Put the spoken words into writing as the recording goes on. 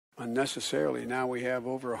unnecessarily. Now we have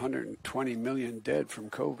over 120 million dead from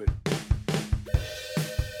COVID.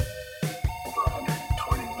 Over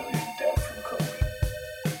 120 million dead from COVID.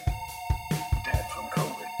 Dead from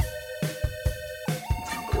COVID.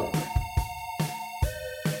 From COVID.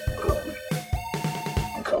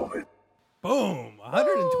 COVID. COVID. Boom!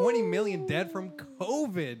 120 million dead from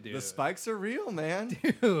COVID, dude. The spikes are real, man.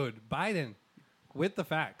 Dude, Biden with the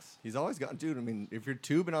facts. He's always got, dude. I mean, if you're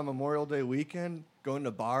tubing on Memorial Day weekend, going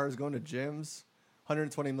to bars, going to gyms,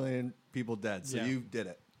 120 million people dead. So Yeah. you did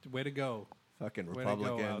it. Way to go. Fucking Way to go out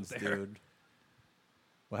Republicans, there. dude.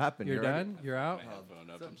 What happened? You're ready? done? You're out? Headphone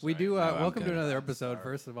up, I'm We sorry. do. No, I'm Welcome to good. another episode,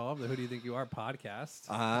 first of all, of the Who Do You Think You Are podcast.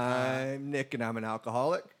 I'm Nick, and I'm an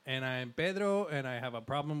alcoholic. And I'm Pedro, and I have a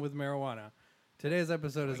problem with marijuana. Today's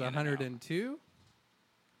episode is 102.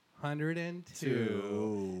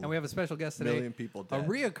 102. And we have a special guest today. Million people A dead.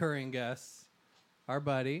 reoccurring guest, our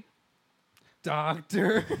buddy,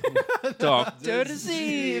 Dr. Dr.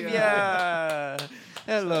 Zevia.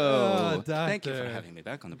 Hello. Oh, doctor. Thank you for having me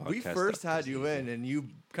back on the podcast. We first Dr. had you Zevia. in, and you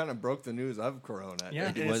kind of broke the news of Corona. Yeah.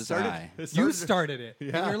 And It was I. You started it in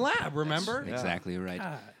Yeah. your lab, remember? Yeah. Exactly right.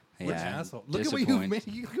 God, Yeah, what an asshole. Look at what you made.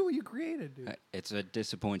 Look at what you created, dude. It's a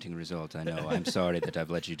disappointing result, I know. I'm sorry that I've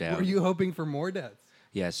let you down. Were you hoping for more deaths?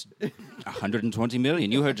 Yes, 120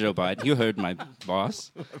 million. You heard Joe Biden. You heard my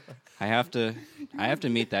boss. I have to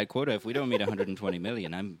meet that quota. If we don't meet 120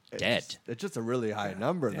 million, I'm dead. It's just a really high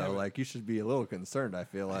number, Damn though. it. Like, you should be a little concerned, I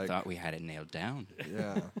feel I like. thought we had it nailed down.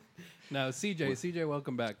 Yeah. No, CJ,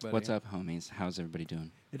 welcome back, buddy. What's up, homies? How's everybody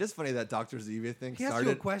doing? It is funny that Dr. Zevia thing He asked started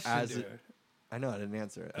you a question, as dude. I know I didn't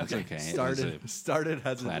answer it. That's okay. It Started was started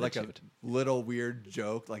as like a platitude. little weird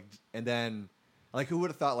joke, like, and then like who would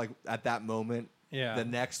have thought like at that moment, Yeah. the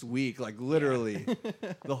next week, like literally,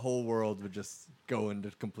 the whole world would just go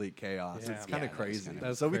into complete chaos. Yeah. It's kind Yeah, of that was crazy. kinda-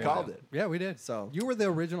 That's So we crazy. called it. Yeah, we did. So- you were the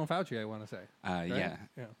original Fauci, I want to say. right? Yeah.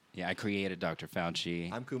 Yeah. Yeah, I created Dr.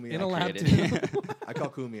 Fauci. I'm Kumio. In a lab created- too. I call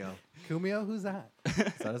Kumio. Kumio, who's that? Is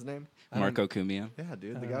that his name? Marco Cumio. Yeah,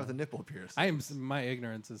 dude, the guy with the nipple piercing. My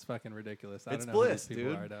ignorance is fucking ridiculous. I It's don't know who bliss, these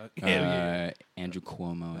people dude. are, dog. Yeah. Andrew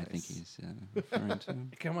Cuomo, I think he's referring to.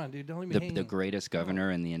 Come on, dude. Don't let me hang. The greatest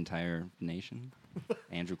governor in the entire nation,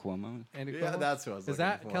 Andrew Cuomo. Andy Yeah, Cuomo? that's who I was Is looking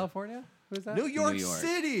that for. California? Who is that? New York New York.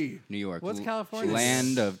 City. New York. What's California?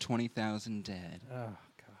 Land of 20,000 dead. Oh, God.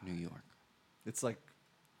 New York. It's like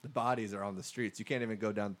the bodies are on the streets. You can't even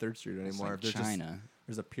go down 3rd Street It's anymore. like There's just- China.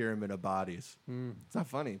 there's a pyramid of bodies. It's not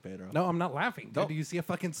funny, Pedro. No, I'm not laughing. Dude, Don't- do you see a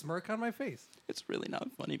fucking smirk on my face? It's really not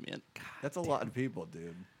funny, man. That's a lot of people,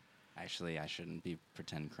 dude. Actually, I shouldn't be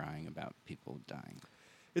pretend crying about people dying.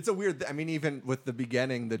 It's a weird. I mean, even with the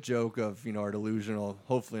beginning, the joke of our delusional,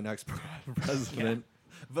 hopefully next president,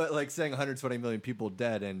 but like saying 120 million people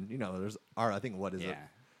dead, and I think what is it? Yeah.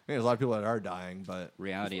 I mean, there's a lot of people that are dying, but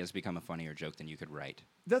Reality has become a funnier joke than you could write.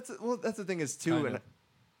 that's the thing is too, Kind and of.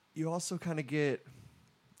 you also kind of get.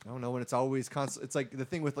 I don't know when it's always constant. It's like the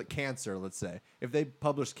thing with like cancer. Let's say if they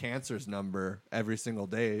publish cancer's number every single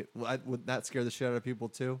day, would that scare the shit out of people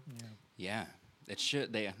too? Yeah, it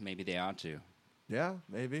should. Maybe they ought to. Yeah,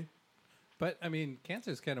 maybe. But, I mean,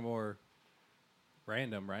 cancer is kind of more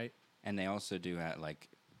random, right? And they also do like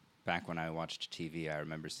back when I watched TV, I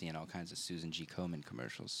remember seeing all kinds of Susan G. Komen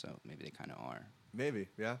commercials. So maybe they kind of are. Maybe.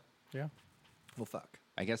 Yeah. Yeah. Well, fuck.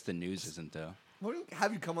 I guess the news isn't though. Why don't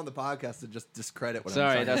have you come on the podcast to just discredit what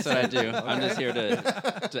Sorry, I'm trying that's what I do. I'm just here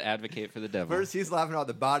to advocate for the devil. First, he's laughing about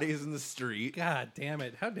the bodies in the street. God damn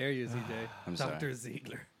it. How dare you, CJ? I'm Dr. sorry.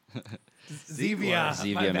 Ziegler. Ziegler.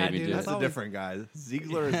 Zevia My made bad, me dude. do That's it. a different guy.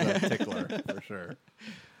 Ziegler is a tickler for sure.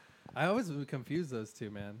 I always confuse those two,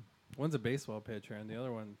 man. One's a baseball pitcher, and the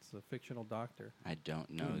other one's a fictional doctor. I don't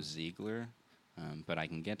know Ziegler, but I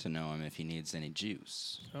can get to know him if he needs any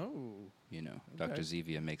juice. Oh. Dr. Okay.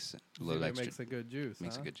 Zevia makes a Ziegler little extra. makes a good juice,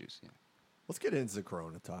 Makes huh? a good juice. Yeah. Let's get into the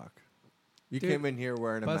Corona talk. You Dude, came in here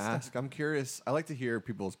wearing a bust- mask. I'm curious. I like to hear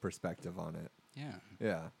people's perspective on it. Yeah.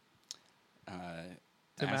 Yeah.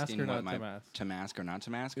 To mask Asking or what not to mask? To mask or not to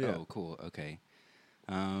mask? Yeah. Oh, cool. Okay.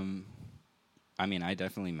 I mean, I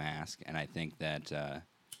definitely mask, and I think that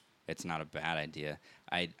it's not a bad idea.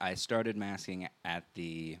 I started masking at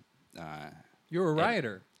the. You were a Yeah.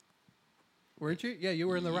 rioter. Weren't you? Yeah, you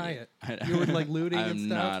were in the Yeah. riot. You were like looting I'm and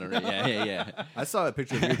stuff. not. Yeah. I saw a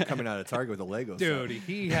picture of you coming out of Target with a Lego set. Dude,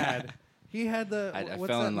 he had the I what's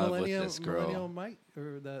fell that in love with millennial, this girl. Millennial Mike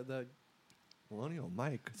or the Millennial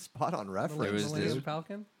Mike. Spot on There reference, was Millennium dude.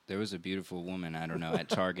 Falcon. There was a beautiful woman, I don't know, at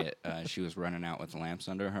Target. She was running out with lamps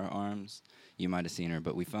under her arms. You might have seen her,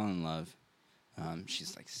 but we fell in love.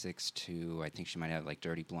 She's like 6'2". I think she might have like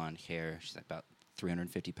dirty blonde hair. She's like about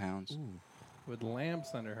 350 pounds. With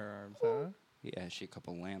lamps under her arms, huh? Yeah, she a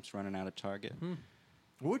couple lamps running out of Target.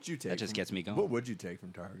 What would you take? That just from- gets me going. What would you take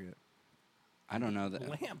from Target? I don't know that.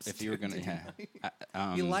 Lamps, If you were dude. gonna,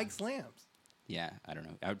 yeah, He likes lamps. yeah, I don't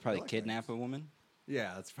know. I would probably like kidnap a woman.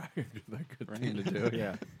 Yeah, that's probably a good Right. thing to do.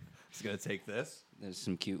 Yeah. Just gonna take this. There's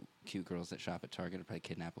some cute girls that shop at Target. I'd probably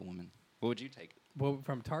kidnap a woman. What would you take? Well,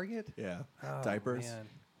 from Target? Yeah. Oh, Diapers. man.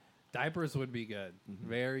 Diapers would be good.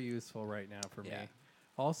 Very useful right now for Yeah. me.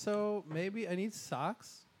 Also, maybe I need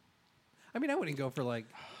socks. I mean, I wouldn't go for like,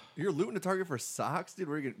 You're looting a Target for socks, dude.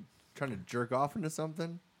 Were you trying to jerk off into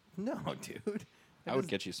something? no, dude. I would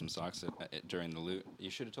get you some socks during the loot. You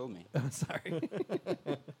should have told me. I'm sorry.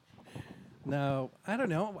 No, I don't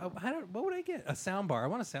know. What would I get? A sound bar. I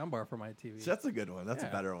want a sound bar for my TV. So that's a good one. That's Yeah,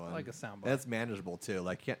 a better I one. like a sound bar. That's manageable too.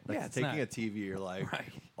 Like, Yeah, it's taking not- a TV, you're like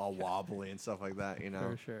Right. all wobbly and stuff like that. You know,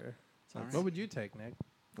 For sure. All right. What would you take, Nick?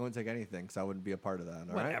 I wouldn't take anything because I wouldn't be a part of that.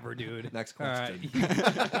 All right. Whatever, dude. Next All right.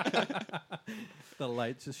 question. The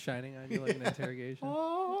light's just shining on you like an interrogation.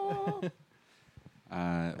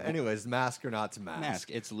 Anyways, mask or not to mask? Mask.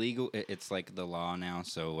 It's legal. It's like the law now.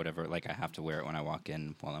 So whatever. Like I have to wear it when I walk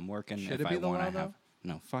in while I'm working. Should if it be I the want, law, I have. though?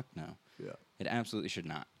 No, fuck no. Yeah. It absolutely should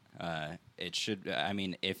not. It should. I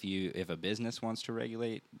mean, if a business wants to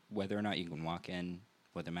regulate whether or not you can walk in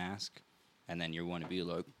with a mask, and then you want to be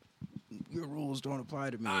like, your rules don't apply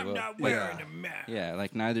to me. I'm Well, not yeah. wearing a mask. Yeah,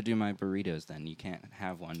 like neither do my burritos. Then you can't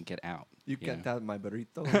have one. Get out. You can't know? have my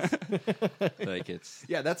burritos. Like it's.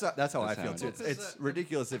 Yeah, that's how I That's feel how too. it It's, is. it's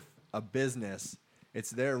ridiculous if a business,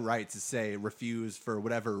 it's their right to say refuse for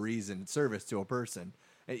whatever reason service to a person.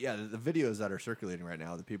 And yeah, the videos that are circulating right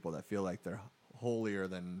now, the people that feel like they're holier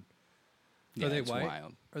than. Yeah, Are they it's white?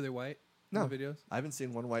 wild. Are they white? No In the videos. I haven't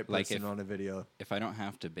seen one white Like person if- on a video. If I don't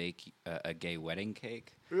have to bake a gay wedding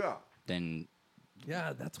cake, Yeah. then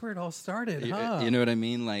Yeah, that's where it all started, you, huh? you know what I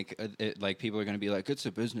mean. Like, like people are going to be like, "It's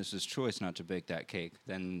a business's choice not to bake that cake."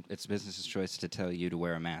 Then it's business's choice to tell you to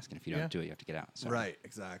wear a mask, and if you Yeah. don't do it, you have to get out. So, Right.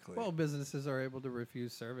 Exactly. Well, businesses are able to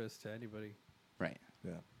refuse service to anybody. right.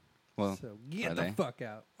 yeah. Well, So get are the they? fuck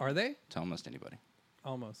out. Are they? To almost anybody.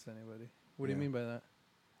 Almost anybody. What do you Yeah. mean by that?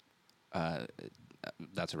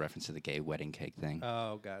 That's a reference to the gay wedding cake thing.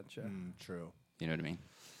 Oh, gotcha. True. You know what I mean?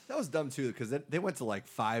 That was dumb too because they went to like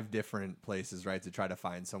 5 different places, right, to try to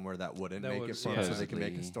find somewhere that wouldn't That make would- it for 'em so they can make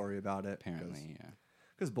a Supposedly- story about it. Apparently, yeah.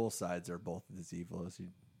 Because both sides are both as evil as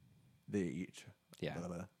they each. Yeah. Blah,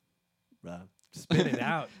 blah, blah. Spit it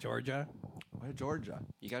out, Georgia. Why Georgia?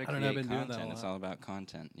 You got to I don't know, I've create been doing that a content. It's lot. all about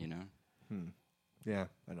content, you know. Yeah,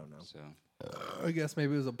 I don't know. So I guess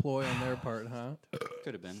maybe it was a ploy on their part, huh?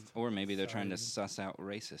 could have been, or maybe they're trying to suss out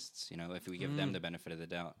racists. You know, if we give them the benefit of the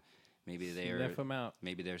doubt, maybe they're Sniff 'em out.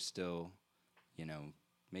 maybe they're still, you know,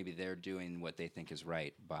 maybe they're doing what they think is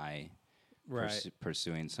right by Right.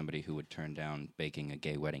 pursuing somebody who would turn down baking a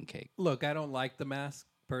gay wedding cake. Look, I don't like the mask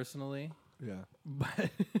personally, Yeah. but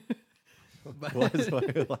Why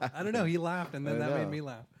you laugh? I don't know. He laughed, and then I that made know. me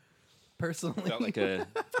laugh. Personally, Felt like a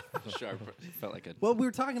sharp. Felt like a. well, we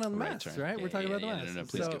were talking on the Right masks, turn. right? Yeah, We're talking yeah, about the yeah, masks. no,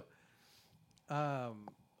 please so,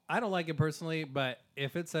 I don't like it personally, but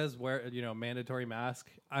if it says wear, mandatory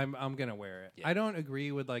mask, I'm gonna wear it. Yeah. I don't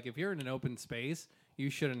agree with like if you're in an open space, you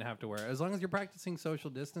shouldn't have to wear it as long as you're practicing social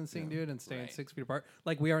distancing, dude, and staying Right. 6 feet apart,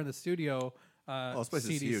 like we are in the studio. Oh, this place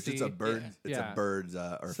is CDC. huge. It's a bird. Yeah. It's Yeah. a bird's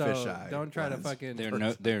or So fisheye. don't try to lens. fucking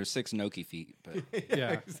They're 6 Noki feet, but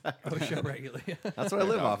yeah. OSHA regularly. That's what I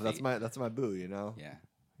live Dog off. That's feet. my boo. You know. yeah.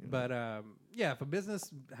 But yeah, if a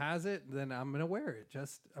business has it, then I'm gonna wear it.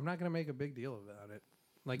 Just I'm not gonna make a big deal about it.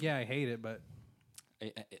 Like, yeah, I hate it, but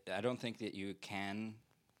I don't think that you can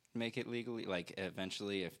make it legally. Like,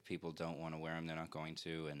 eventually, if people don't want to wear them, they're not going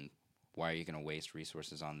to. And why are you going to waste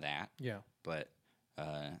resources on that? yeah, But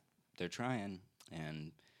they're trying,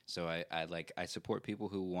 and so I support people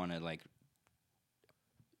who want to like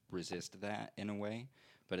resist that in a way.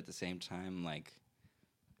 But at the same time, like,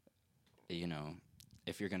 you know,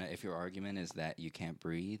 if your argument is that you can't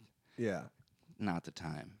breathe, Yeah. not the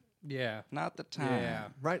time. yeah. Not the time. Yeah.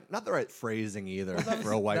 Right. Not the right phrasing either that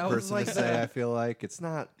for a was- white that was person like to say. the- I feel like it's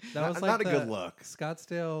not. That not, was like not a good the look.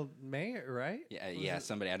 Scottsdale mayor, right? Yeah,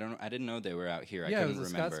 somebody. I didn't know they were out here. I Yeah, it couldn't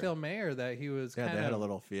was a remember. Scottsdale mayor that he was Yeah, kind they had a of.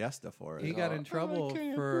 little fiesta for it. He got in trouble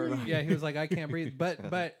can't for breathe. yeah. He was like, I can't breathe.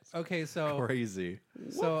 But okay, so Crazy. I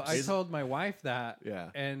Whoops. told my wife that. Yeah.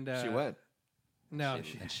 and She went. No,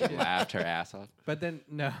 And she laughed her ass off. But then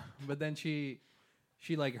she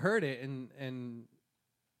like heard it and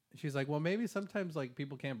she's like, well, maybe sometimes like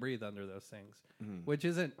people can't breathe under those things, Mm-hmm. which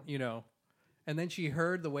isn't, and then she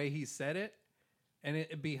heard the way he said it, And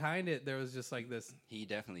behind it, there was just like this. He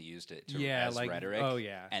definitely used it to, Yeah, as like, rhetoric. oh,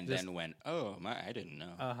 yeah, and just- then went, "Oh my, I didn't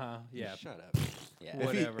know." Yeah. Shut up. Yeah.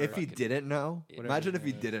 Whatever. If he Fucking- didn't know, Whatever imagine if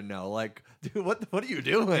he it is. didn't know. Like, dude, what are you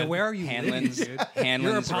doing? Yeah, where are you living, Hanlon's dude? You're a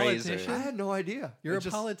Hanlon's razor. politician? I had no idea. You're It a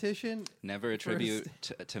just- politician. Never attribute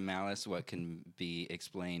to malice what can be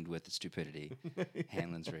explained with stupidity.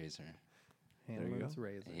 Hanlon's razor. you Hanlon's go.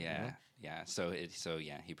 razor. Yeah, yeah. So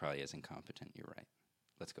yeah, he probably is incompetent. You're right.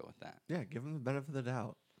 Let's go with that. Yeah, give him the benefit of the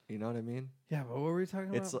doubt. You know what I mean? Yeah, but what were we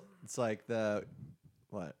talking about? It's like the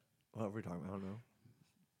what? What were we talking about? I don't know.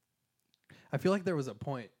 I feel like there was a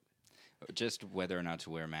point. Just whether or not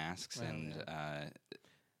to wear masks Oh, and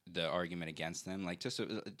the argument against them. Like just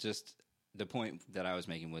the point that I was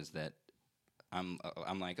making was that I'm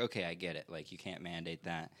like, okay, I get it. Like you can't mandate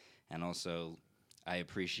that, and also I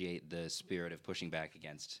appreciate the spirit of pushing back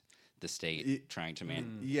against the state trying to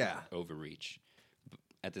Yeah. overreach.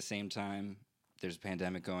 At the same time, there's a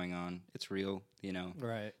pandemic going on. It's real, you know.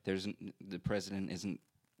 Right. The president isn't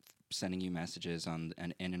sending you messages on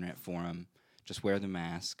an internet forum. Just wear the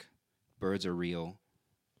mask. Birds are real.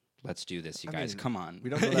 Let's do this, you I guys. mean, Come on.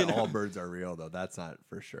 We don't know that all birds are real though. That's not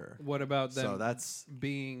for sure. What about them So that's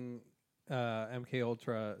being MK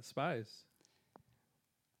Ultra spies?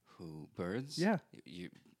 Who birds? Yeah. You.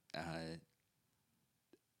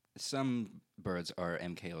 Some birds are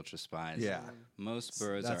MK Ultra spies. yeah. Most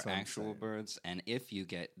birds That's are what I'm actual saying. birds, and if you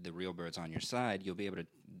get the real birds on your side, you'll be able to.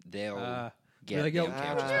 They'll You're get like, the yo, MK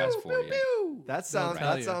Ultra spies for you. That sounds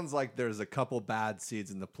tell that you. sounds like there's a couple bad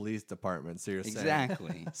seeds in the police department. So you're saying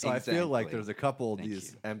Exactly. So I feel like Exactly. there's a couple of Thank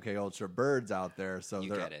these you. MK Ultra birds out there, so You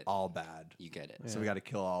they're get it. all bad. You get it. So we got to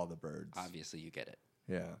kill all the birds. Obviously, you get it.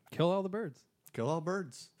 Yeah, Kill all the birds. kill all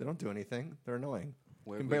birds. They don't do anything. They're annoying.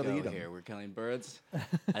 Where can we barely go eat 'em. here? We're killing birds.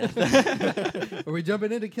 Are we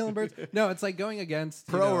jumping into killing birds? No, it's like going against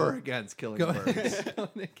you Pro know, or against killing birds? going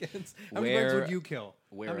against. How many birds Where- would you kill?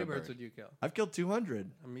 where How many a birds bird? would you kill? I've killed 200.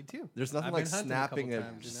 Me too. There's nothing I've like been hunting snapping couple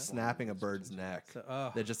times, you know? snapping a bird's neck.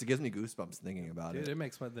 So, That just it gives me goosebumps thinking about dude, it. it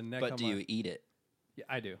makes the neck. But come do you on. eat it? Yeah,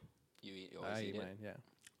 I do. You always I eat eat it. mine.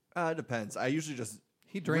 Yeah. It depends. I usually just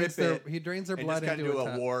He drains their rip it he drains their and blood just kind of into do a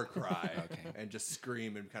a tub. war cry Okay. and just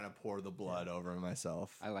scream and kind of pour the blood over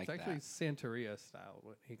myself. I like It's actually that. Santeria style.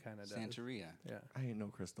 What he kind of does. Santeria. Yeah. I ain't no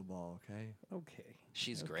crystal ball, okay? Okay.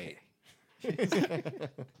 She's great.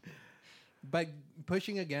 But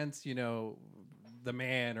pushing against, the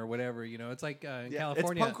man or whatever, it's like in Yeah,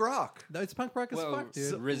 California. it's punk rock. No, it's punk rock as Well, fuck,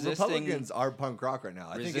 dude. so- Resisting- Republicans are punk rock right now.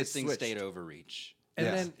 I think it's Resisting switched. state overreach. and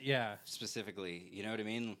yes. then, yeah. Specifically, you know what I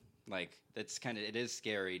mean? Like that's it is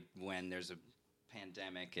scary when there's a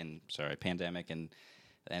pandemic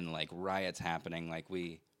and like riots happening. Like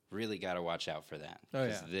we really got to watch out for that. Oh,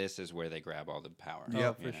 'Cause yeah. this is where they grab all the power.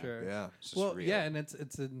 Yep. For sure. Yeah. It's just Well, real. yeah, and it's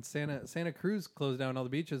in Santa Cruz closed down all the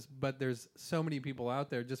beaches, but there's so many people out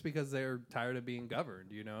there just because they're tired of being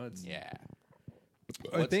governed. It's. Yeah.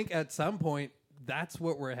 I think at some point that's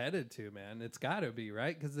what we're headed to, man. It's got to be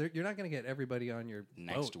right because you're not going to get everybody on your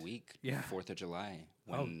Next boat. week, Yeah. 4th of July,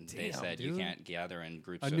 Oh, when they damn, said you dude. can't gather in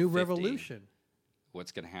groups A of new 50. revolution.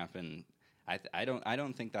 What's going to happen? I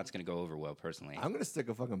don't think that's going to go over well personally. I'm gonna stick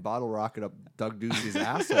a fucking bottle rocket up Doug Ducey's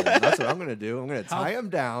asshole. That's what I'm gonna do. I'm gonna tie him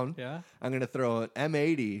down. Yeah. I'm gonna throw an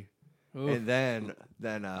M80 Oof. and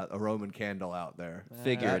then a Roman candle out there.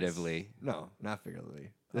 Figuratively. No, not figuratively.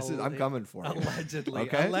 I'm coming for you. Allegedly.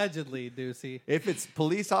 Okay? Allegedly, Ducey. If it's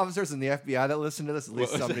police officers and the FBI that listen to this, at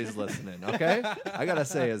least somebody's listening. Okay, I gotta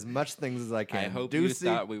say as much things as I can. I hope you Ducey,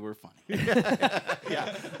 thought we were funny.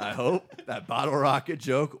 yeah, I hope that bottle rocket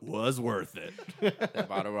joke was worth it. That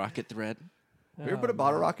bottle rocket thread. You ever put a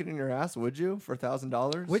bottle rocket in your ass? Would you for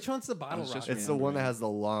 $1,000? Which one's the bottle was just rocket? It's the one that has the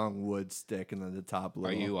long wood stick and then the top Are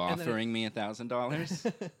little. you And then offering me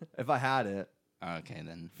 $1,000? If I had it, Okay,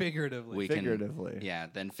 then Figuratively. we figuratively. can. Yeah,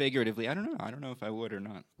 then figuratively. I don't know. I don't know if I would or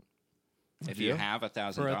not. If you? you have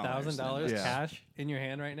 $1,000 For $1,000 Yeah. cash in your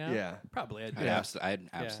hand right now? Yeah. Probably. I'd do I'd, it. I'd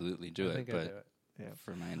absolutely do I it, think I'd but do it. Yeah.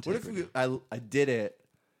 for my What if integrity. I did it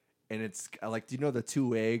and it's like, do you know the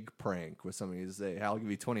 2 egg prank with somebody to say, hey, I'll give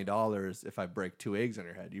you $20 if I break 2 eggs on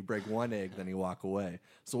your head. You break 1 egg, then you walk away.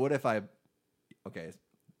 So what if okay,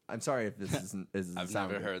 I'm sorry if this isn't I've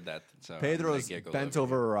sound never good. heard that. So I'm Pedro's gonna giggle bent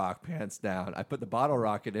over over a rock, pants down. I put the bottle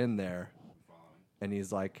rocket in there, and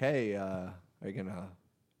he's like, "Hey, are you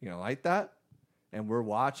gonna light that?" And we're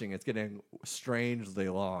watching. It's getting strangely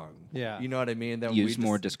long. Yeah. you know what I mean. Then Use we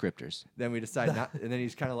more descriptors. then we decide not, and then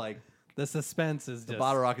he's kind of like The suspense is the just.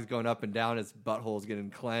 bottle rocket's going up and down. His butthole's getting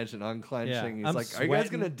clenched and unclenching. Yeah. He's I'm like, "Are you guys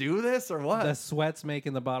sweating. gonna do this or what?" The sweat's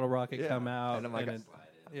making the bottle rocket Yeah. come out. And I'm like,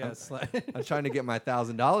 yeah, slide. I'm trying to get my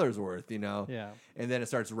 $1,000 worth, Yeah. And then it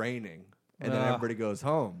starts raining. and then Ugh. everybody goes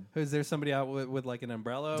home. Is there somebody out with like an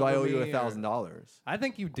umbrella? Do I over owe you me, or- $1,000? I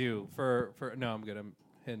think you do for no. I'm good. I'm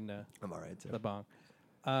hitting I'm all right too. the bong.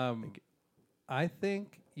 I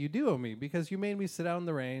think you do owe me because you made me sit out in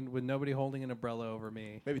the rain with nobody holding an umbrella over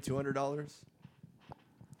me. Maybe $200.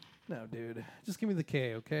 No, dude. Just give me the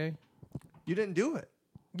K, okay? You didn't do it.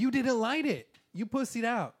 You didn't light it. You pussied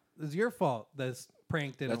out. It's your fault. This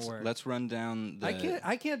prank didn't work. Let's run down the.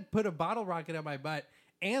 I can't put a bottle rocket up my butt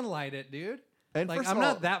and light it, dude. And Like, first I'm of all,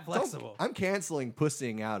 not that don't- flexible. I'm canceling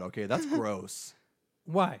pussying out. Okay, that's gross.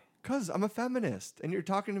 Why? Cause I'm a feminist, and you're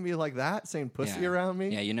talking to me like that, saying pussy around me.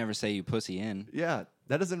 Yeah, you never say you pussy in. Yeah,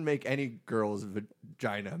 that doesn't make any girl's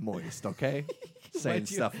vagina moist. Okay, saying Why'd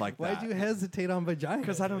you- stuff like that. Why'd you hesitate on vagina?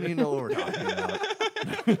 Because I don't even know what we're talking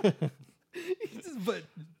about.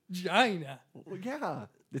 Vagina. Well, yeah,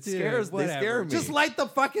 it Dude, scares. They whatever. scare me. Just light the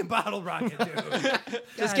fucking bottle rocket, dude.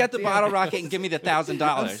 Just God get the damn bottle it. rocket and give me the $1,000.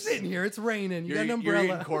 I'm sitting here. It's raining. You got an You're umbrella.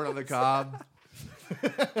 eating corn on the cob.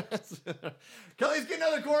 Kelly's getting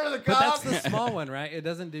another corn on the But cob. that's the small one, right? It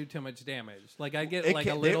doesn't do too much damage. Like I get It like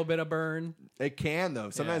a can- little bit of burn. It can though.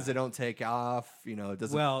 Sometimes Yeah. they don't take off. You know, it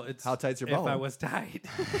doesn't. Well, it's how tight's your if bone? I was tight.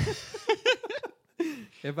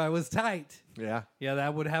 If I was tight, Yeah. yeah,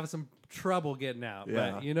 that would have some trouble getting out.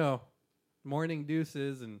 Yeah. But you know, morning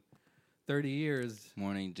deuces and 30 years.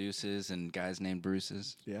 Morning deuces and guys named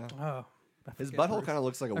Bruce's. Yeah. Oh, I His forget butthole Bruce. kind of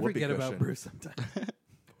looks like a I whoopee forget cushion. about Bruce sometimes.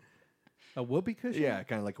 A whoopee cushion? Yeah,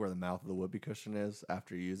 kind of like where the mouth of the whoopee cushion is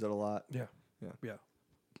after you use it a lot. Yeah. Yeah. Yeah.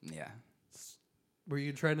 Yeah. Were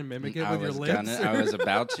you trying to mimic it I with your was lips? I was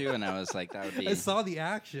about to, and I was like, that would be. I saw the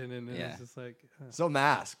action and it Yeah. was just like, So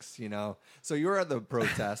masks, you know. So you were at the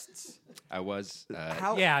protests. I was.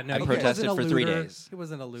 How? yeah, no, I he protested wasn't a for 3 looter. days. He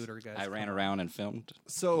wasn't a looter, guys. I ran around and filmed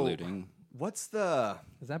So looting. what's the?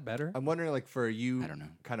 Is that better? I'm wondering, like, for you, I don't know.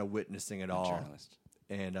 kind of witnessing it I'm a all, journalist.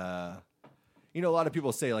 and you know, a lot of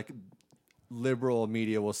people say, like, liberal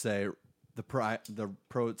media will say the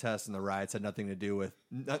protests and the riots had nothing to do with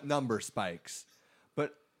number spikes,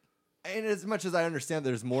 but and as much as I understand,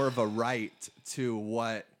 there's more of a right to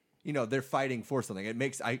what you know they're fighting for something. It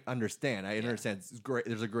makes I understand. I understand. It's great.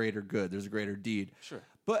 There's a greater good. There's a greater deed. Sure.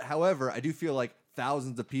 But however, I do feel like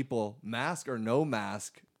thousands of people, mask or no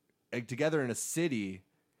mask, together in a city,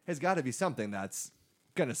 has got to be something that's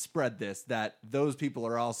going to spread this. That those people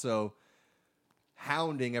are also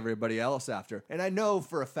hounding everybody else after. And I know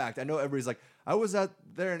for a fact, I know everybody's like, I was out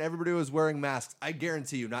there and everybody was wearing masks. I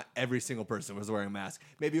guarantee you, not every single person was wearing a mask.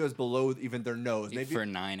 Maybe it was below even their nose. Maybe For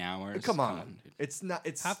 9 hours. come on, dude. it's not.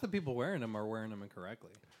 It's Half the people wearing them are wearing them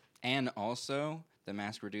incorrectly. And also, the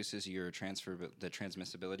mask reduces your the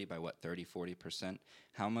transmissibility by what, 30-40%.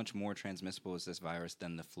 How much more transmissible is this virus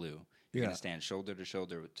than the flu? You're Yeah. going to stand shoulder to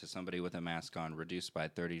shoulder to somebody with a mask on, reduced by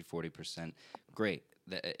 30-40%. Great,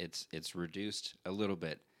 it's reduced a little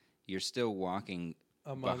bit. You're still walking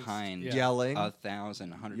Amongst- behind yeah. Yelling.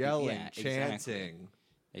 1,000, 100 yelling, yeah, chanting,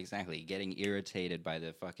 Exactly, getting irritated by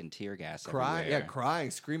the fucking tear gas. crying, everywhere.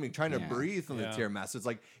 crying, screaming, trying to Yeah. breathe from the Yeah. tear mask. So it's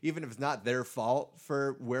like even if it's not their fault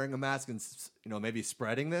for wearing a mask and maybe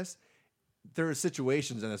spreading this, there are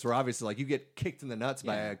situations in this where obviously like you get kicked in the nuts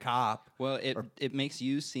by Yeah. a cop. Well, it makes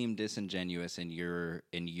you seem disingenuous in your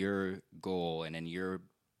goal and in your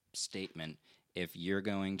statement if you're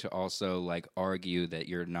going to also like argue that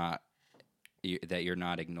you're not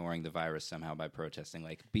ignoring the virus somehow by protesting.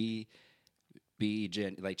 Like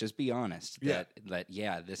just be honest Yeah.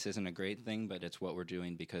 that this isn't a great thing, but it's what we're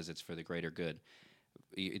doing because it's for the greater good.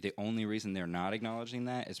 The only reason they're not acknowledging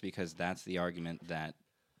that is because that's the argument that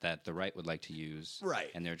the right would like to use, Right.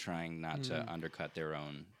 And they're trying not to undercut their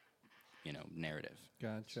own, narrative.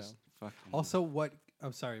 Gotcha. Just fucking- Also, what?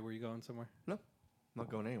 I'm sorry. Were you going somewhere? No, I'm not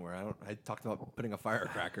going anywhere. I talked about putting a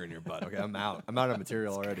firecracker in your butt. Okay, I'm out. I'm out of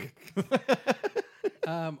material already.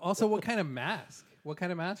 Also, what kind of mask? What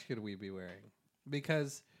kind of mask should we be wearing?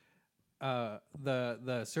 Because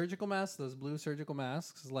the surgical masks, those blue surgical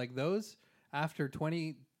masks, like those after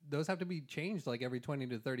 20, those have to be changed like every 20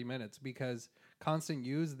 to 30 minutes because constant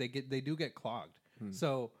use they do get clogged.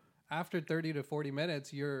 So after 30 to 40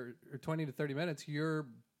 minutes, or 20 to 30 minutes, you're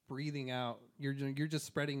breathing out. You're just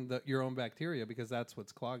spreading your own bacteria because that's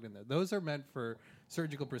what's clogged in there. Those are meant for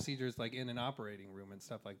surgical procedures like in an operating room and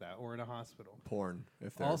stuff like that, or in a hospital. Porn,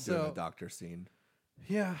 if they're Also- doing a doctor scene.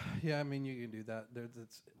 Yeah. I mean, you can do that.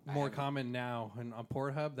 It's more common now, and on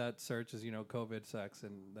Pornhub, that search is COVID sex,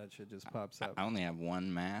 and that shit just pops up. I only have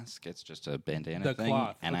one mask. It's just a bandana The thing,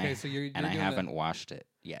 cloth. and Okay, I so you're and I doing haven't washed it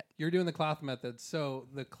yet. You're doing the cloth method, so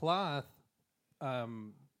the cloth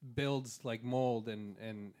builds like mold,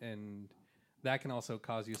 and that can also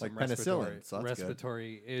cause you some Like penicillin, so that's good.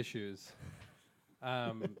 respiratory issues.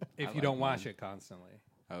 if I you don't like wash one. it constantly.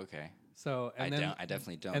 Okay. So and then I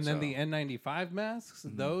definitely don't. and then so- the N95 masks,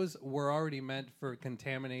 those were already meant for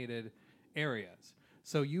contaminated areas.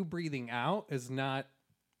 So you breathing out is not,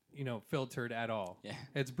 filtered at all. Yeah.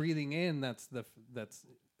 It's breathing in. That's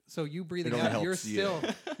so you breathing only out. You're helps you.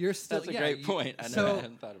 you're still. That's a yeah, great you- point. I So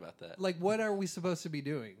hadn't thought about that. like, what are we supposed to be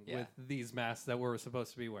doing Yeah. with these masks that we're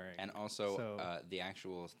supposed to be wearing? And also, So- the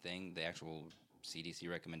actual CDC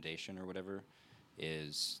recommendation or whatever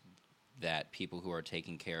is that people who are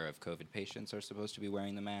taking care of COVID patients are supposed to be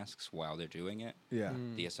wearing the masks while they're doing it. Yeah.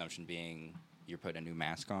 The assumption being you're putting a new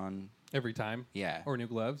mask on. Every time. Yeah. Or new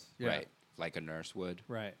gloves. Yeah. Right. Like a nurse would.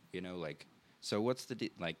 Right. So what's the,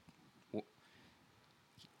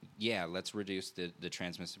 yeah, let's reduce the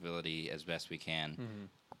transmissibility as best we can.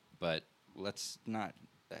 But let's not,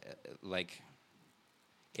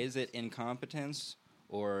 is it incompetence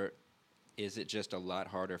or is it just a lot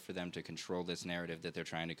harder for them to control this narrative that they're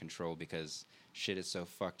trying to control because shit is so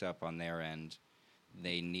fucked up on their end?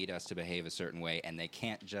 They need us to behave a certain way, and they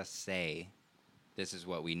can't just say, "This is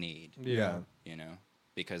what we need," Yeah.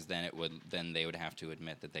 because then they would have to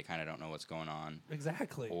admit that they kind of don't know what's going on,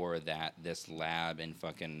 Exactly. or that this lab in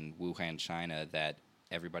fucking Wuhan, China, that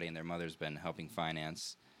everybody and their mother's been helping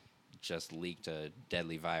finance, just leaked a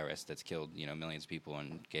deadly virus that's killed millions of people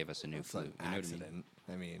and gave us a new It's flu. an You know what I mean? accident.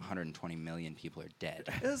 I mean, 120 million people are dead.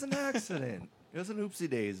 it was an accident. It was an oopsie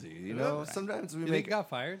daisy. You know, sometimes we You think make. he got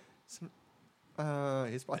fired?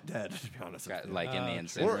 He's probably dead. To be honest with you. Like in the true.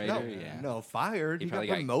 incinerator. Or, Yeah. no, fired. He He got probably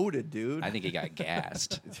got- promoted, dude. I think he got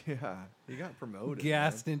gassed. Yeah, he got promoted.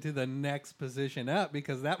 Gassed into the next position up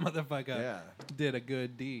because that motherfucker Yeah. did a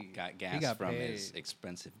good deed. Got He gassed got from paid. his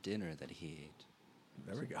expensive dinner that he ate.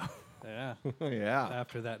 Man. There we go. Yeah. Yeah.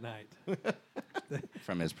 After that night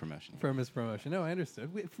From his promotion. from his promotion. No, I understood.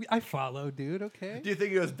 I followed, dude. Okay. Do you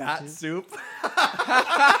think it was bat soup?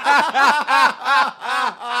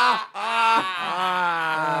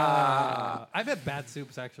 I've had bad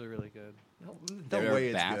soup's actually really good. Don't There way are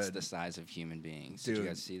it's bats good. the size of human beings. Did Dude. you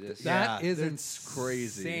guys see this? Yeah. That is it's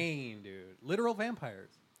crazy. insane, dude. Literal vampires.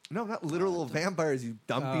 No, not literal vampires, you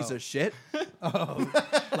dumb piece Oh. of shit. Oh,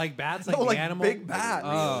 like bats, like No, the like animal. big bats.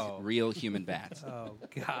 Oh, Real human bats. oh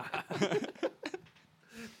God.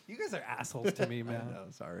 You guys are assholes to me, man. No,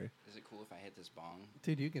 sorry. Is it cool if I hit this bong?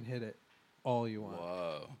 Dude, you can hit it all you want.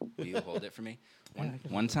 Whoa. Will you hold it for me? Yeah, I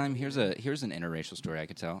can One time, here's an interracial story I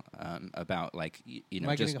could tell about, like, Am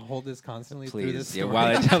I just going to hold this constantly through this please. Yeah, story?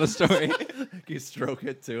 while I tell the story. You stroke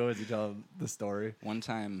it too as you tell him the story. One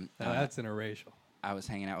time, No, that's interracial. I was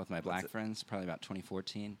hanging out with my black friends, probably about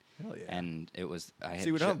 2014. Hell yeah. And it was, I had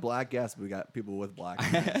See, we don't ju- have black guests, but we got people with black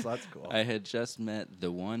guests, so that's cool. I had just met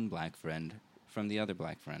the one black friend from the other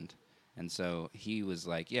black friend. And so he was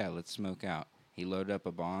like, yeah, let's smoke out. He loaded up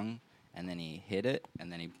a bong, and then he hit it,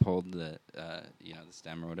 and then he pulled the, the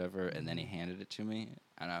stem or whatever, and then he handed it to me.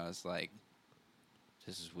 And I was like,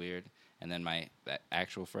 this is weird. And then that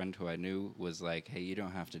actual friend who I knew was like, hey, you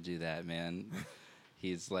don't have to do that, man.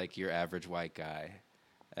 He's like your average white guy.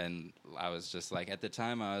 And I was just like, at the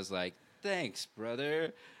time, I was like, thanks,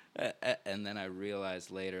 brother. And then I realized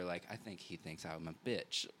later, like, I think he thinks I'm a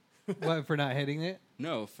bitch. What, for not hitting it?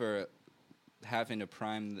 No, for having to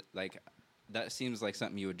prime, like, that seems like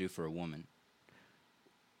something you would do for a woman.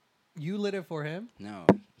 You lit it for him? No,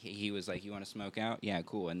 he was like, you want to smoke out? Yeah,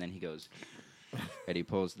 cool. And then he goes, and he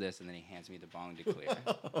pulls this, and then he hands me the bong to clear.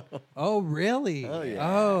 Oh, really? Oh, yeah.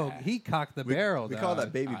 Oh, he cocked the we barrel. we call dog.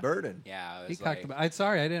 that baby burden. Yeah, I He was cocked like, the. I'm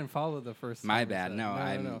sorry, I didn't follow the first. my time you bad. said. No,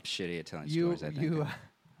 I'm no. shitty at telling You stories, I think. you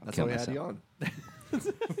I'll That's kill why we had you myself. on.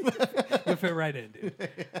 you fit right in, dude.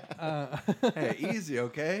 Hey, easy,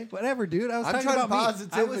 okay? Whatever, dude. I was I'm talking trying about me.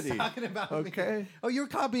 positivity. I was talking about me. Okay. Oh, you were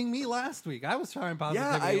copying me last week. I was trying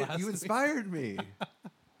positivity Yeah, last you week. inspired me.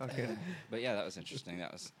 Okay. But yeah, that was interesting.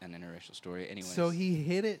 That was an interracial story. Anyways, So he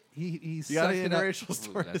hit it. He You got sucked any it up. interracial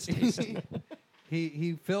Ooh, that's stories? tasty.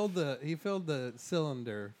 He filled the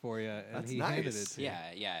cylinder for you, and That's he handed it nice. to you.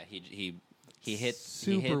 Yeah. He hit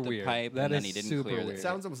Super the weird. pipe, That and then is he didn't super clear weird. the.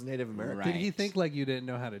 Sounds almost Native American. Right. Did he think like you didn't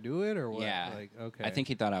know how to do it, or what? Yeah. Like, okay. I think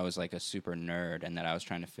he thought I was like a super nerd and that I was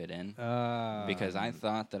trying to fit in because I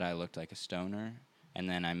thought that I looked like a stoner, and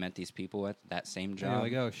then I met these people at that same You're job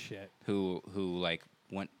like, oh shit. who like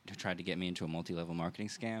tried to get me into a multi-level marketing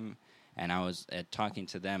scam, and I was talking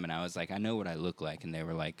to them, and I was like, I know what I look like, and they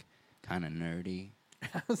were like, kind of nerdy.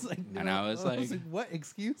 I was like, And I was like- what?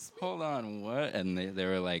 Excuse me? Hold on, what? And they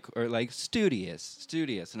were like, or like studious,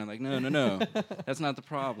 and I'm like, no, that's not the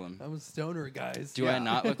problem. I'm a stoner, guys. Do I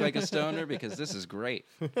not look like a stoner? Because this is great.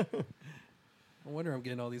 I wonder I'm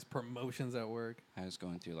getting all these promotions at work. I was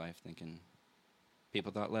going through life thinking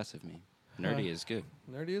people thought less of me. Nerdy is good.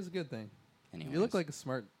 Nerdy is a good thing. Anyways, You look like a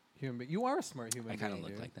smart human being. You are a smart human I being. kind of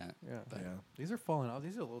look dude. like that. Yeah. Yeah. These are falling off.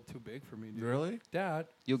 These are a little too big for me, dude. Really? Dad,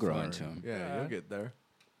 You'll grow Sorry. into them. Yeah, Yeah. you'll get there.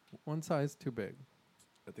 one size too big.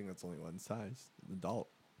 I think that's only one size. Adult.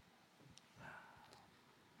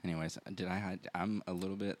 Anyways, I'm a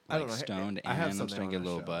little bit I don't like know. stoned, I have and I'm something starting to on get a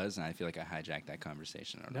the little show. buzz, and I feel like I hijacked that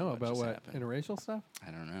conversation. I don't No, know about just what? happened. Interracial stuff? I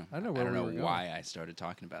don't know. I don't know where we know were going. why I started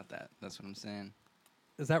talking about that. That's what I'm saying.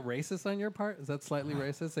 Is that racist on your part? Is that slightly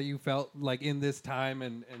racist that you felt like in this time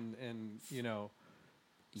and you know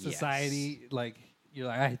society like you're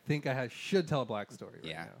like I think should tell a black story right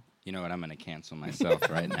Yeah. now. You know what? I'm going to cancel myself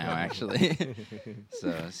right now, actually.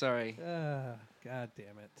 So, sorry. God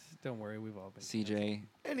damn it. Don't worry, we've all been CJ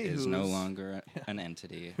Anywho's. is no longer an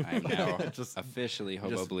entity. I am now Just- officially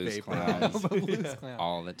Hobo just Blues vaporize. Clown Blues Clown.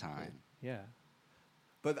 all the time. Yeah.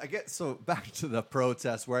 But I get so back to the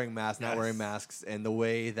protests, wearing masks, not Yes. wearing masks, and the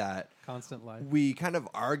way that Constant life. we kind of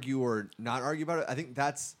argue or not argue about it. I think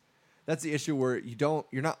that's the issue where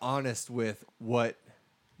you're not honest with what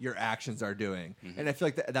your actions are doing, and I feel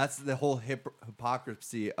like that's the whole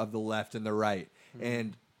hypocrisy of the left and the right.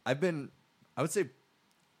 And I would say,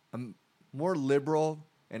 I'm more liberal,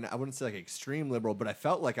 and I wouldn't say like extreme liberal, but I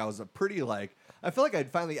felt like I was I felt like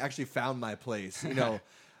I'd finally actually found my place. You know,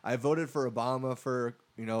 I voted for Obama for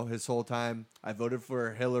his whole time. I voted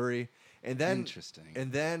for Hillary, and then Interesting.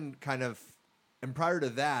 and then and prior to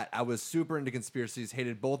that, I was super into conspiracies,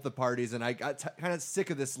 hated both the parties, and I got kind of sick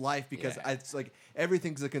of this life because Yeah. it's like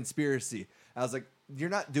everything's a conspiracy. I was like, you're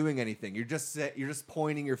not doing anything. You're just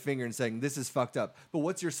pointing your finger and saying this is fucked up. But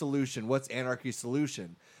what's your solution? What's anarchy's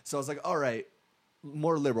solution? So I was like, all right,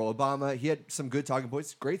 more liberal. Obama, he had some good talking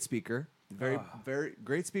points. Great speaker, very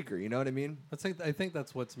great speaker. You know what I mean? I think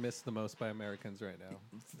that's what's missed the most by Americans right now.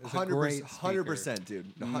 Is a great 100%, speaker.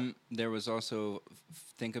 dude. There was also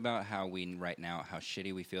think about how we right now how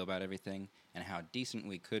shitty we feel about everything and how decent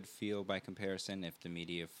we could feel by comparison if the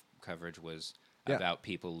media coverage was Yeah. about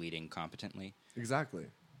people leading competently. Exactly.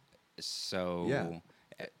 So Yeah.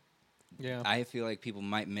 Yeah. I feel like people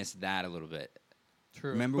might miss that a little bit.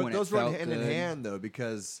 True. Remember But when those it felt run hand in good? hand though,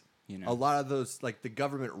 because You know. a lot of those, like the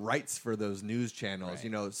government writes for those news channels.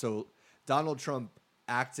 Right. So Donald Trump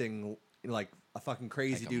acting like a fucking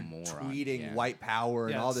crazy Like a dude, moron, tweeting yeah. white power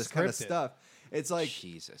and Yeah, all it's this kind of scripted. stuff. It's like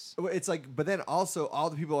Jesus. It's like, but then also all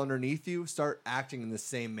the people underneath you start acting in the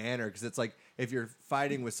same manner because it's like if you're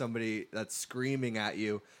fighting with somebody that's screaming at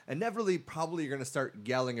you, inevitably probably you're going to start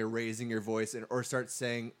yelling or raising your voice or start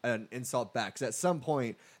saying an insult back. Because at some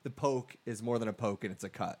point, the poke is more than a poke and it's a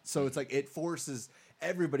cut. So it's like it forces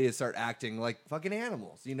everybody to start acting like fucking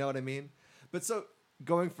animals. You know what I mean? But so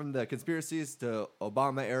going from the conspiracies to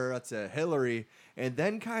Obama era to Hillary, and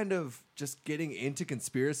then kind of just getting into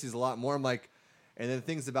conspiracies a lot more, I'm like. And then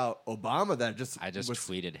things about Obama that I just was,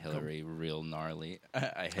 tweeted Hillary real gnarly.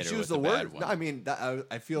 I hit she her was with the a bad worst. one. No, I mean,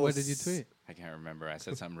 I feel. What did you tweet? I can't remember. I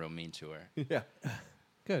said something real mean to her. Yeah,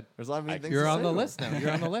 Good. there's a lot of mean things. You're to on say the to list now.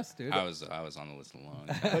 You're on the list, dude. I was on the list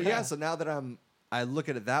alone. But yeah, so now that I look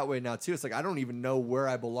at it that way now too. It's like I don't even know where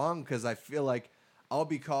I belong because I feel like I'll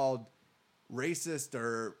be called racist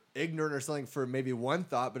or ignorant or something for maybe one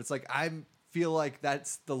thought, but it's like I feel like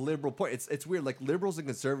that's the liberal point. It's weird. Like liberals and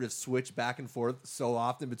conservatives switch back and forth so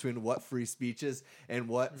often between what free speech is and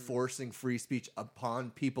what forcing free speech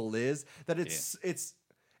upon people is that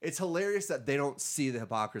it's hilarious that they don't see the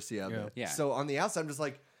hypocrisy of it. Yeah. So on the outside, I'm just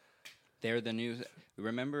like, They're the new.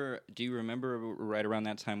 Do you remember right around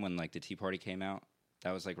that time when like the Tea Party came out?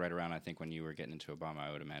 That was like right around I think when you were getting into Obama.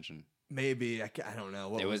 I would imagine maybe I don't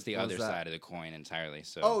know. it was the what other that? side of the coin entirely.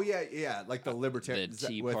 So Oh yeah, like the libertarian. the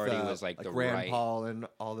Tea Party was like the Rand right- Paul and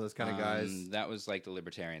all those kind of guys. That was like the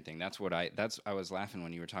libertarian thing. That's what I was laughing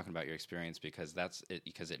when you were talking about your experience because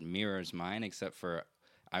because it mirrors mine, except for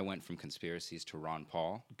I went from conspiracies to Ron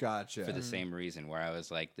Paul Gotcha. for the same reason, where I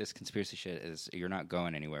was like, this conspiracy shit is you're not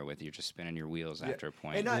going anywhere with. You're just spinning your wheels after a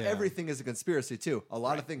point. And not Yeah. everything is a conspiracy too. A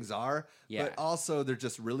lot of things are, Yeah. but also they're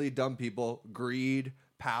just really dumb people, greed,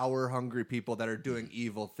 power hungry people that are doing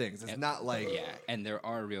evil things. It's not like Yeah, and there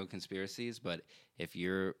are real conspiracies, but if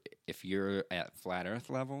you're at flat Earth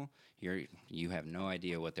level, you have no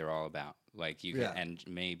idea what they're all about. Like you Yeah. and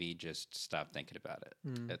maybe just stop thinking about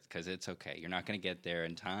it because it's okay. You're not going to get there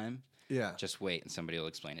in time. yeah. Just wait, and somebody will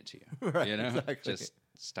explain it to you. Right, You know, exactly. just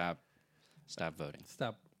stop voting.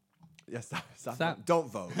 Stop. Yeah, stop. Stop. Don't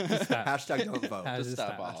vote. Stop. Hashtag don't vote. Just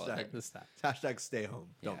stop all of it. Just stop. Hashtag stay home.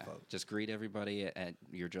 Don't Yeah, vote. Just greet everybody at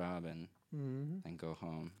your job and go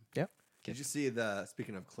home. Yep. Did you see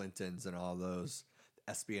speaking of Clintons and all those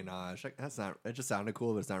espionage? Like, it just sounded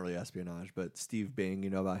cool, but it's not really espionage. But Steve Bing, you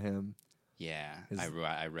know about him? Yeah, Is-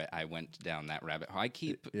 I went down that rabbit hole. I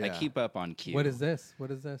keep Yeah. up on Q. What is this? What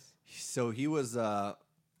is this? So he was a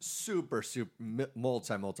super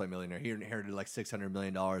multi-millionaire. He inherited like $600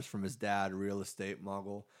 million from his dad, a real estate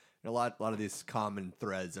mogul. And a lot of these common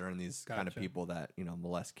threads are in these kind of Gotcha. people that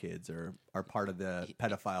molest kids or are part of the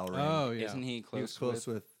pedophile ring. Oh yeah. Isn't he He was close, close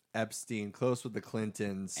with Epstein, close with the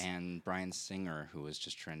Clintons. and Bryan Singer, who was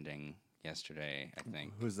just trending yesterday? I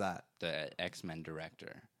think Who's that? the X-Men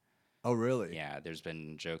director. Oh, really? Yeah, there's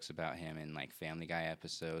been jokes about him in like Family Guy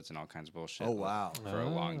episodes and all kinds of bullshit. Oh, wow. For a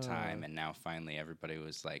long Ah. time, and now finally everybody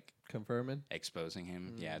was like Confirming. exposing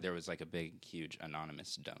him. Yeah, there was like a big, huge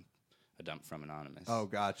anonymous dump, a dump from Anonymous. Oh,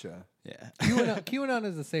 gotcha. yeah. QAnon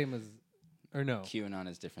is the same as, or no? QAnon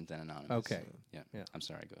is different than Anonymous. Okay. Yeah. Yeah. I'm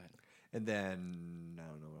sorry. Go ahead. And then I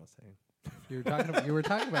don't know what I was saying. You were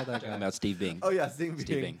talking about that guy. About Steve Bing. Oh yeah, Steve Steve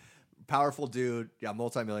Bing. Bing. Powerful dude, yeah,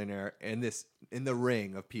 multimillionaire, in the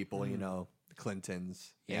ring of people, Mm. the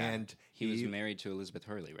Clintons, Yeah. and He was married to Elizabeth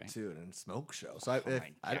Hurley, right? dude, and Smoke Show. So Oh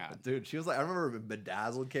my God. dude, she was like, I remember when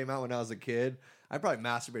Bedazzled came out when I was a kid. I probably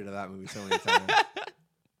masturbated to that movie so many times.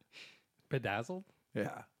 Bedazzled. Yeah,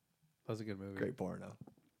 That was a good movie. great porno.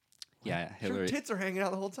 Yeah, Her Hillary. tits are hanging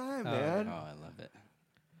out the whole time, Oh, man. Oh, I love it.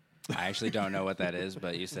 I actually don't know what that is,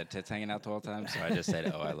 but you said tits hanging out the whole time, so I just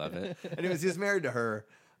said, "Oh, I love it." Anyways, he was married to her.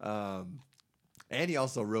 And he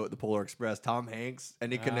also wrote The Polar Express. Tom Hanks,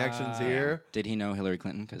 any connections Ah. here? Did he know Hillary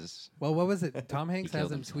Clinton? Because Well, what was it? Tom Hanks killed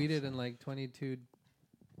hasn't himself. tweeted in like 22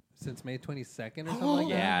 since May 22nd or something like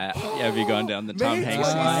yeah, have you gone down the Tom May Hanks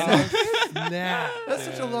 22nd. line? that. Nah. That's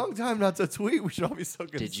such a long time not to tweet. We should all be so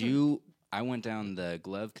good. Did you? I went down the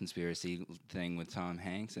glove conspiracy thing with Tom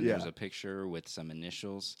Hanks, and Yeah. there's a picture with some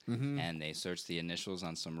initials, and they searched the initials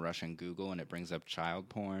on some Russian Google, and it brings up child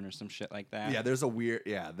porn or some shit like that. Yeah, there's so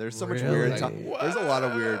much Really? weird. Like, There's a lot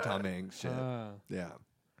of weird Tom Hanks shit. Ah. Yeah.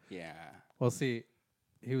 Yeah. Well, see,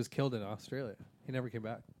 he was killed in Australia. He never came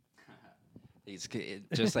back. He's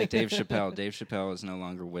just like Dave Chappelle. Dave Chappelle is no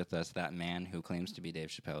longer with us. That man who claims to be Dave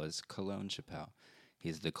Chappelle is Cologne Chappelle.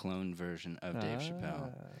 He's the clone version of Dave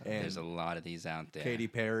Chappelle. And There's a lot of these out there. Katy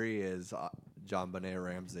Perry is John Benet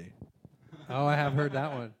Ramsey. Oh, I have heard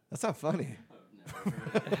that one. That's not funny.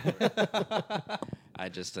 I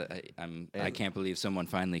just, I can't believe someone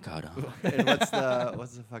finally caught on. And what's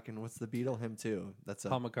the Beatle him too? That's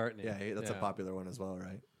Paul McCartney. Yeah, that's a popular one as well,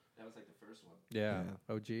 right? That was like the first one. Yeah.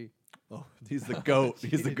 Yeah. OG. Oh, he's the goat.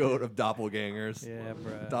 He's the goat of doppelgangers. Yeah,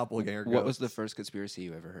 bro. Doppelganger. What was goats. the first conspiracy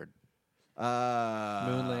you ever heard?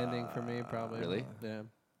 Moon landing for me, probably. Really? Yeah.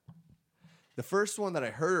 The first one that I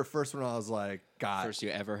heard, or first one I was like, God. First you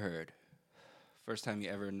ever heard. First time you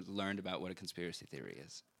ever learned about what a conspiracy theory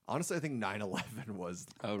is. Honestly, I think 9/11 was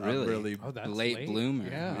Oh, a really? really Oh, that's Late late. bloomer.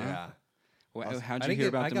 Yeah. yeah. How'd I you didn't hear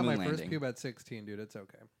about I the got moon my first landing? pube at 16, dude. It's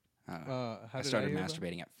okay. Oh. How I did started hear about it?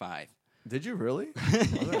 masturbating at 5. Did you really? I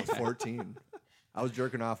was like 14. I was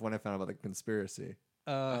jerking off when I found out about the conspiracy.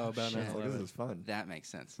 Oh, about shit. I was like, 9/11. this is fun. That makes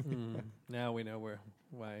sense. Now we know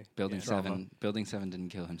why. Building Yeah. Seven. Building 7 didn't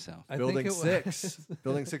kill himself. I Building think it 6. was-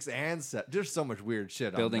 Building 6 and 7. There's so much weird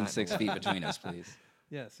shit. Building on 6 feet between us, please.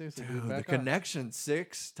 Yeah, seriously. Dude, the back off. connection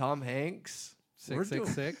 6, Tom Hanks. We're doing-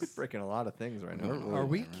 666? We're breaking a lot of things right now. Are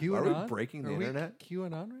we QAnon? breaking the Are we internet?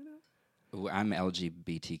 QAnon right now? Ooh, I'm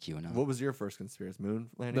LGBTQ and What was your first conspiracy? Moon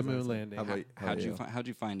landing? The moon landing. How'd you? How'd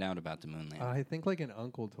you find out about the moon landing? I think like an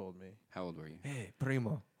uncle told me. How old were you? Hey,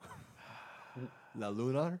 primo. La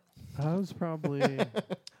lunar? I was probably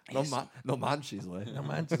No manches, güey. no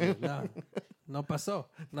manches, no pasó,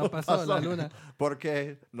 no pasó la luna.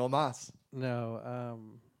 Porque no más. No,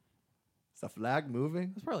 Is the flag moving?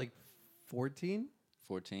 I was probably like 14.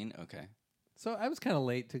 14. Okay. So I was kind of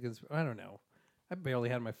late to I don't know. I barely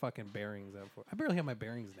had my fucking bearings up for. I barely have my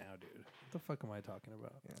bearings now, dude. What the fuck am I talking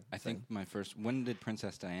about? I think my first. When did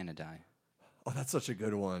Princess Diana die? Oh, that's such a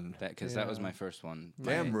good one. Because that was Yeah. my first one.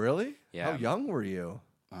 Damn, really? Yeah. How young were you?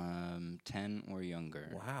 10 or younger.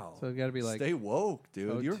 Wow. So it got to be like Stay woke,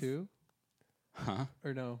 dude. You're 02 Huh?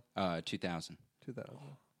 or no 2000. 2000.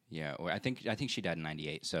 Yeah. Or I think she died in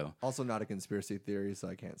 98. So also not a conspiracy theory, so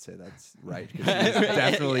I can't say that's right. 'Cause she was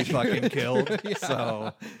definitely fucking killed.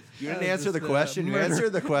 So you didn't Yeah, answer the just, question. You murder. answered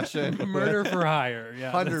the question. Murder for hire.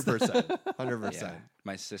 Yeah. 100%. yeah. 100%.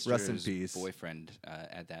 My sister's peace. boyfriend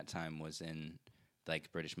at that time was in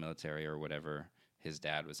like British military or whatever. His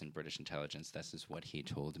dad was in British intelligence. This is what he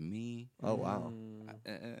told me. Oh, wow.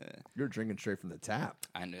 Uh, You're drinking straight from the tap.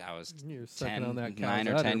 I was You're sucking 10, on that 9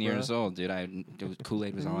 or cow's 10 udder, years bro. old, dude.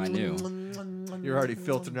 Kool-Aid was all I knew. You're already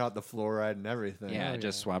filtering out the fluoride and everything. Yeah, Oh, I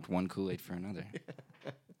just yeah. swapped one Kool-Aid for another.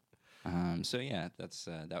 So yeah,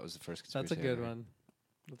 that was the first conspiracy. That's a I good ever heard. one.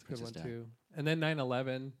 That's a good Princess one Di. too. And then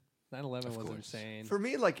 9/11. 9/11 was course. insane. For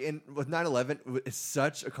me, like with 9/11, it's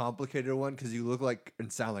such a complicated one because you look like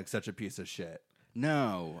and sound like such a piece of shit.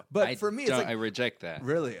 No, But for me, it's like- I reject that.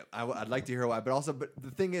 Really, I'd like to hear why. But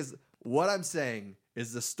the thing is, what I'm saying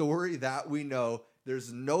is the story that we know.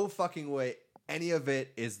 There's no fucking way any of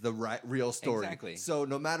it is the real story. Exactly. So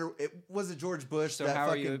no matter it was it George Bush. So that how are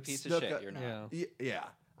fucking you a piece of snuck shit? a- You're not. Yeah. Yeah,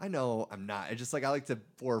 I know I'm not. It's just like I like to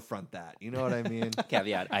forefront that. You know what I mean?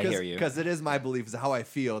 Caveat. I hear you. Because it is my belief. It's how I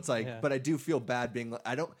feel. It's like, Yeah. but I do feel bad being.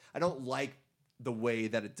 I don't like the way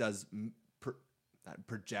that it does. Not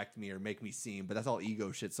project me or make me seem, but that's all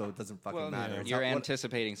ego shit, so it doesn't fucking matter. It's You're not what-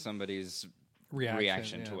 anticipating somebody's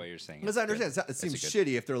Reaction, to yeah. what you're saying. Because I understand, it seems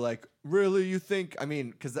shitty if they're like, really, you think? I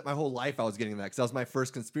mean, because my whole life I was getting that because that was my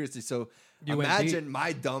first conspiracy. So You went imagine deep.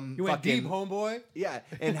 my dumb You went fucking deep, homeboy. yeah,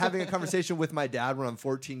 and having a conversation with my dad when I'm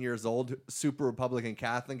 14 years old, super Republican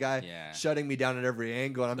Catholic guy, Yeah. shutting me down at every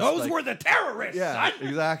angle. And I'm just Those like, were the terrorists. yeah, son.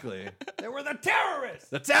 exactly. They were the terrorists.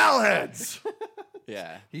 The towelheads.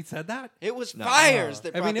 Yeah. He said that. It was fires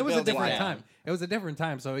that I brought mean, the it was a building different down. time. It was a different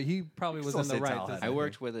time, so he probably was Still in the say right. Talhead. to- I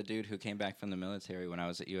worked with a dude who came back from the military when I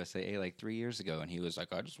was at USAA like 3 years ago, and he was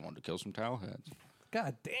like, "I just wanted to kill some towelheads."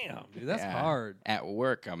 God damn, dude, that's Yeah. hard. At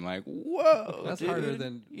work, I'm like, "Whoa, That's dude, harder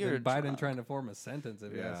than you're Biden drunk." trying to form a sentence.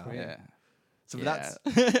 If you ask me. Yeah. So Yeah.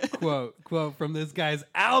 that's. Quote from this guy's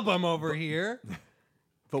album over here.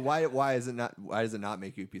 But why is it not? Why does it not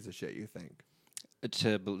make you a piece of shit? You think?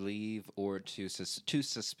 To believe or to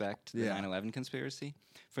suspect the Yeah. 9/11 conspiracy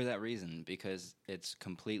for that reason, because it's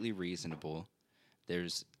completely reasonable.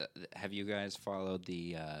 There's have you guys followed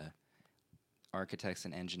the architects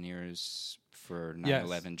and engineers for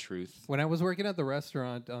 9/11 truth? When I was working at the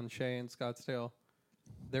restaurant on Shea in Scottsdale,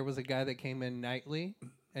 there was a guy that came in nightly,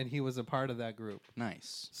 and he was a part of that group.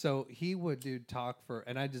 Nice. So he would talk for,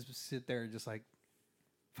 and I just sit there and just like,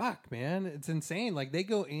 fuck, man, it's insane. Like they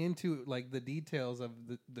go into like the details of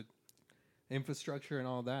the infrastructure and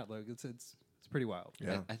all that. Like it's pretty wild.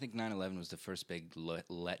 Yeah. I think 9/11 was the first big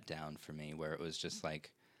letdown for me, where it was just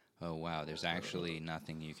like, oh wow, there's actually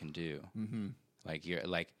nothing you can do. Mm-hmm. Like you're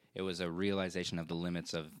like it was a realization of the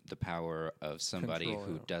limits of the power of somebody Control,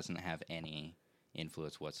 who yeah. doesn't have any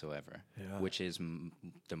influence whatsoever, Yeah. which is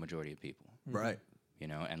the majority of people. Right. You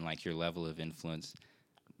know, and like your level of influence,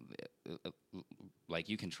 like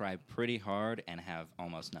you can try pretty hard and have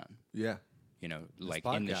almost none. Yeah. You know, like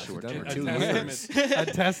in the podcast, short we've done term. it 2 years. A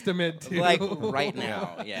testament to Like right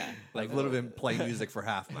now, yeah. Like Like literally been playing music for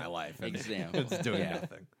half my life. And Example. it's doing Yeah.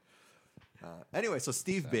 nothing. Anyway, so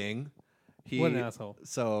Steve Bing, he What an asshole.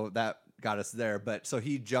 So that got us there, but so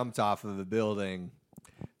he jumped off of the building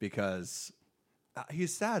because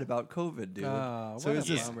he's sad about COVID, dude. Oh, so what he's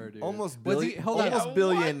a this bummer, dude. almost Was he- hold on. almost What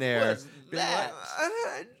billionaire. was being like, that?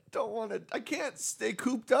 I don't want to. I can't stay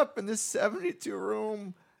cooped up in this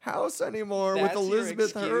 72-room house anymore with That's your Elizabeth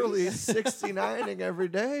excuse? Hurley 69ing every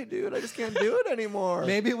day, dude. I just can't do it anymore.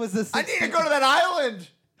 Maybe it was the. I need to go to that island.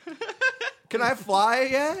 Can I fly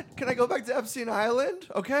yet? Can I go back to Epstein Island?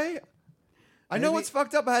 Okay. I know Maybe- it's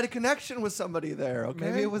fucked up. I had a connection with somebody there. Okay.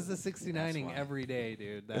 Maybe it was the 69ing every day,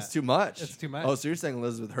 dude. It's too much. It's too much. Oh, so you're saying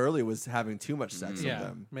Elizabeth Hurley was having too much sex Yeah, with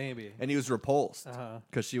them, maybe. and he was repulsed Uh-huh.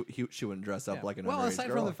 because she wouldn't dress up Yeah. like an well, underage aside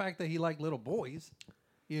girl. from the fact that he liked little boys,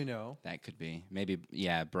 you know. That could be. Maybe,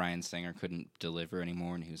 yeah, Brian Singer couldn't deliver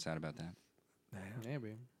anymore, and he was sad about that.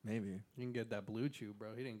 Maybe. Maybe You can get that blue chew,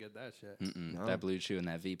 bro. He didn't get that shit. No. That Blue Chew and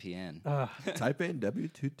that VPN. type in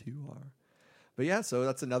W22R. But yeah, so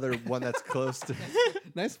that's another one that's close to.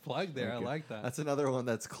 Nice plug there. Okay. I like that. That's another one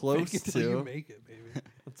that's Make close it till you to. make it, baby.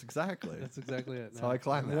 That's exactly. That's exactly it. how I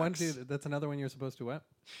climax. One, dude, that's another one you're supposed to what?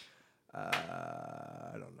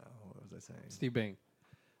 I don't know. What was I saying? Steve Bing.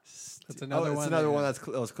 That's Oh, another it's one. another that- one that's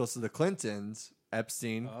that was close to the Clintons.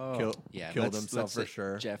 Epstein Oh. Yeah, killed let's- himself let's for say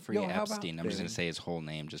sure. Jeffrey Yo, how about- Epstein. I'm just going Bing. to say his whole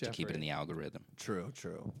name just to keep it in Jeffrey. the algorithm. True.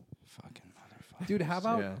 Fucking motherfucker. Dude, how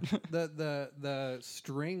about Yeah. the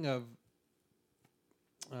string of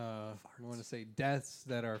I want to say deaths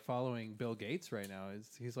that are following Bill Gates right now?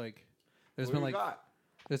 He's like, there's been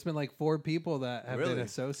like 4 people that have Really? been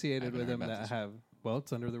associated Haven't with heard him about that this. have. Well,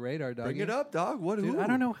 it's under the radar, dog. Bring it up, dog. What? Dude, Who? I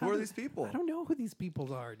don't know Who how are to- these people? I don't know who these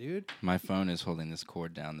people are, dude. My phone is holding this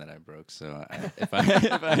cord down that I broke, so if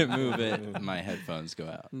I move it, my headphones go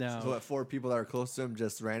out. No. So what? 4 people that are close to him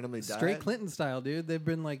just randomly died. Straight Clinton style, dude. They've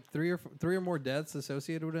been like three or more deaths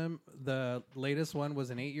associated with him. The latest one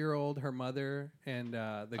was an 8-year-old, her mother, and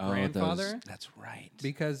the grandfather. That's right.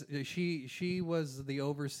 Because she was the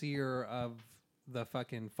overseer of the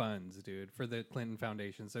fucking funds, dude, for the Clinton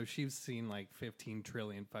Foundation. So she's seen like $15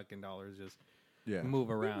 trillion fucking dollars just Yeah. move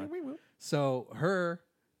around. So her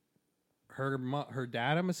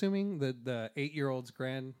dad, I'm assuming the 8-year-old's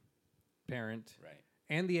parent Right.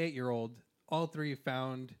 and the 8-year-old, all three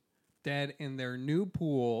found dead in their new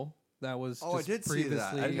pool that was Oh, I just did see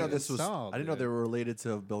that. I didn't know this was. I installed, didn't know they dude. were related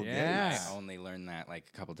to Bill Yeah. Gates. I only learned that like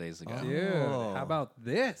a couple days ago. Dude, Oh. how about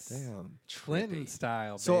this? Damn. Clinton Trippy.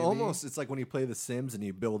 style, So baby. almost, it's like when you play The Sims and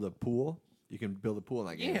you build a pool. You can build a pool in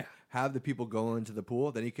that game. Yeah. Have the people go into the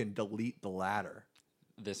pool, then you can delete the ladder.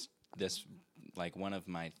 This like one of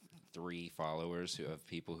my 3 followers of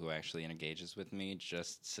people who actually engages with me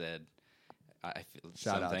just said I feel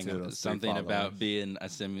Shout out to something those 3 something followers. about being a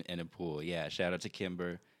sim in a pool. Yeah, shout out to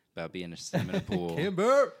Kimber about being a sim in a pool.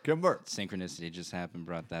 Kimber. Synchronicity just happened,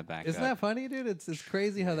 brought that back Isn't up. that funny, dude? It's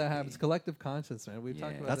crazy how that happens. Collective conscience, man. We've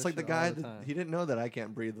talked Yeah. about That's this like the shit guy all the that time. he didn't know that I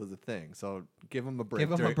can't breathe was a thing. So give him a break. Give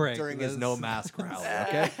him a during, break. during his That's- no mask rally.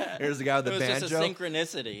 Okay, here's the guy with the It was banjo. just a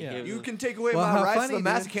synchronicity. Yeah. It You was- can take away Well, my how rights funny, to the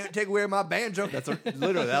mask. dude. You can't take away my banjo. That's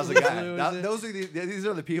literally that was the guy. Lose it. Those are these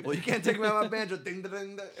are the people. You can't take away my banjo. Ding, ding,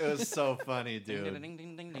 ding, ding. It was so funny, ding, dude. ding,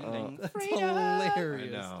 ding, ding, ding, ding. That's Freedom.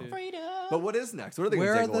 hilarious, I know. dude. Freedom. But what is next? What are they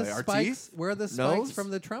Where going are to take the away? Our spikes? teeth? Where are the spikes Nose? from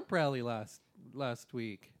the Trump rally last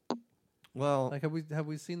week? Well, Like, have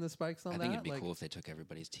we seen the spikes on I that? think it'd be Like, cool if they took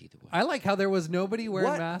everybody's teeth away. I like how there was nobody wearing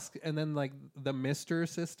What? masks, and then like the Mister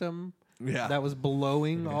system yeah. that was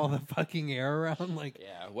blowing all the fucking air around. Like,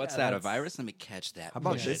 Yeah, what's Yeah, that? A that's- virus? Let me catch that. How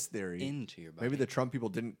about push this it theory? into your body? Maybe the Trump people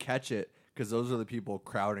didn't catch it because those are the people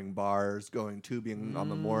crowding bars, going tubing on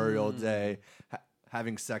Memorial Day,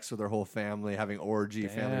 having sex with their whole family, having orgy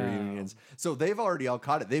family Damn. reunions. So they've already all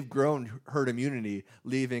caught it. They've grown herd immunity,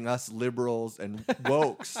 leaving us liberals and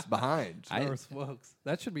wokes behind. Folks,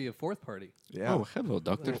 that should be a fourth party. Yeah. Oh, hello,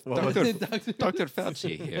 Doctor. Well, Dr.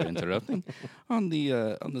 Fauci here interrupting on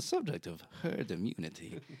the subject of herd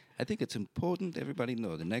immunity. I think it's important everybody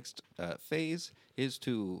know the next phase is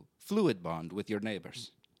to fluid bond with your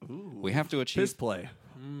neighbors. We have to Piss achieve play.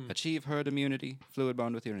 achieve herd immunity, fluid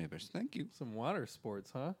bond with your neighbors. Thank you. Some water sports,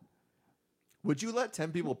 huh? Would you let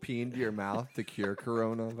 10 people pee into your mouth to cure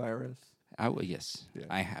coronavirus? Yes, Yeah.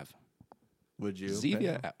 I have. Would you? Zevia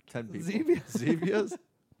Ben? out. 10 people. Zevia. Zevia's?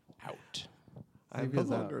 Out. I'm no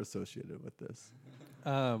Zevia's out. longer associated with this.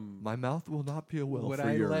 Um, My mouth will not be a well would for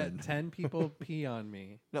I urine. let 10 people pee on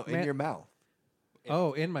me? No, in Man- your mouth.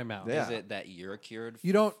 Oh, in my mouth. Yeah. Is it that you're cured?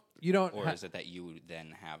 You don't. Or ha- is it that you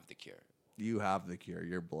then have the cure? You have the cure.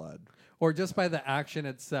 Your blood. or just by the action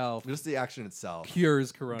itself Just the action itself.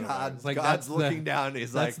 cures coronavirus. God's, like God's that's looking the, down.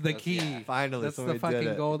 He's That's like, the key. finally, That's the somebody did fucking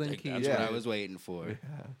it. golden key. That's Yeah. what I was waiting for.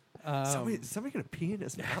 Somebody gonna pee in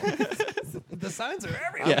his mouth. The signs are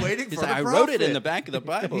everywhere. I'm waiting He's for like, the I wrote it in prophet. the back of the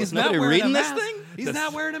Bible. He's Is not nobody wearing reading a this mask. thing? He's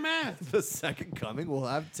not wearing a mask. The second coming will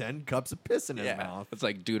have 10 cups of piss in his Yeah, mouth. it's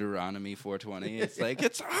like Deuteronomy 4:20. It's like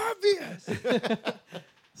it's obvious.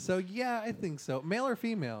 So yeah, I think so. Male or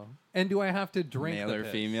female? And do I have to drink Male the or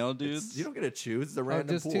piss? female dudes? You don't get to choose. It's a Oh,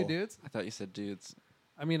 random just pool. two dudes? I thought you said dudes.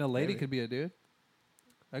 I mean, a lady Maybe. could be a dude.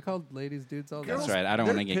 I called ladies dudes all the That's time. right. I don't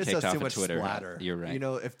wanna Their get piss kicked has off too of much Twitter. Splatter. You're right. You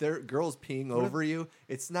know, if they're girls peeing over you,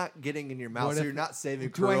 it's not getting in your mouth, What so if- you're not saving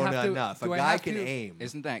do I have Corona to- enough. A do I guy have can to- aim.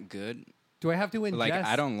 Isn't that good? Do I have to ingest? Like,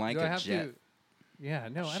 I don't like do I a have jet To, yeah,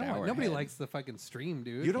 no, I don't. shower Nobody head. likes the fucking stream,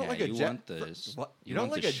 dude. You don't Yeah, like a you jet. want the What? you don't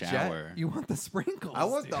want like the a shower. jet. You want the sprinkles. I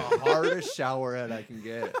want dude. the hardest shower head I can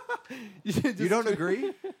get. You don't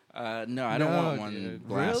agree? No, I don't No, want one dude.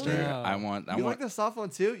 blaster. Really? I want. I You want. like the soft one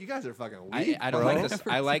too? You guys are fucking weak. I don't bro. like this.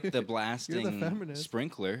 I like the You're the blasting feminist.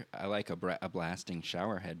 sprinkler. I like a blasting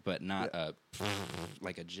shower head, but not a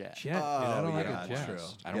like a jet. Jet, dude. I don't like yeah, a jet. true.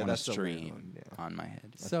 I don't Yeah, want a that's the weird stream one, yeah. on my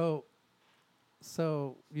head.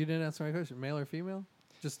 So you didn't answer my question. Male or female?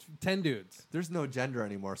 Just 10 dudes. There's no gender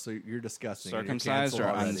anymore, so you're disgusting. and you're Circumcised or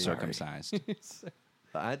canceled already. uncircumcised?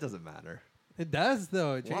 It doesn't matter. It does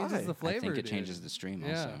though. It changes Why? the flavor. I think it dude. changes the stream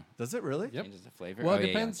Yeah. also. Does it really? Yep. Changes the flavor. Well, oh, it yeah,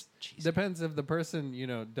 yeah, depends. it's cheesy. Depends if the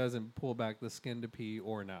person doesn't pull back the skin to pee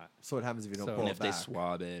or not. So what happens if you don't So- pull And it if they back?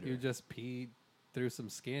 swab it, You or, just pee through some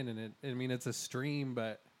skin, and it. I mean, it's a stream,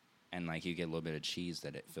 but and like you get a little bit of cheese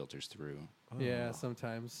that it filters through. yeah,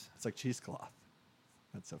 sometimes It's like cheesecloth.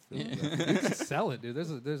 That's a you feeling. can sell it, dude.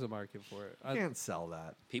 There's a market for it. You can't sell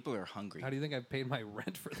that. People are hungry. How do you think I've paid my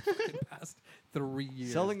rent for the fucking past 3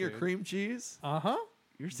 years? Selling your dude? cream cheese? Uh huh.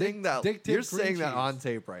 You're saying that. dick tip You're cream saying that cheese. on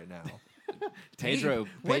tape right now. Pedro,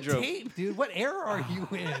 What Pedro, tape, dude? What era are you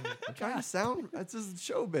in? I'm trying to sound. That's just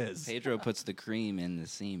showbiz. Pedro puts the cream in the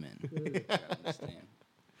semen. You gotta understand.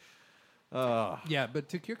 Yeah, but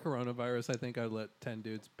to cure coronavirus, I think I'd let 10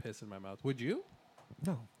 dudes piss in my mouth. Would you?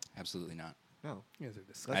 No, Absolutely not. no. You guys are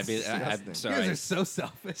disgusting. I'd be. disgusting. I'm You sorry. guys are so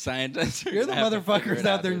selfish. Scientists. You're the have to figure motherfuckers it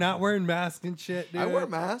out there dude. not wearing masks and shit, dude. I wear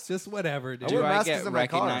masks. Just whatever, dude. I wear Do I masks get in my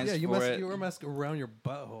car. recognized Yeah, you for wear it? a mask around your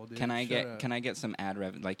butthole, dude. Can I Shut get up. Can I get some ad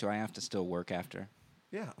rev? Like, do I have to still work after?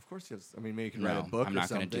 Yeah, of course you have. I mean, maybe you can No, write a book I'm or not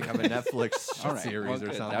gonna something, do have a Netflix All right, series well, or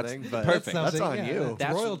good. something. That's But perfect. That's on Yeah, you.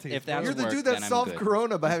 that's royalty. If that's You're the work, dude then that I'm solved good.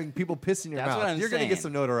 Corona by having people piss in your That's mouth. what I'm You're gonna get saying.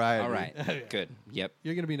 some notoriety. All right, Yeah. good. Yep,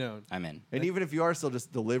 You're gonna be known. I'm in. And even if you are still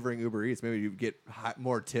just delivering Uber Eats, maybe you get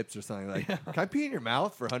more tips or something like. Can I pee in your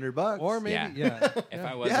mouth for $100? Or maybe, Yeah. yeah. If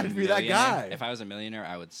I was Yeah, a to be that millionaire, guy. if I was a millionaire,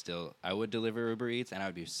 I would deliver Uber Eats, and I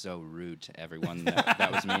would be so rude to everyone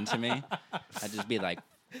that was mean to me. I'd just be like,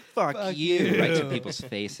 "Fuck you," right to people's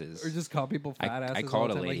faces. Or just call people I- fat asses. I all called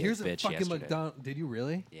the a time. Like, lady a here's a bitch fucking yesterday. McDonald's. Did you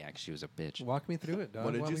really? Yeah, 'cause she was a bitch. Walk me through it, dog.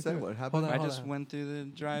 What did Walk you me say? through it. What happened? Hold on, I hold just on. went through the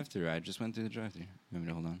drive-through. You want me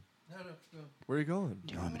to hold on? No, no, no. Where are you going?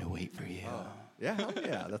 Do you want me to wait for you? Yeah, hell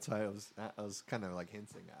yeah. That's why I was kind of like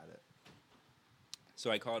hinting at it. So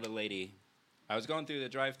I called a lady. I was going through the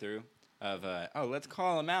drive-through of, let's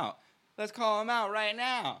call him out. Let's call him out right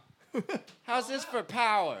now. How's this for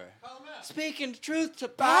power? Speaking truth to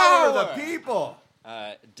power. Power the people.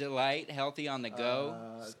 Delight Healthy on the Go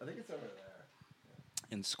I think it's over there.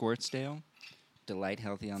 in Squirtsdale. Delight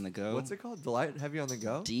Healthy on the Go. What's it called? Delight Heavy on the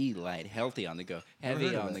Go? Delight Healthy on the Go. Never Heavy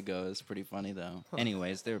heard of on it. the Go is pretty funny though.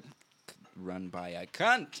 Anyways, they're run by a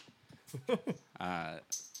cunt.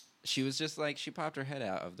 She was just like, she popped her head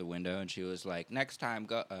out of the window and she was like, next time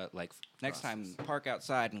time park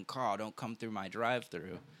outside and call. Don't come through my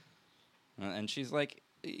drive-through. And she's like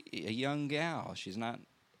a young gal. She's not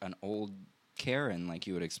an old Karen like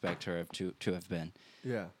you would expect her to have been.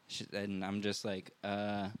 Yeah. And I'm just like,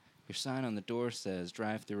 your sign on the door says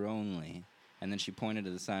drive-through only. And then she pointed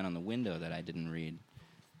to the sign on the window that I didn't read.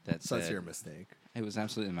 That So that's said, your mistake. it was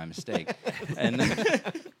absolutely my mistake. And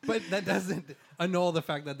But that doesn't annul the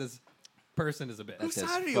fact that this person is a bitch. Whose this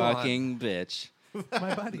side are you on? fucking bitch.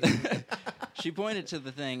 My buddy. She pointed to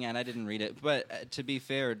the thing, and I didn't read it. But to be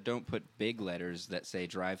fair, don't put big letters that say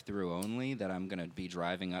drive-through only that I'm going to be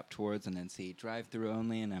driving up towards and then see drive-through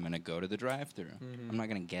only, and I'm going to go to the drive-through. I'm not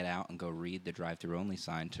going to get out and go read the drive-through only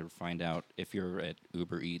sign to find out if you're at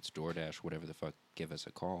Uber Eats, DoorDash, whatever the fuck, give us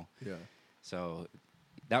a call. Yeah. So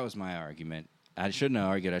that was my argument. I shouldn't have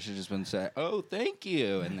argued. I should have just been say, "Oh, thank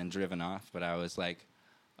you," and then driven off. But I was like,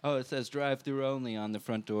 "Oh, it says drive-through only on the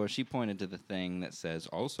front door." She pointed to the thing that says,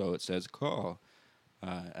 "Also, it says call."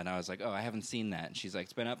 And I was like, "Oh, I haven't seen that." And she's like,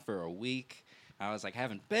 "It's been up for a week." I was like,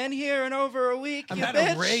 "Haven't been here in over a week, I'm you not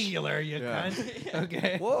bitch." a regular, you Yeah. cunt.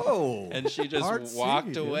 Okay. Whoa. And she just Artsy,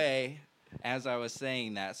 walked dude. away as I was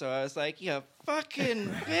saying that. So I was like, "You fucking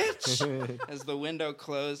bitch!" As the window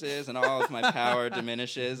closes and all of my power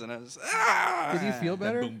diminishes, and I was, "Ah!" Did you feel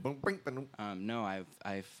better? Boom, boom, bing, boom. No,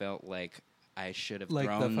 I felt like I should have Like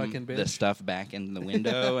the thrown fucking the bitch? stuff back in the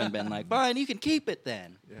window and been like, "Fine, you can keep it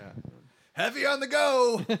then." Yeah. Heavy on the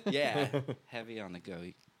go. Yeah, heavy on the go.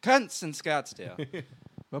 Cunts in Scottsdale.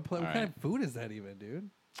 What All kind right. of food is that even, dude?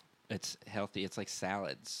 It's healthy. It's like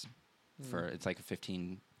salads. It's like a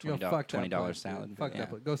 $15, Yo, $20, fuck that $20 place, salad. dude. Fuck Yeah. that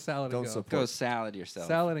place. Go salad Don't and go. support- Go salad yourself.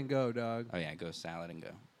 Salad and go, dog. Oh yeah, go salad and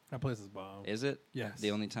go. That place is bomb. Is it? Yes.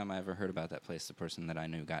 The only time I ever heard about that place, the person that I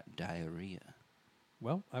knew got diarrhea.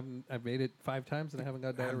 Well, I've made it 5 times and I haven't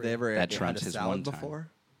got diarrhea. Have they ever That had trumps a his salad one time. before?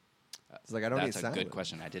 It's like I don't That's eat a salad. good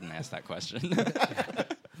question. I didn't ask that question.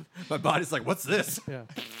 My body's like, what's this? Yeah.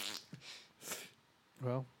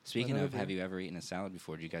 Well, Speaking another of, have beer. you ever eaten a salad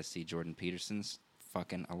before? Did you guys see Jordan Peterson's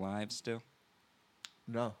fucking alive still?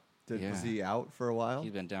 No. Was Yeah. he out for a while?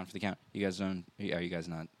 He's been down for the count. You guys don't? Are you guys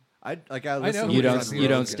not? I know listen who to Oh, You he's what on he's don't. on You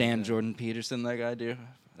don't Rogan. stand Jordan Peterson like I do.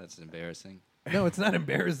 That's embarrassing. No, it's not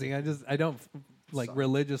embarrassing. I don't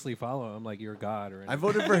religiously follow him like you're God or anything. I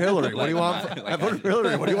voted for Hillary. What do you want? I voted for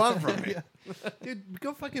Hillary. What do you want from me? Dude,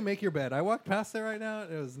 go fucking make your bed. I walked past there right now.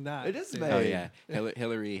 It was not. It is dude. made. Oh Hey. yeah,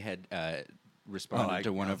 Hillary had responded I-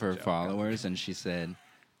 to one of I'm her joking. followers, and she said,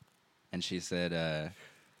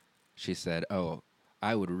 "Oh,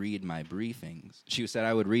 I would read my briefings." She said,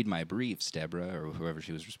 "I would read my briefs, Deborah," or whoever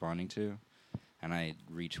she was responding to, and I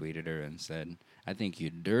retweeted her and said, "I think you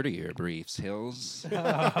dirty your briefs, Hills."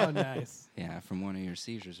 Oh, nice. Yeah, from one of your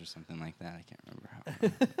seizures or something like that. I can't remember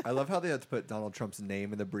how. I love how they had to put Donald Trump's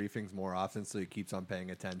name in the briefings more often so he keeps on paying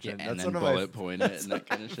attention. Yeah, and That's then one of my bullet point it and that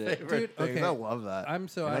kind of shit. favorite Dude, things. okay. I love that. I'm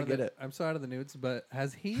so And out I of get the, it. I'm so out of the news, but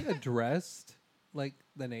has he addressed like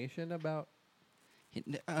the nation about?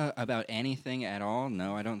 About anything at all?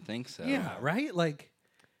 No, I don't think so. Yeah, right. Like,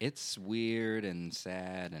 It's weird and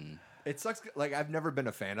sad and It sucks. Like I've never been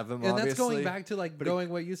a fan of him. and obviously. that's going back to like but it- going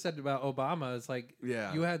what you said about Obama. It's like,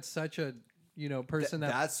 Yeah. you had such a person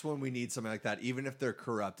that That's when we need something like that. Even if they're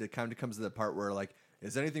corrupt, it kind of comes to the part where like,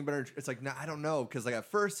 is anything better? It's like, no, I don't know. Because like at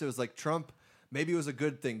first it was like Trump. Maybe it was a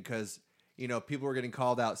good thing because people were getting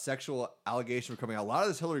called out. Sexual allegations were coming out. A lot of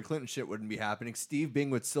this Hillary Clinton shit wouldn't be happening. Steve Bing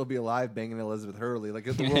would still be alive banging Elizabeth Hurley. Like,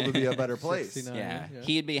 the world would be a better place. 69. Yeah. Yeah.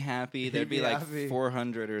 He'd be happy. There'd be like happy.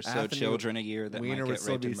 400 or so Anthony children a year that Weiner might would get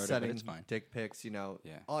still raped be and murdered, but sending it's fine. dick pics, Yeah.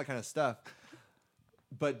 all that kind of stuff.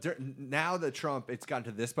 But now that Trump, it's gotten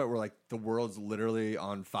to this point where like the world's literally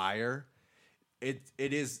on fire. It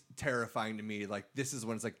is terrifying to me. Like, this is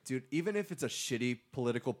when it's like, dude, even if it's a shitty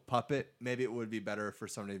political puppet, maybe it would be better for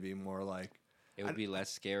somebody to be more like. It would be less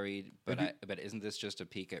scary, but but isn't this just a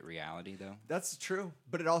peek at reality, though? That's true.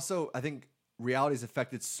 But it also, I think, reality is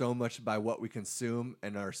affected so much by what we consume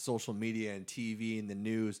and our social media and TV and the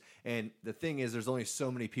news. And the thing is, there's only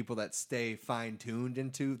so many people that stay fine-tuned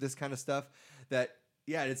into this kind of stuff that,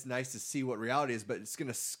 yeah, it's nice to see what reality is, but it's going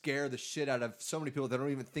to scare the shit out of so many people that don't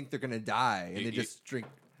even think they're going to die. And they just drink.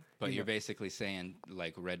 But you're basically saying,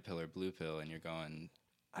 like, red pill or blue pill, and you're going,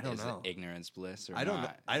 I don't is know. it ignorance bliss or I don't know.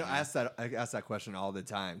 not? I don't ask that. I ask that question all the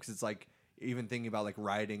time because it's like even thinking about like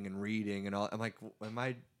writing and reading and all. I'm like,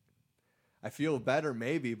 I feel better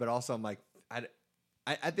maybe, but also I'm like,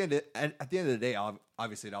 at the end of the day,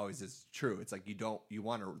 obviously it always is true. It's like you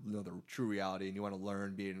want to know the true reality and you want to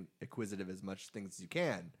learn, being inquisitive as much things as you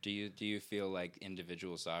can. Do you feel like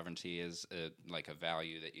individual sovereignty is like a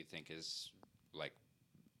value that you think is like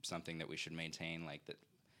something that we should maintain? Like that,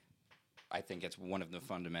 I think it's one of the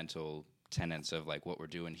fundamental tenets of like what we're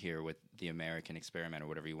doing here with the American experiment or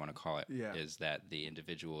whatever you want to call it. Yeah. Is that the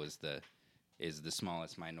individual is the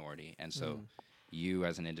smallest minority, and so. You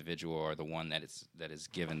as an individual are the one that is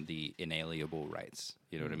given the inalienable rights.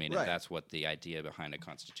 You know what I mean? Right. And that's what the idea behind a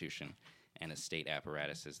constitution and a state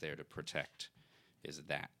apparatus is there to protect. Is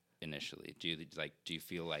that initially? Do you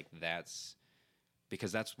feel like that's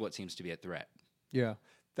because that's what seems to be a threat? Yeah.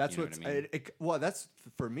 That's You know what's what I mean? well. That's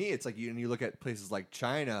for me. It's like you look at places like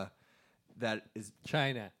China, that is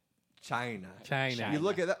China. China. China. You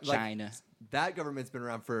look at that. Like, China. that government's been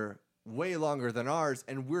around for way longer than ours,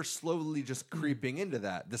 and we're slowly just creeping into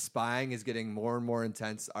that. The spying is getting more and more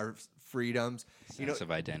intense. Our freedoms, Sense of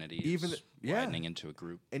identity even is yeah. widening into a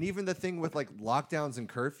group. And even the thing with like lockdowns and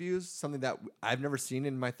curfews, something that I've never seen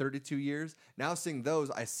in my 32 years. Now seeing those,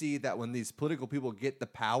 I see that when these political people get the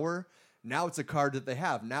power, now it's a card that they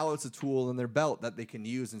have. Now it's a tool in their belt that they can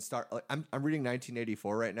use and start. Like, I'm reading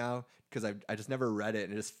 1984 right now because I just never read it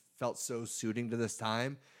and it just felt so suiting to this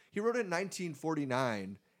time. He wrote it in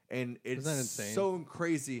 1949. And it's Isn't that insane? so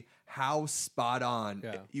crazy how spot on.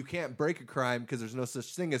 Yeah. You can't break a crime because there's no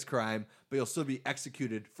such thing as crime, but you'll still be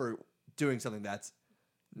executed for doing something that's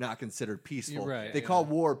not considered peaceful. You're right, They yeah. call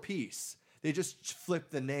war peace. They just flip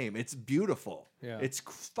the name. It's beautiful. Yeah. It's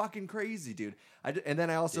fucking crazy, dude. And then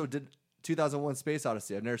I also did 2001 Space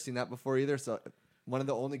Odyssey. I've never seen that before either. So one of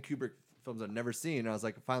the only Kubrick films I've never seen. And I was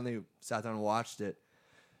like, finally sat down and watched it.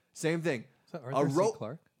 Same thing. Is that Arthur C.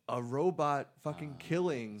 Clarke? A robot fucking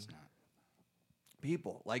killing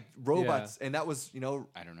people, like robots, and that was I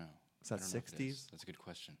don't know. Is that I don't know if it 60s? is. That's a good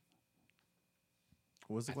question.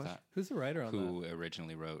 What was the I question? thought Who's the writer on who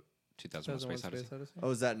originally wrote 2001 Space Odyssey? Oh,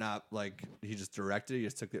 is that not like he just directed? He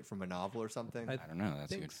just took it from a novel or something? I I don't know.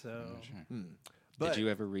 That's a think good. so. I'm not sure. But Did you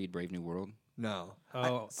ever read Brave New World? no.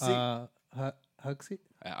 Oh, Huxley?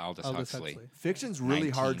 Aldous Aldous Huxley, Huxley. Fiction's really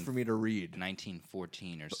hard for me to read.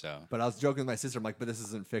 1914 or so. But I was joking with my sister. I'm like, but this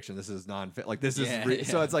isn't fiction. This is non-fiction. Like this Yeah, is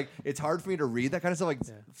so yeah. it's like it's hard for me to read that kind of stuff, like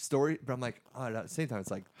story. But I'm like, oh, at the same time, it's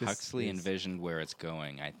like this Huxley is- envisioned where it's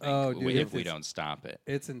going. I think Oh, dude, if we it's- don't stop it.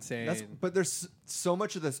 It's insane. But there's so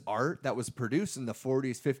much of this art that was produced in the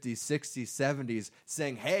 40s, 50s, 60s, 70s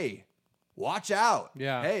saying, hey, watch out.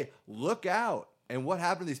 Yeah. Hey, look out. And what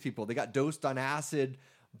happened to these people? They got dosed on acid,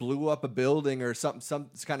 blew up a building or some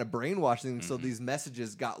kind of brainwashing. So these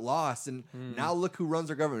messages got lost. And now look who runs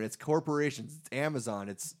our government. It's corporations. It's Amazon.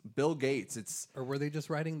 It's Bill Gates. It's Or were they just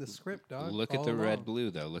writing the script, dog? Look at all the along? red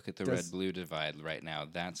blue though. Look at the Does- red blue divide right now.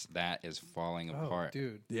 That is falling Oh, apart.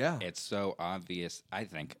 dude. yeah. It's so obvious, I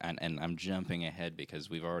think, and I'm jumping ahead because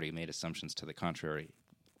we've already made assumptions to the contrary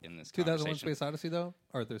in this 2001 conversation. Space Odyssey, though?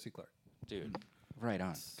 Arthur C. Clarke. Dude, right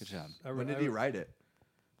on. Good job. When did he write it?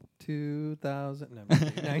 2000, no,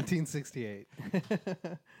 1968.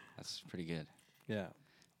 That's pretty good. Yeah.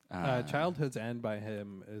 Uh, Childhood's End by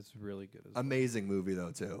him is really good as well. Amazing movie,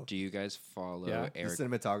 though, too. Do you guys follow Yeah. The Eric?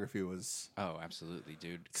 cinematography was Oh, absolutely,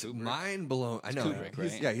 dude. Kubrick. mind blowing. I know. Kubrick,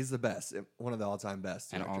 right? Yeah, he's the best. One of the all-time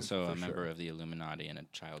best. And directors, also for a member sure. of the Illuminati and a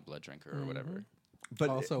child blood drinker or whatever. But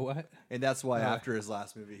Also, what? and that's why Yeah. after his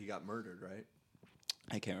last movie he got murdered, right?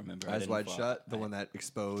 I can't remember. I Eyes didn't Wide follow- Shut, the I- one that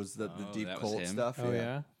exposed the Oh, deep that was cult him? stuff. Oh,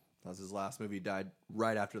 yeah? That was his last movie. He died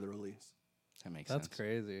right after the release. That makes That's sense.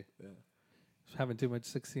 crazy. Yeah. having too much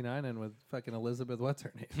 69 and with fucking Elizabeth. What's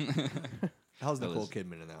her name? How's That Nicole was-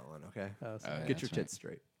 Kidman in that one? Okay, Oh, sorry. yeah. get your that's right. tits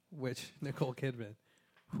straight. Which Nicole Kidman?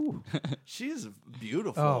 She's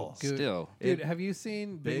beautiful. Oh, good. Still, Dude, have you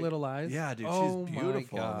seen Big Little Lies? Yeah, dude, Oh she's my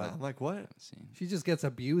beautiful. in God. that. I'm like, what? let's see. She just gets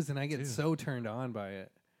abused, and I get Dude. so turned on by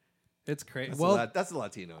it. It's crazy. That's Well, that's the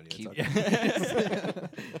Latino in you. Keep- It's okay.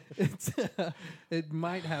 it's it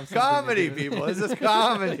might have something to Comedy, do- people. This is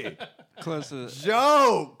comedy. Close to the,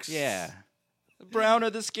 Jokes. yeah. The browner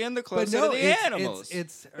the skin, the But closer no, to the it's, animals.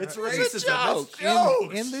 It's It's uh, racist. It's a joke. That's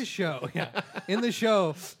jokes. in the show. Yeah, in the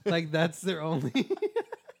show, like that's their only.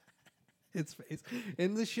 Its face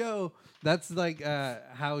in the show. That's like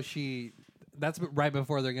how she. That's right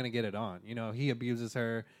before they're gonna get it on. You know, he abuses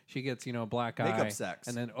her. She gets black eye. Makeup sex.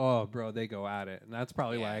 And then bro, they go at it, and that's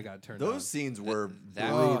probably why Yeah. I got turned on. Those scenes were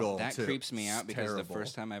that brutal. that too. creeps me out It's because terrible. the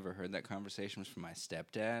first time I ever heard that conversation was from my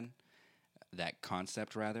stepdad. That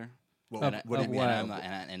concept, rather. Well, Of- what do you of mean? what?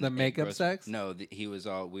 And The it makeup gross- sex? No, he was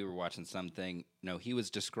all. We were watching something. No, he was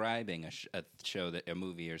describing a show a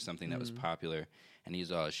movie or something that was popular, and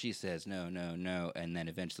he's all. She says no, no, no, and then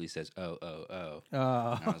eventually says oh, oh, oh. And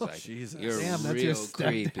I was like, Jesus. "You're Damn, that's real your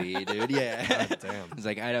stepdad." creepy, dude." Yeah. God damn. He's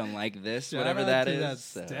like, "I don't like this, Shout whatever out that to is." That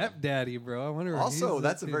so, stepdaddy, bro. I wonder. if Also, he's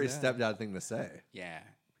that's a into very that. stepdad thing to say. yeah.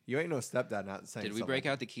 You ain't no stepdad not saying. Did we break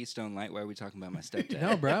out the Keystone Light? Why are we talking about my stepdad?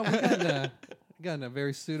 No, bro. We got a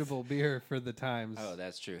very suitable beer for the times. Oh,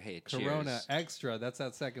 that's true. Hey, Corona cheers. Extra. That's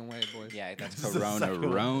that second wave, boys. Yeah, that's This is the Corona second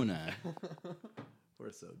one. Rona.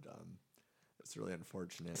 We're so dumb. It's really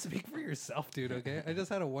unfortunate. Speak for yourself, dude. Okay. I just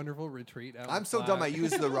had a wonderful retreat. Out I'm in so Flat. dumb. I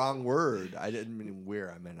used the wrong word. I didn't mean we're.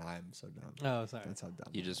 I meant I'm so dumb. Oh, sorry. That's how dumb.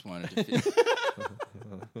 You I just wanted to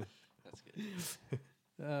feel. That's good.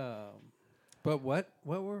 But what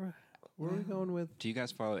were we going with? Do you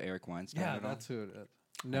guys follow Eric Weinstein Yeah, at all? that's who.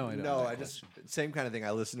 No, I am. don't. No, I just same kind of thing.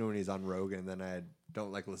 I listen to when he's on Rogan, and then I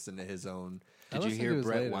don't like listen to his own. I Did you listened to hear his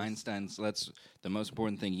Brett latest. Weinstein's? Let's the most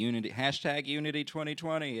important thing. Unity hashtag Unity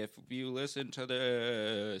 2020. If you listen to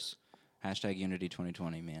this, hashtag Unity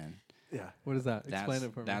 2020, man. Yeah. What is that? That's Explain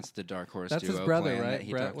it for me. that's the Dark Horse That's his duo brother, plan right? that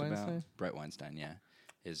he Brett talked Weinstein? about. Brett Weinstein, yeah,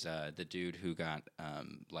 is the dude who got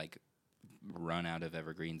like run out of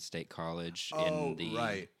Evergreen State College Oh, in the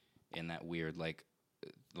right. in that weird like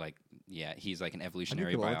yeah, he's like an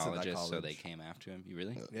evolutionary people went to that biologist, so they college. came after him. You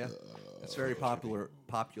really? Yeah. It's very popular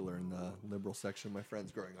in the liberal section of my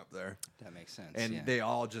friends growing up there. That makes sense. And yeah. they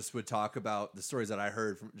all just would talk about the stories that I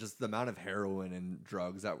heard from just the amount of heroin and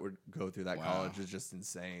drugs that would go through that Wow. college is just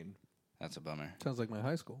insane. That's a bummer. Sounds like my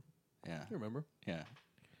high school. Yeah, You remember? yeah.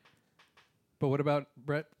 But what about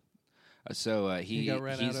Brett? So He got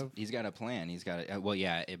ran out of? he's got a plan. He's got well,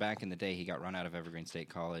 yeah. Back in the day, he got run out of Evergreen State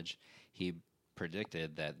College. He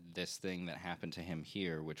predicted that this thing that happened to him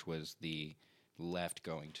here, which was the left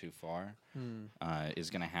going too far, is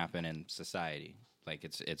going to happen in society. Like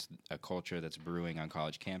it's a culture that's brewing on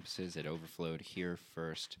college campuses. It overflowed here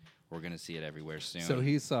first. We're going to see it everywhere soon. So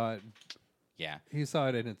he saw it. yeah. He saw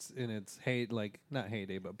it in its hate, like not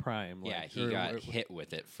heyday, but prime. Yeah, like, he or- got or- hit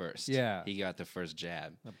with it first. Yeah. He got the first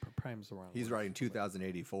jab. Prime's the wrong. He's word. writing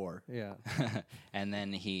 2084. Yeah. And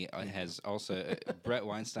then he has also Brett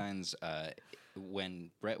Weinstein's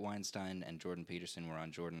when Brett Weinstein and Jordan Peterson were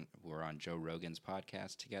on Joe Rogan's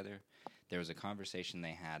podcast together. There was a conversation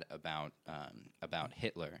they had about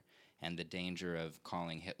Hitler and the danger of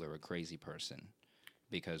calling Hitler a crazy person,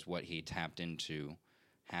 because what he tapped into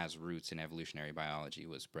has roots in evolutionary biology,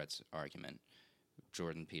 was Brett's argument.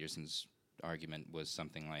 Jordan Peterson's argument was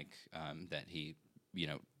something like that he,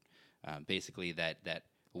 basically that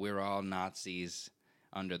we're all Nazis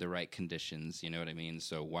under the right conditions, you know what I mean?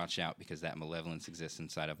 So watch out, because that malevolence exists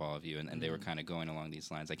inside of all of you. And they were kind of going along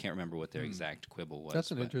these lines. I can't remember what their exact quibble was.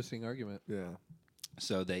 That's an but- interesting argument. Yeah.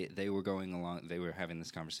 so they were going along, they were having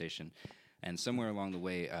this conversation, and somewhere along the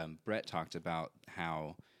way, Brett talked about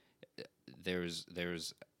how there's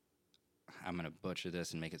I'm going to butcher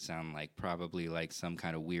this and make it sound like probably like some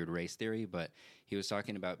kind of weird race theory, but he was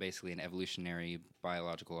talking about basically an evolutionary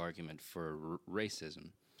biological argument for racism,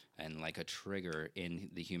 and like a trigger in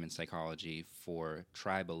the human psychology for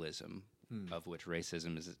tribalism, of which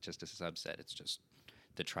racism is just a subset. It's just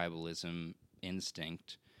the tribalism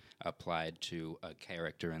instinct applied to a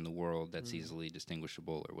character in the world that's easily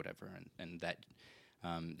distinguishable or whatever, and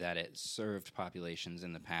that it served populations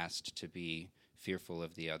in the past to be fearful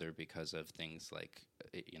of the other because of things like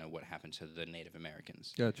what happened to the Native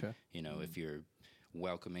Americans. Gotcha. If you're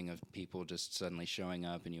welcoming of people just suddenly showing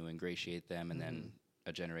up and you ingratiate them, and then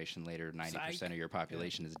a generation later 90% of your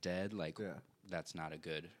population is dead, like Yeah. that's not a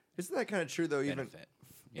good Isn't that kind of true though? Even benefit.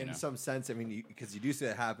 in some sense, I mean, because you do see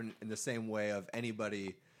that happen in the same way of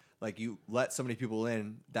anybody Like you let so many people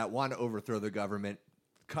in that want to overthrow the government,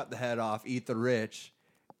 cut the head off, eat the rich,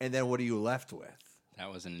 and then what are you left with?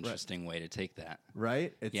 That was an interesting way to take that.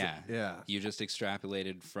 Right? It's Yeah. You just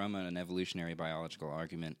extrapolated from an evolutionary biological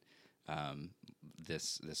argument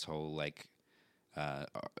this whole like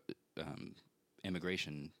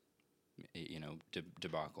immigration,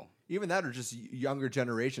 debacle. Even that, or just younger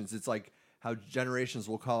generations. It's like how generations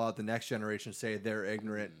will call out the next generation, say they're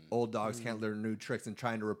ignorant, old dogs can't learn new tricks, and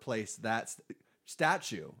trying to replace that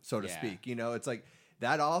statue, so to speak. It's like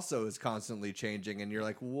that also is constantly changing, and you're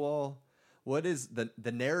like, well, what is the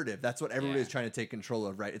narrative? That's what everybody's trying to take control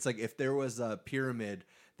of, right? It's like if there was a pyramid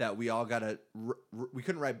that we all got to, we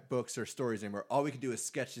couldn't write books or stories anymore. All we could do is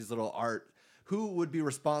sketch these little art. Who would be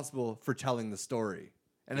responsible for telling the story?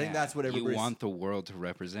 And I think that's what everybody's... You want the world to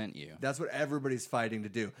represent you. That's what everybody's fighting to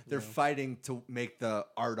do. They're fighting to make the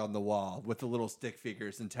art on the wall with the little stick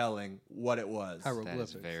figures and telling what it was. That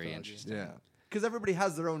is very interesting. Yeah. Because everybody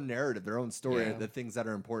has their own narrative, their own story, the things that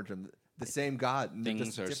are important to them. The same God.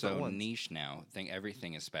 Things are so ones. niche now. I think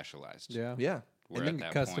everything is specialized. Yeah. Yeah. We're And at then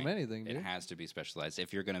that custom point, anything, dude. It has to be specialized.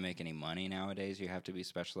 If you're going to make any money nowadays, you have to be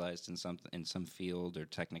specialized in some field or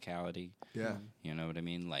technicality. Yeah. You know what I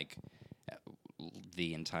mean? Like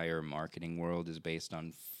the entire marketing world is based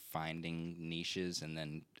on finding niches and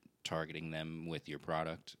then targeting them with your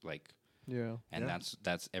product. And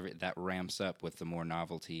that ramps up with the more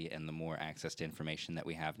novelty and the more access to information that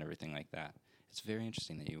we have and everything like that. It's very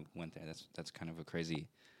interesting that you went there. That's kind of a crazy.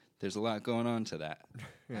 There's a lot going on to that.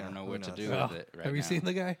 I don't know what to do with it right Have you now. seen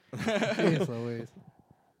the guy? Jeez Louise.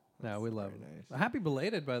 No, we love him. nice. Happy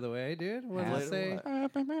belated, by the way, dude. What did I say?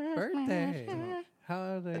 Birthday.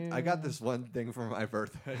 How old are you? I got this one thing for my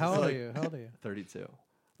birthday. How It's old are like you? How old are you? 32.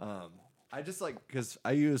 I just because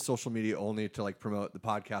I use social media only to like promote the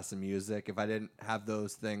podcast and music. If I didn't have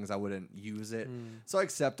those things, I wouldn't use it. So I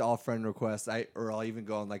accept all friend requests. I'll even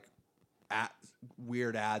go on like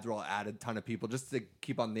weird ads where I'll add a ton of people just to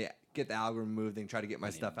keep on get the algorithm moving, try to get my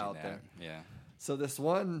stuff out there. Yeah. So this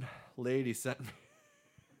one lady sent me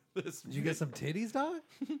this. Did you get some titties, dog?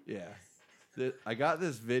 Yeah. I got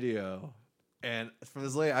this video, and from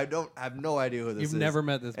this lady, I have no idea who this is. You've never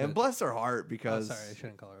met this And bitch. bless her heart, Oh, because sorry, I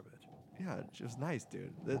shouldn't call her a bitch. yeah, she was nice,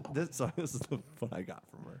 dude. This is the one I got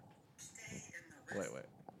from her. Wait.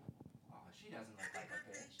 She doesn't look like a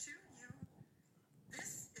bitch. To you,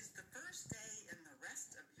 this is the first day in the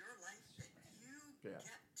rest of your life that you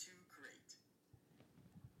get to create.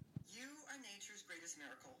 You are nature's greatest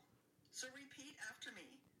miracle. So repeat after me.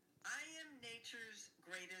 I am nature's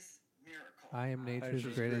greatest miracle. I am nature's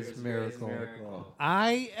greatest miracle.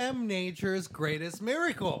 I am nature's greatest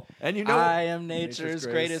miracle. And you know, I am nature's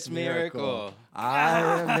greatest miracle. I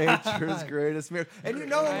am nature's greatest miracle. And you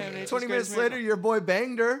know, am nature's 20 minutes greatest later, miracle. your boy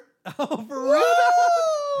banged her. Oh, for real?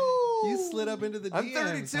 Woo! You slid up into the I'm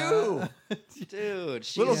DMs, 32. huh? Dude,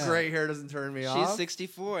 she's, Little gray hair doesn't turn me she's off.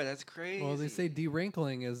 64. That's crazy. Well, they say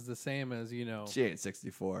de-wrinkling is the same as, She ain't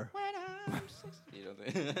 64. When I'm 60. You don't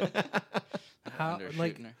think? how, Undershooting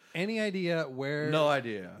like, her. any idea where? No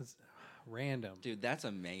idea. Random. Dude, that's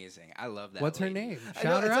amazing. I love that. What's her lady. name? I Shout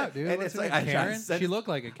know, her it's out, like- dude. and What's it's her like, name? I Karen? sent- She looked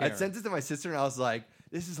like a I Karen. sent it to my sister, and I was like,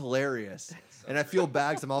 this is hilarious. And I feel bad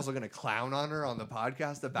because I'm also going to clown on her on the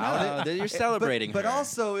podcast about No, it. that you're celebrating but her.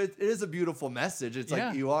 also, it is a beautiful message. It's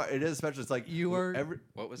Yeah. like it is special. It's like You are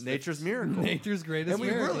What was nature's the, miracle. Nature's greatest and we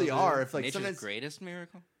miracle. really dude. are. If like nature's sometimes greatest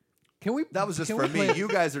miracle? Can we? that was just can for we me. play- You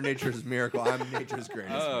guys are nature's miracle. I'm nature's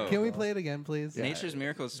greatest. Oh. miracle. Can we play it again, please? Yeah. Nature's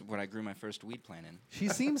miracle is what I grew my first weed plant in. She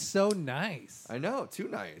seems so nice. I know. Too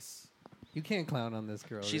nice. You can't clown on this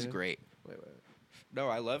girl. She's dude. great. Wait. No,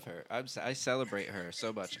 I love her. I celebrate her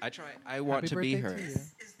so much. I want Happy to be birthday her. to you.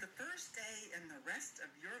 This is the first day in the rest of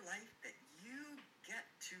your life that you get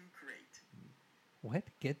to create. What?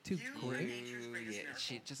 Get to You are great? nature's greatest Yeah,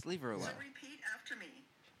 miracle. just leave her alone. So repeat after me.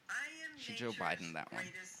 I am She Joe nature's Biden that one.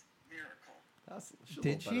 greatest miracle. She's a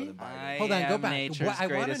Did little better she? than Biden. I Hold on, go am back. nature's I want to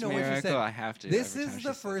greatest know what you miracle. said. I have to. This every time is she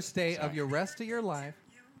the says first it. day Sorry. of your rest of your life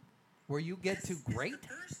where you get to This is great the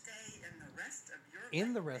first day in the rest of your in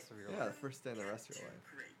life the rest of your Yeah, life. the first day of the rest of your life.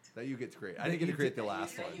 create. That you get to create. I That didn't get you to create did- the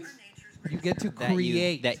last You one. are nature's You greatest get to That you-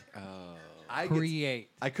 create. that- I create.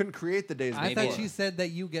 I couldn't create the days I before. thought she said that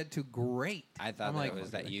you get to great. I thought I'm that like,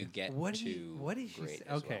 was that you get what to. did you, what did she great say?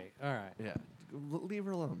 as Okay, all right. Yeah. Leave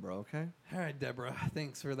her alone, bro, okay? All right, Deborah.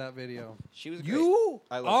 Thanks for that video. She was great. You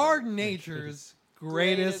I love are her. nature's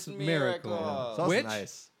greatest miracle. It's also Which,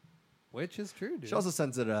 nice. which is true, dude. She also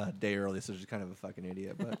sends it a day early, so she's kind of a fucking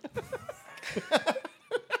idiot. But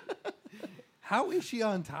How is she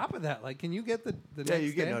on top of that? Like, can you get the yeah, next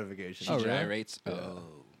you get day? notifications. Oh, She really? gyrates. Oh.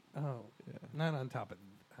 Oh, not on top of.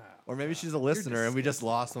 Or maybe she's a listener and we just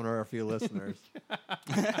lost one of our few listeners.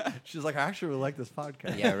 She's like, I actually really like this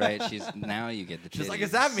podcast. Yeah, right. Now you get the titties. She's like,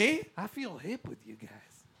 is that me? I feel hip with you guys.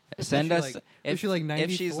 Send Was she us like- if was she like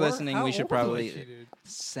if she's 94? listening. How We should old was probably she, dude?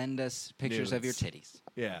 send us pictures of your Nudes. titties.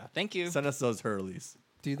 Yeah. Thank you. Send us those Hurleys.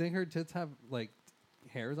 Do you think her tits have like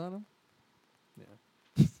hairs on them?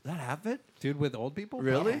 That happened? Dude, with old people?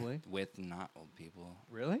 Really? Probably. With not old people.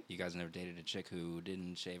 Really? You guys never dated a chick who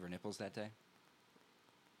didn't shave her nipples that day?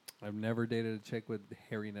 I've never dated a chick with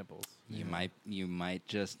hairy nipples. You might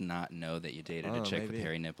just not know that you dated a Oh, chick with maybe.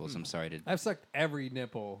 hairy nipples. I'm sorry to. I've sucked every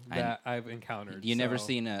nipple that I've encountered. You never so-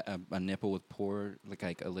 seen a nipple with pore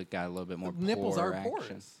got a little bit more nipples pore are action.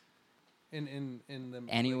 porous. In them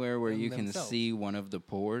Anywhere where in you can themselves. see one of the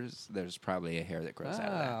pores, there's probably a hair that grows out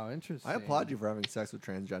of that. Wow, interesting. I applaud you for having sex with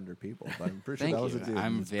transgender people, but I'm pretty sure Thank that was you. a dude. in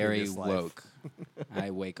I'm his very previous life. woke.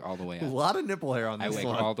 I wake all the way A up. lot of nipple hair on I this wake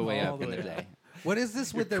one. all the way All up the in the way day. up. What is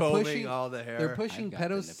this with You're they're combing pushing all the hair. They're pushing I've got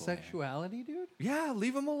the nipple hair. pedosexuality, dude. Yeah,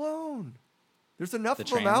 leave them alone. There's enough The of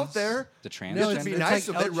them out trans- there. The It trans. No, should it's be like nice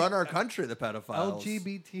if they LG run our country, the pedophiles.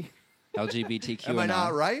 LGBT. LGBTQ. Am I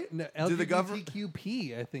not right? No, Do the government?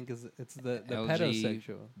 LGBTQP, I think is it's the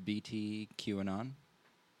pedosexual. LGBTQ anon.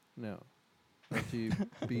 No,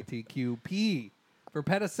 LGBTQP for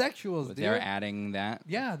pedosexuals, dude. They're adding that.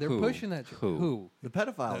 Yeah, they're Who? pushing that. Who? The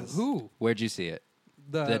pedophiles. Who? Where'd you see it?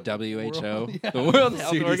 The The WHO, World- yeah. the World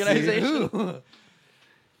Health CDC. Organization. Who?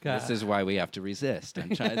 God, This is why we have to resist.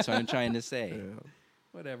 That's what I'm trying to say.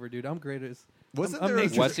 whatever, dude. I'm great as. Wasn't I'm there a-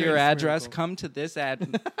 nature's What's your greatest address? miracle. Come to this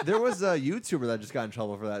ad. There was a YouTuber that just got in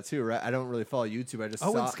trouble for that too, right? I don't really follow YouTube. I just Oh,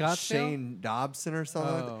 in saw Scottsdale? Shane Dobson or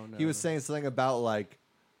something. like that. Oh, no, he was no. saying something about like,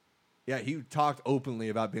 yeah, he talked openly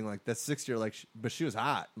about being like that 6 year like, but she was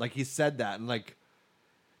hot. Like he said that and like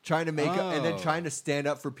trying to make and then Oh. trying to stand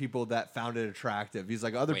up for people that found it attractive. He's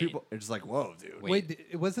like other Wait. people. It's just like whoa, dude.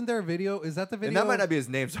 Wait, wasn't there a video? Is that the video? And that might not be his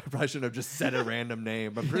name, so I probably shouldn't have just said a random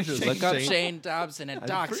name. I'm pretty sure it's Look like up Shane Dobson and I'm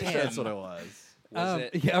dox pretty him. sure that's what it was. Was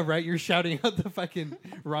it? Yeah, right. You're shouting out the fucking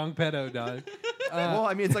wrong pedo, dog. Well,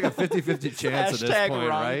 I mean, it's like a 50-50 chance at this Hashtag point,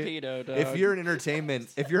 wrong right? pedo, dog. If you're in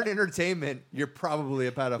entertainment, you're probably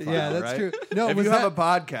a pedophile. Yeah, that's right? true. No, if was you have a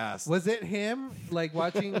that- podcast, Was it him like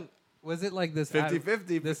watching? Was it like this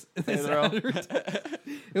 50-50, This Pedro.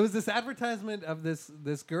 it was this advertisement of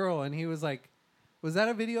this girl, and he was like, was that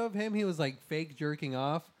a video of him? He was like fake jerking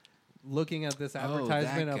off, looking at this that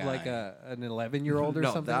advertisement of like guy. an 11-year-old or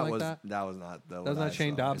no, something that like was that. that was not the That was one not I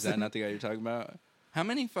Shane saw. Dobson. Is that not the guy you're talking about? How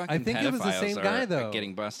many fucking I think it was the pedophiles same are, guy, are though.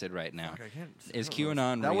 getting busted right now? I can't- Is I don't know.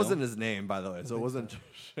 QAnon That real? wasn't his name, by the way, so it wasn't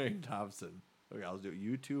Shane Dobson. Okay, I'll do it.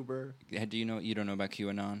 YouTuber. Do you know? You don't know about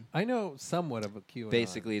QAnon? I know somewhat of a QAnon.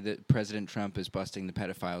 Basically, that President Trump is busting the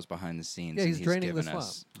pedophiles behind the scenes. Yeah, and he's draining the given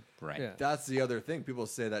us right. Yeah. That's the other thing. People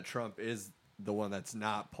say that Trump is the one that's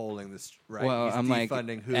not polling this right. Well, He's I'm like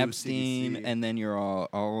defunding WHO, Epstein, CDC. and then you're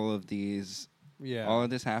all of these. Yeah. All of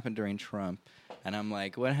this happened during Trump, and I'm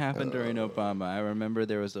like, what happened during Obama? I remember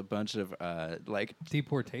there was a bunch of like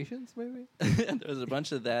Deportations, maybe. there was a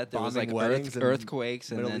bunch of that. There was Bombing like weddings in earthquakes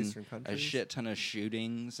and Middle then Eastern a countries. shit ton of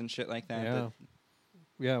shootings and shit like that. Yeah.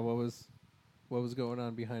 Yeah. What was going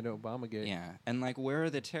on behind Obamagate? Yeah, and like, where are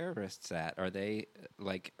the terrorists at? Are they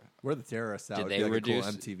like? We're the terrorists out. Did It'd they be like a cool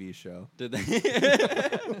reduce- MTV show. Did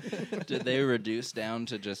they? Did they reduce down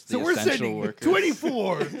to just the essential workers?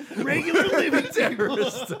 24 regular living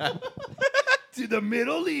terrorists to the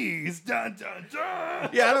Middle East. Dun, dun, dun.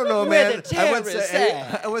 Yeah, I don't know, Where man. the I went, terrorists to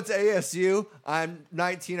at? I went to ASU. I'm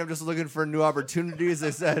 19. I'm just looking for new opportunities.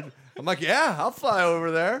 They said, I'm like, yeah, I'll fly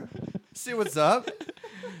over there. See what's up.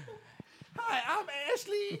 Hi, I'm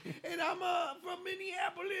Ashley, and I'm from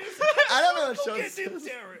Minneapolis. I don't know what Go shows. get them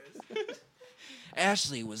terrorists.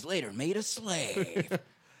 Ashley was later made a slave.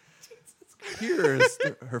 Here's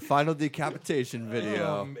her final decapitation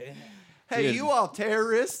video. Hey, Dude. you all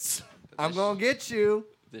terrorists. I'm going to get you.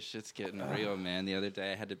 This shit's getting real, man. The other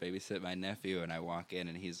day I had to babysit my nephew, and I walk in,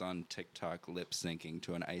 and he's on TikTok lip syncing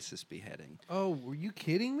to an ISIS beheading. Oh, were you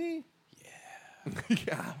kidding me?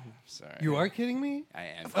 Yeah. Sorry. You are kidding me? I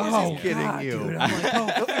am. Oh, kidding God, you. dude, I'm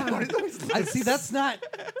like, oh, I see. That's not.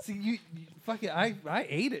 See, you fuck it. I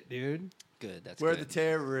ate it, dude. Good. That's Where good. the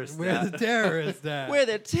terrorists Where at? the terrorists at? Where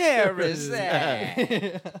the terrorists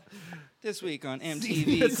at? This week on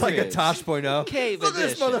MTV. It's like a Cribs. Tosh point oh. Cave Look at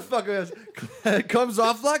this edition. motherfucker. It comes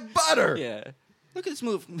off like butter. Yeah. Look at this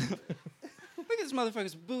move. Look at this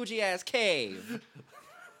motherfucker's bougie ass cave.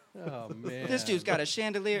 Oh man, This dude's got a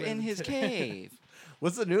chandelier in his cave.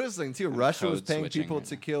 What's the newest thing too? Russia was Code paying switching people right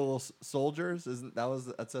to now. kill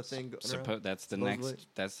that's a thing. going around? That's the Supposedly? next.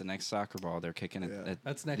 That's the next soccer ball they're kicking Yeah. at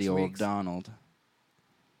That's next the old week's. Donald.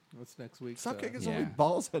 What's next week? Stop kicking so Yeah. many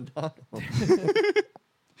balls at Donald.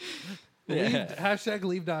 Hashtag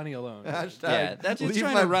leave Donnie alone. Hashtag Yeah, that dude's leave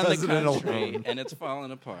trying my to run the president country, alone. and it's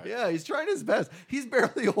falling apart. Yeah, he's trying his best. He's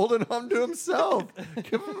barely holding on to himself.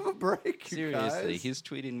 Give him a break, you Seriously, guys. he's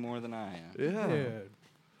tweeting more than I am. Yeah. Dude.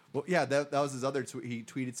 Well, yeah, that was his other tweet. He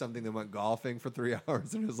tweeted something that went golfing for 3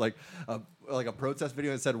 hours, and it was like a protest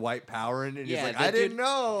video that said "white power" in it. And he's like, the I didn't dude-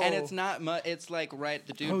 know. And it's not much. It's like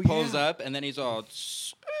the dude Oh, pulls yeah. up, and then he's all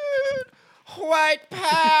white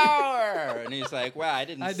power, and he's like, "Wow, I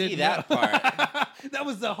didn't see that part." That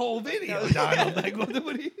was the whole video, Donald. Like, what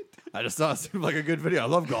do you? I just thought it seemed like a good video. I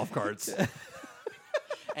love golf carts.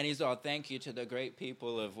 And he's all, "Thank you to the great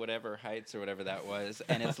people of whatever Heights or whatever that was,"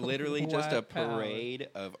 and it's literally just a White power. parade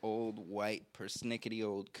of old white persnickety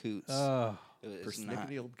old coots. Oh, It's not.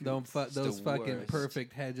 Persnickety old goof. don't fuck It's the those fucking worst.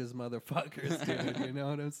 perfect hedges, motherfuckers, dude. You know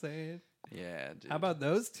what I'm saying? Yeah, dude. How about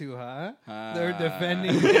those two, huh? They're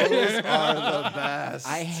defending. Those are the best.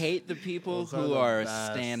 I hate the people Those are who the are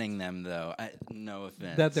best. standing them though. No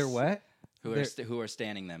offense. that they're what? Who They're- are who are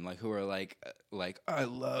standing them? Like who are like I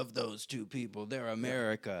love those two people. They're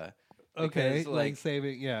America. Okay, Because, like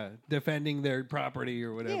saving, defending their property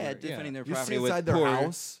or whatever. Yeah, defending their You property see with inside their poor,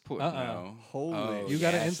 house? Poor, Uh-uh. no. Holy Oh, You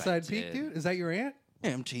got an yes, inside I peek, did. dude? Is that your aunt?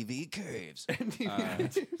 MTV Caves.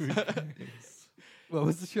 What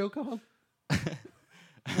was the show called?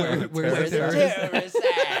 Where's Where's the the terrorists? terrorists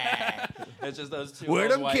at? It's just those two. Where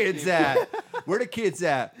old them white kids people. at? Where the kids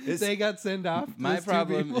at? It's- They got sent off. My those two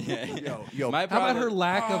problem. people? Yeah. Yo, My How about problem. her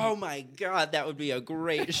lack of- Oh my god, that would be a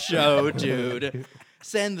great show, dude.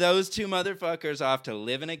 Send those two motherfuckers off to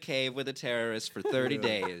live in a cave with a terrorist for 30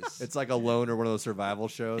 days. It's like Alone or one of those survival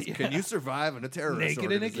shows. Can you survive in a terrorist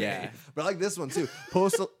Naked in a organization? cave. But I like this one too.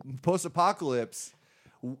 Post-apocalypse.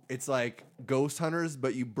 It's like ghost hunters,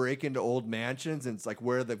 but you break into old mansions, and it's like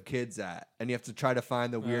where are the kids at, and you have to try to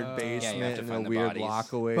find the weird Yeah, you have basement to and the find the weird bodies.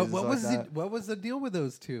 lockaways. But and what stuff was like the that. what was the deal with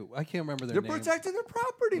those two? I can't remember their They're names. protecting their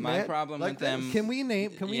property, My man. problem Like with this. them- Can we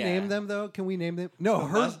name Yeah. them though? Can we name them? No,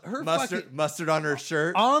 her mustard, fucking mustard on her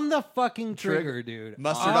shirt. on the fucking trigger, dude.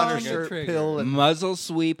 Mustard on her the shirt. trigger. Pill and Muzzle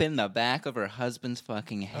sweep in the back of her husband's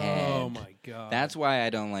fucking head. Oh my god. That's why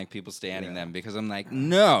I don't like people standing them because I'm like,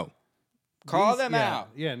 no. Call them yeah, out.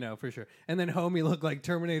 Yeah, no, for sure. And then Homie looked like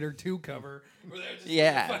Terminator 2 cover. Where they're just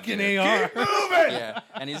Yeah. fucking AR. Yeah.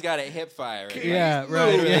 And he's got a hip fire. Yeah, right.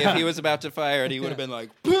 Literally, Yeah. if he was about to fire it, he would have been like,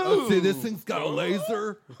 Oh, see, this thing's got a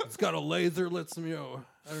laser. It's got a laser. Lets them,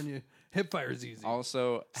 I don't know. Hip fire's easy.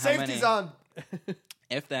 Also, how safety's many, on.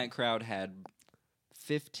 if that crowd had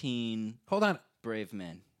 15 Hold on. brave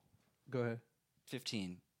men, Go ahead.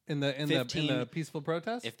 15. In the 15 peaceful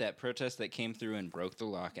protest? If that protest that came through and broke the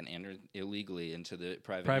lock and entered illegally into the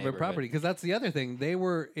private Private property, because that's the other thing. They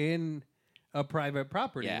were in a private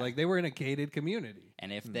property. Yeah. Like they were in a gated community.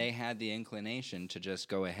 and if they had the inclination to just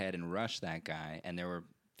go ahead and rush that guy, and there were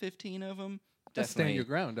 15 of them, Just stand definitely your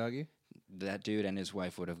ground, doggy. that dude and his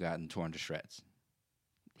wife would have gotten torn to shreds.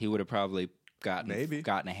 He would have probably gotten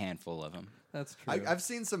a handful of them. That's true. I've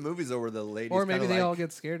seen some movies though where the ladies or maybe kinda they like, all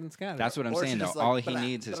get scared and scattered. That's what I'm Or saying, she's though. just like, All he blah,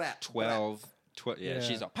 needs is blah, 12. Yeah, Yeah.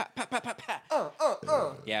 she's all pat, pat, pat, pat, pat.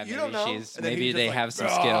 Yeah, You maybe don't know. she's And then maybe he's just they like, have some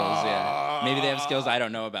skills. Yeah, maybe they have skills I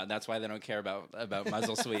don't know about. That's why they don't care about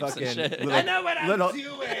muzzle sweeps and fucking shit. little, I know what I'm little,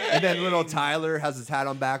 doing. And then little Tyler has his hat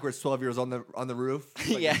on backwards, 12 years on the roof.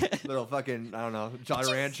 Like Yeah. Little fucking, I don't know,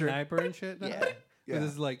 Jolly Rancher. Sniper and shit. now? Yeah. Yeah. With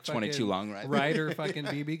his like 22 fucking long rifle. rider fucking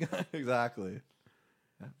BB gun. Exactly.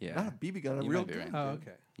 Yeah, Not a BB gun, a You real might be gun. right. Oh,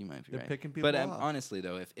 okay. you might be They're right. picking people but off. honestly,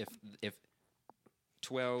 though, if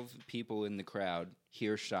 12 people in the crowd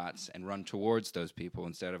hear shots and run towards those people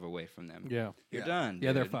instead of away from them, Yeah. you're Yeah. done.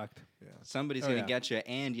 Yeah, they're dude. fucked. Somebody's Oh, gonna yeah. get you,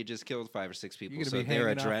 and you just killed 5 or 6 people. You're So gonna be their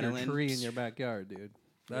hanging off adrenaline. your tree in your backyard, dude.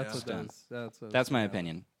 That's Yeah. what Done. that's That's my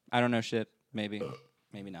opinion. I don't know shit. Maybe,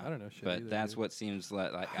 maybe not. I don't know shit But either, that's dude. what seems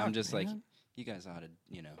like. I'm Fuck, just like, man. you guys ought to,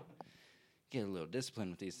 get a little discipline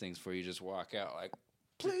with these things before you just walk out like,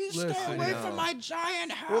 please stay Listen, away no. from my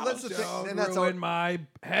giant house. Well, that's the thing. Don't And that's ruin all, my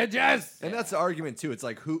hedges. and that's the argument too. It's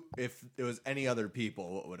like who, if it was any other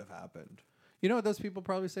people, what would have happened? You know what those people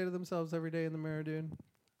probably say to themselves every day in the mirror, dude?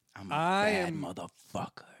 I'm a I bad am-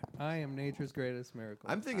 motherfucker. I am nature's greatest miracle.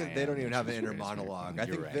 I'm thinking I they don't am even have an nature's inner greatest monologue. miracle. I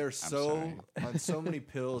You're think right. they're I'm so sorry. on so many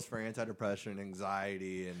pills for antidepressant,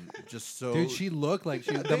 anxiety, and just so. Dude, she looked like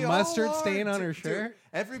she the They all mustard are, stain on her dude. shirt.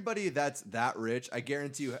 Everybody that's that rich, I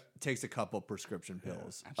guarantee you, takes a couple prescription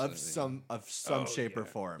pills of absolutely. some shape or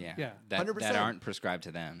form. Yeah, Yeah. That 100%. aren't prescribed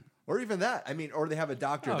to them. Or even that. I mean, or they have a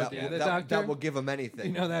doctor Oh, that, yeah, will, the that, doctor. that will give them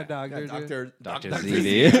anything. You know that doctor, Yeah, dude? Doctor Dr.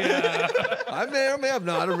 ZD. I may or may have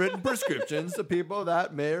not have written prescriptions to people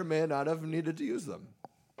that may or may not have needed to use them.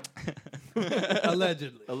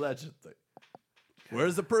 Allegedly. Allegedly.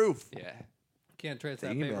 Where's the proof? Yeah. Can't trace The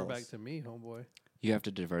that paper emails. back to me, homeboy. You have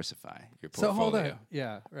to diversify your So portfolio. hold on.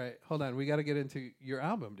 Yeah, right. Hold on. We got to get into your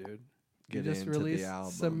album, dude. Get you just into the released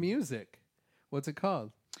album. some music. What's it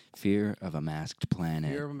called? Fear of a Masked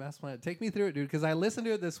Planet. Fear of a Mass Planet. Take me through it, dude, because I listened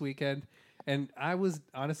to it this weekend, and I was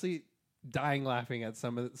honestly dying laughing at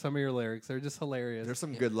some of your lyrics. They're just hilarious. There's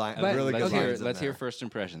some good lines. But- Really good let's okay. lines. hear, in there. first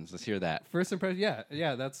impressions. Let's hear that. First impression,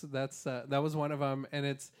 yeah. That was one of them, and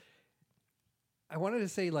it's. I wanted to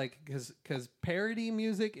say like because parody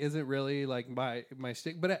music isn't really like my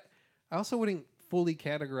stick, but I also wouldn't fully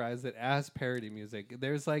categorize it as parody music.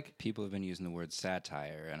 There's like People have been using the word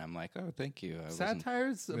satire, and I'm like, oh, thank you. I wasn't-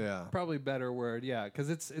 satire's Yeah. probably better word, yeah, because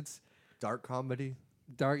it's Dark comedy.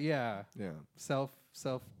 dark, yeah, Yeah. self.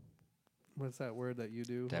 What's that word that you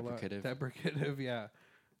do? Hold on. Deprecative. Deprecative, yeah.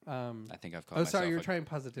 I think I've called Oh, myself sorry, you're a- trying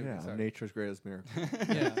positivity. Yeah. sorry. Nature's greatest miracle.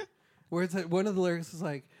 Yeah. Where it's like, one of the lyrics is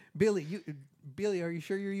like, Billy, are you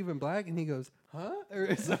sure you're even black? And he goes, huh?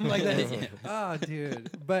 Or something like that. Oh, dude.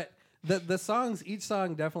 But the songs, each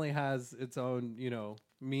song definitely has its own,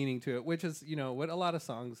 meaning to it, which is, what a lot of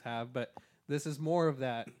songs have. But this is more of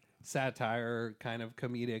that satire kind of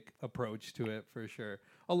comedic approach to it for sure.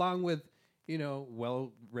 Along with,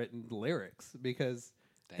 well-written lyrics because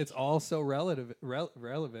it's all so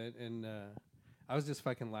relevant. And I was just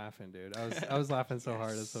fucking laughing, dude. I was laughing so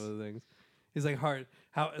hard at some of the things. He's like, hard.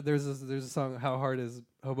 How there's a song, How Hard Is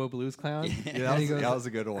Hobo Blues Clown? Yeah, And he that was a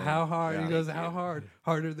good one. How hard? Yeah. He goes, how hard?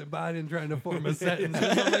 Harder than Biden trying to form a sentence. Or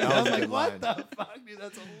something. That was I'm a like, good what line. the fuck, dude?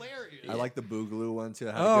 That's hilarious. I like the Boogaloo one too.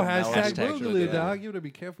 It had a Oh, good melody hashtag to it. Boogaloo, Yeah. dog. You gotta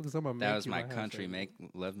be careful because I'm gonna make That was you my hashtag country Boogaloo.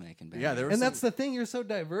 love making band. Yeah, there was And some- that's the thing. You're so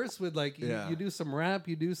diverse with like Yeah. you do some rap,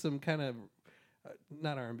 you do some kind of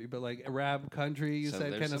not R&B, but like rap country. You So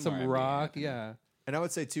said there's kind of some some R&B rock, happening. yeah. And I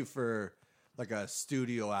would say too for like a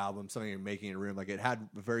studio album, something you're making in a room, like it had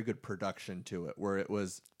a very good production to it, where it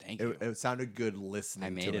was Thank you. it sounded good listening. I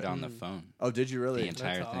made to it on the phone. Oh, did you really? The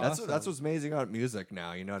entire That's thing. That's awesome. that's what's amazing about music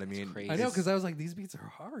now. You know what I mean? crazy. I know because I was like, these beats are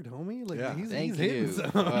hard, homie. Like Yeah. he's Thank hitting you.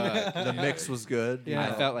 some. The mix was good. you Yeah. I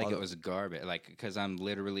know, felt like all it the- was garbage, like because I'm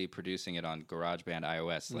literally producing it on GarageBand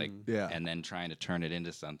iOS, like, Yeah. and then trying to turn it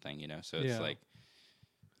into something, So it's Yeah. like,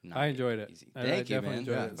 not I enjoyed it. easy. I Thank you, definitely man.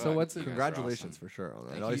 enjoyed Yeah, it. So Fuck, what's you it? guys are Congratulations awesome. for sure on that.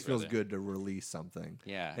 Thank It always you, feels brother. good to release something.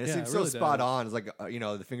 Yeah. And it Yeah, seems it so really spot does. on. It's like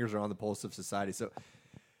the fingers are on the pulse of society. So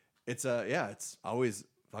it's it's always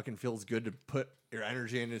fucking feels good to put your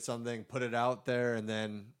energy into something, put it out there, and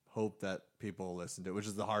then hope that people listen to it, which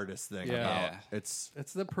is the hardest thing Yeah. about Yeah. it's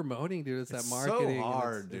It's the promoting, dude. It's that it's marketing. so and it's-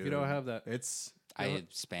 hard, dude. If you don't have that, it's I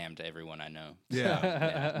spammed everyone I know.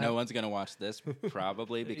 yeah. Yeah. No one's gonna watch this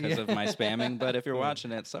probably because of my spamming, but if you're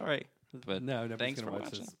watching it, sorry. But no, nobody's thanks gonna for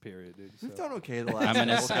watch watching. this. Period, dude. We've so. done okay the last. I'm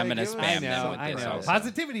gonna couple. I'm gonna Give us- spam them with I this know. also.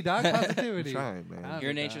 Positivity, dog. Positivity. I'm trying, man. I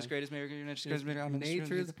Your know, nature's dog. greatest miracle. Your nature's greatest miracle. I'm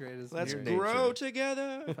Nature's greatest. Let's miracle. grow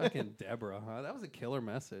together. Fucking Deborah, huh? That was a killer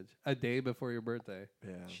message. A day before your birthday.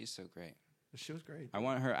 Yeah, She's so great. she was great. I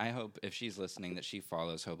want her. I hope if she's listening that she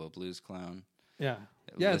follows Hobo Blues Clown. Yeah.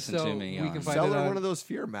 Yeah. Listen so to me we on- can find Sell it her on, one of those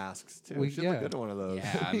fear masks too. We- She'd yeah. look good in one of those.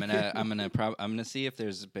 Yeah, I'm gonna see if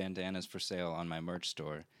there's bandanas for sale on my merch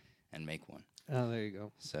store, and make one. Oh, there you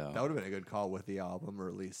go. So That would have been a good call with the album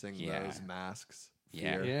releasing Yeah. those masks.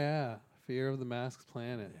 Yeah. Fear. Yeah. Fear of the Masks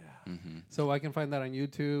Planet. hmm So I can find that on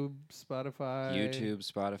YouTube, Spotify. YouTube,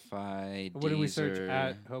 Spotify, What do we search Deezer.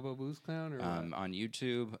 at? Hobo Blues Clown or what? On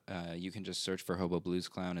YouTube, you can just search for Hobo Blues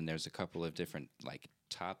Clown, and there's a couple of different like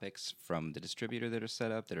topics from the distributor that are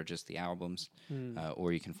set up that are just the albums,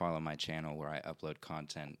 or you can follow my channel where I upload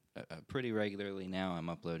content pretty regularly now. I'm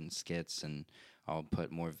uploading skits, and I'll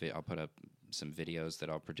put more. I'll put up some videos that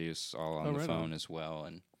I'll produce all on Oh, the right phone on. as well,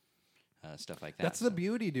 and stuff like that. That's So- the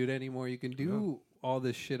beauty, dude. Anymore, you can do all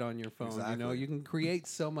this shit on your phone. You know, Exactly. you can create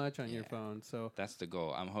so much on your Yeah. phone. So That's the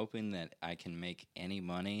goal. I'm hoping that I can make any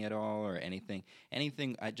money at all or anything.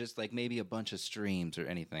 I just like maybe a bunch of streams or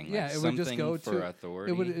anything. yeah, like it would just something go for to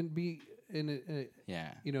authority. It would be in.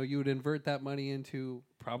 Yeah. You know, you would invert that money into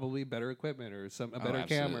probably better equipment or a Oh, better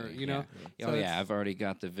camera. absolutely, You know. yeah. So Oh it's- yeah, I've already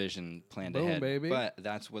got the vision planned Boom, ahead. baby. But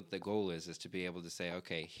that's what the goal is to be able to say,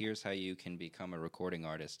 okay, here's how you can become a recording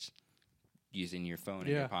artist using your phone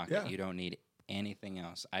in Yeah. your pocket. Yeah. You don't need anything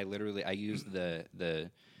else. I used the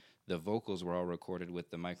vocals were all recorded with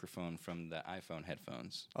the microphone from the iPhone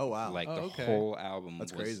headphones. Oh wow. Like Oh, the okay. whole album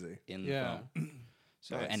That's was crazy. in the Yeah. phone.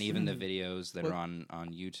 So Nice. and even the videos that What- are on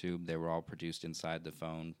YouTube, they were all produced inside the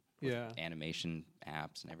phone. Yeah. Animation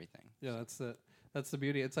apps and everything. Yeah, that's the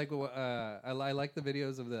beauty. It's like I like the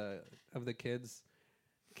videos of the kids.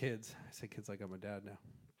 Kids, I say kids like I'm a dad now,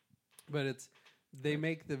 but they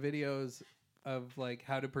make the videos of like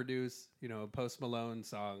how to produce, a Post Malone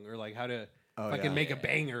song or like how to Oh, fucking yeah. make a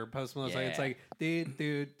banger Post Malone song. It's Yeah. like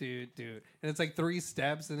do, and it's like 3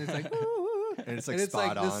 steps, and it's like woo, And it's, like,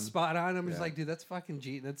 spot this on. spot on. I'm just Yeah. like, dude, that's fucking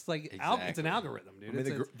G. That's like it's an Exactly. algorithm, dude. I mean,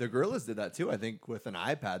 It's- the Gorillas did that too. I think with an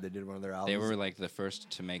iPad, they did one of their albums. They were like the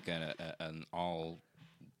first to make an all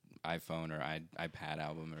iPhone or iPad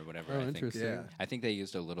album or whatever. Oh, I think. interesting. Yeah. I think they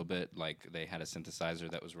used a little bit, like they had a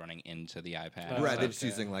synthesizer that was running into the iPad. Oh, right. They're okay. just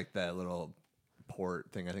using like that little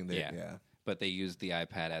port thing. I think they. Yeah. But they used the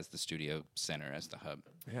iPad as the studio center, as the hub.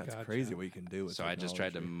 Yeah, it's Gotcha. crazy what you can do with So I just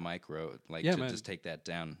tried to technology. micro, man. just take that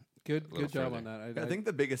down. good little job further. on that. I think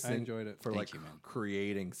the biggest I thing enjoyed it. for Thank like you, man.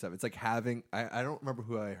 creating stuff, it's like having. I don't remember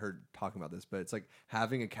who I heard talking about this, but it's like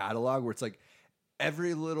having a catalog where it's like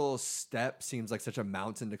every little step seems like such a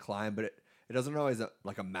mountain to climb, but it doesn't always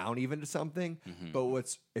like amount even to something. Mm-hmm.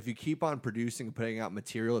 But if you keep on producing and putting out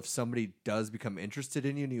material, if somebody does become interested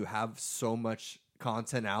in you and you have so much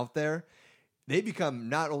content out there, they become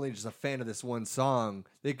not only just a fan of this one song,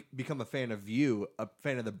 they become a fan of you, a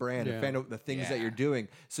fan of the brand, Yeah. a fan of the things that Yeah. you're doing.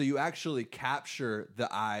 So you actually capture the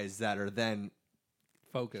eyes that are then.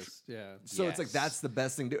 Focused, yeah. So it's like Yes. that's the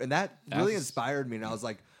best thing to do, and that really That's- inspired me. And I was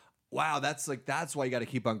like, wow, that's why you got to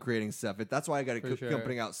keep on creating stuff. That's why I got to For keep sure.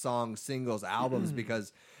 putting out songs, singles, albums,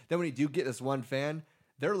 because then when you do get this one fan,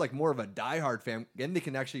 they're like more of a diehard fan, and they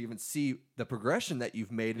can actually even see the progression that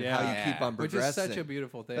you've made and how you Yeah. keep on Which progressing. is such a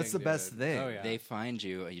beautiful thing. That's the dude. best thing. Oh yeah. They find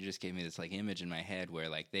you. You just gave me this like image in my head where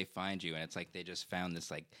like they find you, and it's like they just found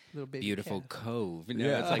this like Little baby beautiful cat. cove.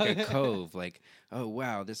 Yeah. It's like a cove. Like, oh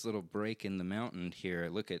wow, this little break in the mountain here.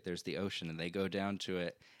 Look at there's the ocean, and they go down to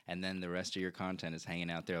it, and then the rest of your content is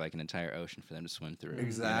hanging out there like an entire ocean for them to swim through.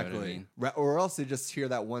 Exactly. You know what I mean? Or else they just hear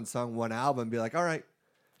that one song, one album, and be like, all right,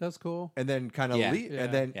 That's cool. and then kind of Yeah. leave, Yeah.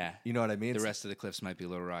 and then Yeah. you know what I mean. The rest of the cliffs might be a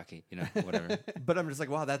little rocky. Whatever. But I'm just like,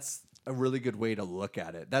 wow, that's a really good way to look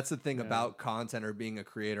at it. That's the thing about content or being a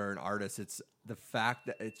creator or an artist. It's the fact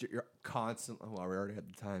that you're constantly. Well, we already had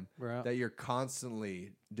the time We're out. that you're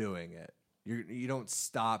constantly doing it. You don't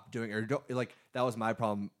stop doing it, or don't like. That was my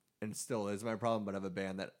problem, and still is my problem. But I have a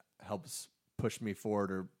band that helps push me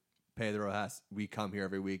forward or pay the road. We come here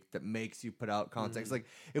every week that makes you put out content. It's like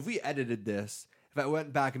if we edited this, if I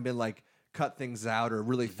went back and been like. Cut things out or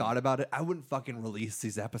really thought about it, I wouldn't fucking release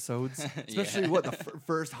these episodes. Especially what the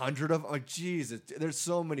first 100 of them. Like, Jesus, there's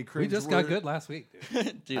so many We cringe. just got good last week,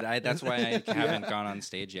 dude. Dude, that's why I haven't gone on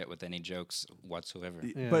stage yet with any jokes whatsoever.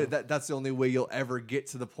 Yeah. But that's the only way you'll ever get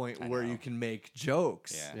to the point I where know. you can make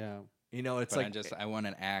jokes. Yeah. Yeah. You know, it's But like I want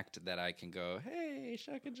an act that I can go, hey,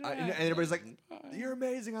 Shaka Jack. and everybody's like, "You're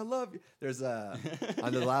amazing, I love you." There's on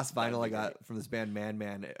the last vinyl I got from this band,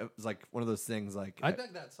 Man. It was like one of those things. Like, I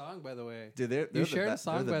dug that song, by the way. dude, they're You the shared a best.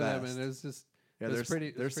 song They're by the them, best. and it was just Yeah, it was they're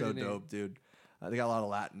pretty so neat. dope, dude. They got a lot of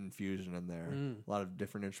Latin fusion in there, a lot of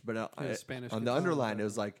different instruments. But Yeah, Spanish on the guitar, underline, it whatever.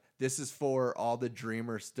 was like, "This is for all the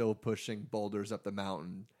dreamers still pushing boulders up the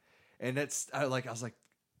mountain," and I was like,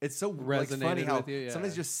 it's so like Resonated funny how with you, yeah.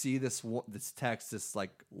 sometimes you just see this text, this like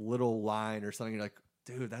little line or something. You're like,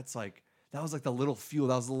 dude, that was like the little fuel.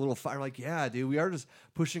 That was the little fire. Like, yeah, dude, we are just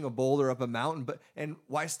pushing a boulder up a mountain. And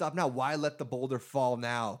why stop now? Why let the boulder fall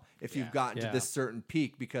now if you've gotten to Yeah. this certain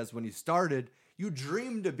peak? Because when you started, you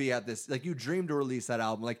dreamed to be at this. Like, you dreamed to release that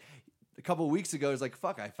album. Like a couple of weeks ago, it's like,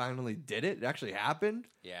 fuck, I finally did it. It actually happened.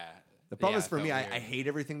 Yeah. The problem Yeah, is for it me, felt I weird. hate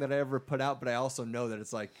everything that I ever put out, but I also know that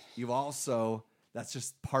it's like that's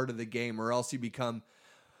just part of the game, or else you become,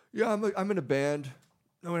 I'm in a band.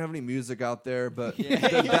 I don't have any music out there, but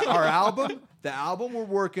the album we're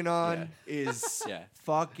working on is Yeah.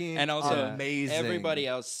 fucking And also, amazing. everybody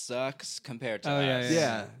else sucks compared to Oh yeah, us. yeah.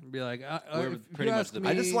 Yeah. Be like, We're if pretty you much ask the- me,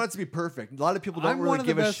 I just want it to be perfect. A lot of people don't I'm really one of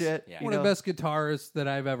the give a best, shit. Yeah. one of the best guitarists that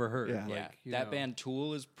I've ever heard. Yeah. Yeah. Like, you That know. band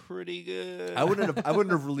Tool is pretty good. I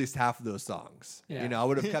wouldn't have released half of those songs. Yeah. You know, I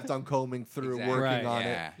would have kept on combing through, Exactly. working Right. on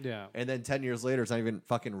Yeah. it. Yeah. And then 10 years later, it's not even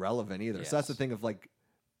fucking relevant either. So that's the Yes. thing of like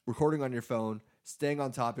recording on your phone, staying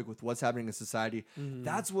on topic with what's happening in society.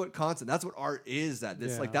 That's what content, that's what art is. Yeah.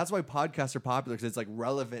 That's why podcasts are popular, because it's like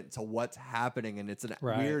relevant to what's happening, and it's a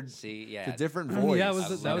Right. weird, See, it's yeah. a different voice. Yeah, I that love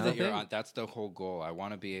was the you're thing. That's the whole goal. I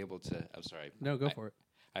want to be able to. I'm sorry. No, go for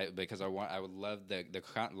it. Because I would love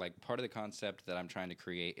like part of the concept that I'm trying to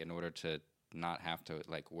create in order to not have to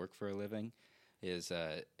like work for a living is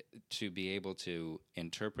to be able to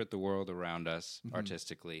interpret the world around us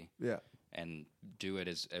artistically Yeah. and do it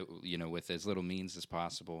as with as little means as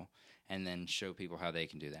possible, and then show people how they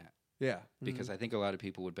can do that. Yeah. Because I think a lot of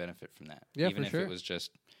people would benefit from that. Yeah, even for if sure. it was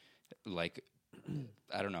just like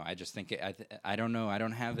I don't know. I just think I don't know. I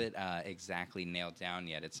don't have it exactly nailed down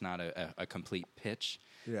yet. It's not a complete pitch.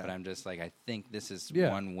 Yeah. But I'm just like, I think this is Yeah.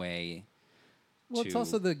 one way Well, it's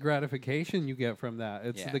also the gratification you get from that.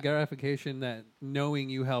 It's Yeah. the gratification that knowing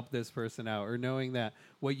you helped this person out, or knowing that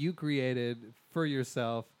what you created for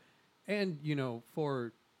yourself, and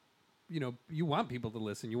for you want people to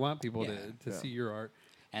listen, you want people to see your art.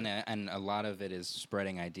 And a lot of it is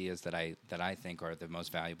spreading ideas that I think are the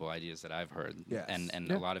most valuable ideas that I've heard. Yes. And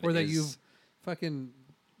Yeah. a lot of or it that is you've fucking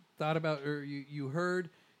thought about, or you heard,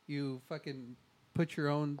 you fucking put your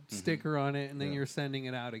own sticker on it, and then you're sending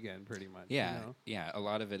it out again, pretty much. Yeah, you know? yeah. A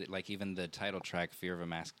lot of it, like even the title track, "Fear of a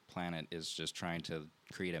Masked Planet," is just trying to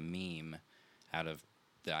create a meme out of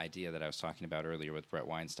the idea that I was talking about earlier with Brett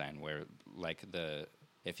Weinstein, where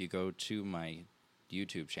if you go to my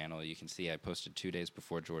YouTube channel, you can see I posted 2 days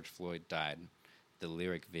before George Floyd died the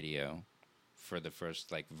lyric video for the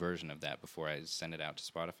first version of that before I send it out to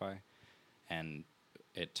Spotify, and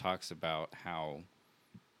it talks about how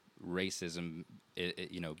racism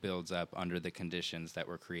builds up under the conditions that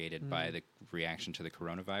were created by the reaction to the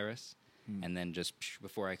coronavirus. And then just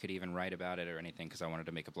before I could even write about it or anything, because I wanted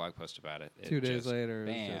to make a blog post about it, 2 days later,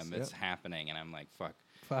 bam, it's happening, and I'm like, fuck.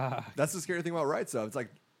 That's the scary thing about rights, though. It's like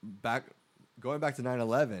going back to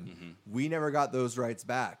 9/11, we never got those rights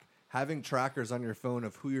back. Having trackers on your phone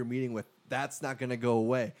of who you're meeting with, that's not going to go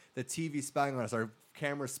away. The TV spying on us, our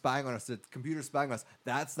camera spying on us, the computer spying on us,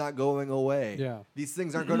 that's not going away. Yeah. These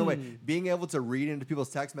things aren't going away. Being able to read into people's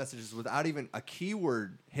text messages without even a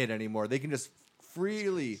keyword hit anymore, they can just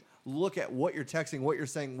freely look at what you're texting, what you're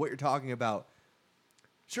saying, what you're talking about.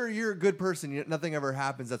 Sure, you're a good person. Nothing ever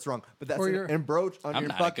happens that's wrong. But that's an embroach on I'm your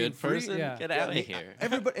not fucking a good person. Yeah. Get out of here.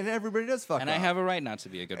 Everybody does fuck And up. I have a right not to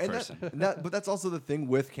be a good person. But that's also the thing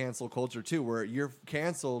with cancel culture too, where you're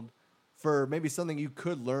canceled for maybe something you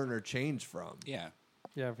could learn or change from. Yeah.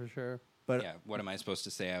 Yeah, for sure. But Yeah. What am I supposed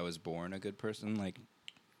to say? I was born a good person?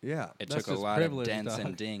 yeah, It That's took a just lot of privilege, dents dog.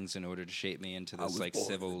 and dings in order to shape me into this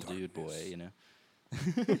civil dude boy, you know?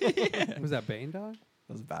 Was that Bane Dog?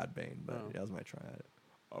 that was a bad Bane, but Oh. that was my try at it.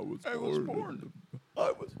 I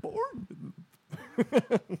was born.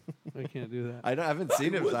 I can't do that. I haven't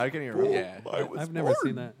seen it, so I can't even remember. Yeah. I've never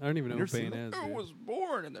seen that. I don't even know You're who Bane seeing is. dude.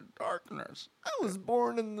 born in the darkness. I was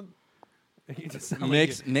born in the. You just sound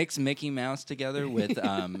like Mix Mickey Mouse together with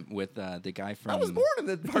the guy from I was born in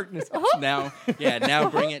the darkness. now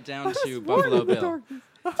bring it down to Buffalo Bill.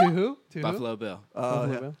 to who? To who? Buffalo Bill.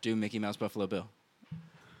 Buffalo Yeah. Bill? Do Mickey Mouse Buffalo Bill.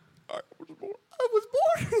 I was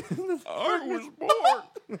born in the. I was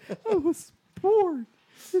born. I was born.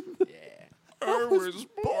 Yeah. I was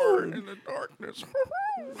born in the darkness.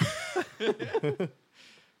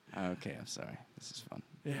 Okay, I'm sorry. This is fun.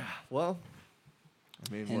 Yeah. Well,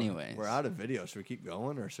 I mean, Anyways. we're out of video. Should we keep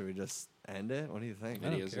going or should we just end it? What do you think? I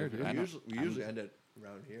don't Videos care, are- dude. I We don't- usually end it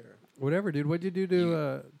around here. Whatever, dude. What'd you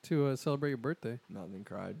do to celebrate your birthday? Nothing.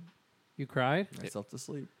 Cried You cried? myself to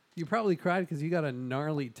sleep. You probably cried because you got a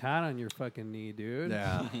gnarly tat on your fucking knee, dude.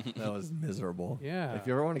 Yeah, that was miserable. Yeah. If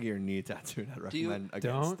you ever want to get your knee tattooed, I'd you- recommend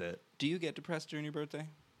against Don't. it. Do you get depressed during your birthday?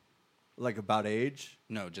 Like about age.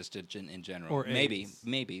 No, just in general. Or maybe,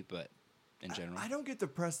 AIDS. but in general. I don't get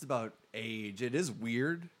depressed about age. It is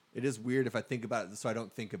weird. It is weird if I think about it, so I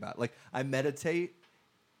don't think about it. Like I meditate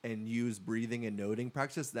and use breathing and noting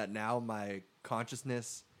practice. That now my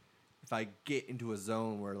consciousness, if I get into a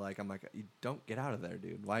zone where I'm like, you don't get out of there,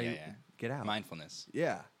 dude. Why you get out? Mindfulness.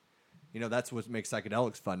 Yeah. That's what makes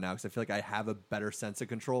psychedelics fun now because I feel like I have a better sense of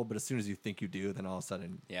control. But as soon as you think you do, then all of a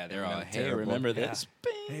sudden, Yeah, they're I'm all, hey, terrible. remember this?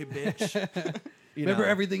 Hey, bitch. Remember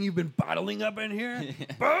everything you've been bottling up in here?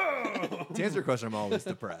 To answer your question, I'm always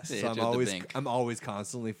depressed. Yeah, So to the bank. I'm always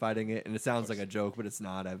constantly fighting it, and it sounds like a joke, but it's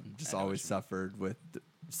not. I've just I know always what you mean. suffered with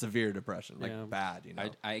severe depression, Yeah. bad.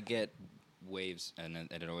 I get waves, and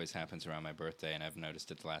it always happens around my birthday, and I've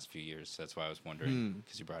noticed it the last few years. So that's why I was wondering,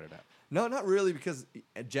 because you brought it up. No, not really, because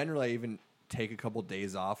generally I even take a couple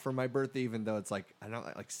days off for my birthday, even though it's like I don't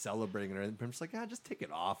like celebrating it or anything. But I'm just like, just take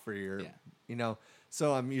it off for your,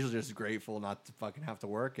 So I'm usually just grateful not to fucking have to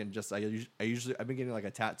work, and just I've been getting like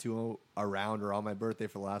a tattoo around or on my birthday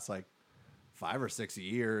for the last 5 or 6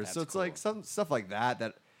 years. That's So it's cool. like some stuff like that,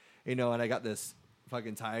 and I got this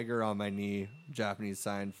fucking tiger on my knee, Japanese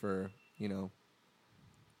sign for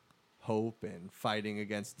hope and fighting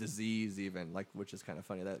against disease, even which is kind of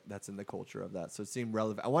funny that's in the culture of that. So it seemed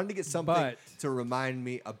relevant. I wanted to get something But- to remind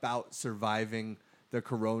me about surviving the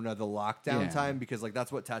corona, the lockdown Yeah. time, because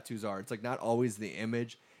that's what tattoos are. It's not always the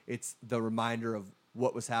image, it's the reminder of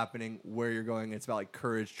what was happening, where you're going. It's about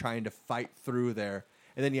courage, trying to fight through there.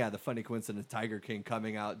 And then the funny coincidence, Tiger King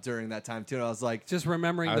coming out during that time too. And I was like, Just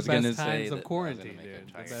remembering I the was gonna best say times that I of was quarantine, gonna make a dude.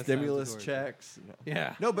 The Tiger best times of stimulus quarantine. checks.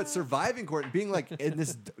 Yeah. No, but surviving quarantine, being in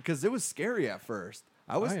this, because it was scary at first.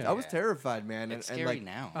 I was yeah. I was terrified, man. It's and scary like,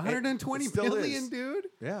 now. 120 it still billion, is. dude.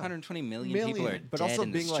 Yeah, 120 million people are but dead also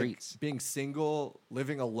in the being streets. like being single,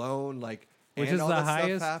 living alone, like Which and is all the that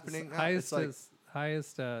highest, stuff happening. Yeah, highest, it's like,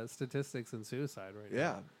 highest statistics in suicide right now.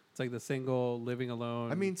 yeah. It's like the single living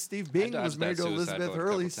alone. I mean, Steve Bing was dodged married that to suicide Elizabeth bullet a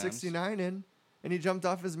Hurley, couple times. 69 in, and he jumped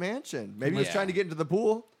off his mansion. Maybe he was Yeah. trying to get into the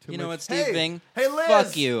pool. You know much- what, Steve Hey, Bing? hey, Liz!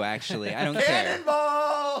 Fuck you, actually. I don't care.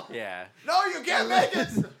 Cannonball! Yeah. No, you can't make it.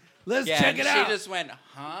 let's Yeah, check and it out. She just went,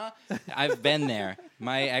 huh? I've been there.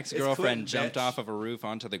 My ex-girlfriend Clinton, jumped bitch. off of a roof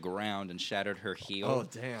onto the ground and shattered her heel. Oh,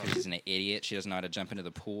 damn. She's an idiot. She doesn't know how to jump into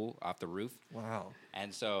the pool off the roof. Wow.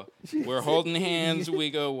 And so we're holding hands. We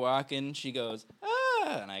go walking. She goes, ah.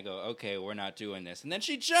 And I go, okay, we're not doing this. And then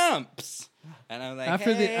she jumps. And I'm like,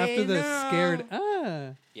 after hey, the no.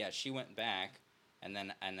 scared Yeah, she went back. And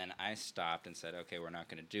then I stopped and said, okay, we're not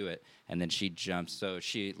going to do it. And then she jumps. So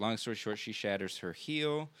long story short, she shatters her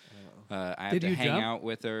heel. I have Did to you hang jump? out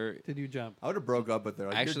with her. Did you jump? I would have broke up with her.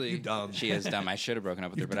 Like, Actually, you dumb. she is dumb. I should have broken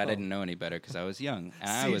up with her, but I dumb. didn't know any better because I was young. And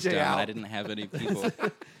I was CJ dumb, and I out. didn't have any people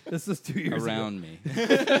This is 2 years around me.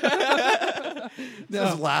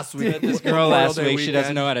 This was last week. This girl Memorial last Day week, she doesn't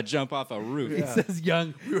weekend. know how to jump off a roof. ago. He says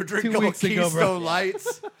young. We were drinking 2 a weeks ago, bro. Keystone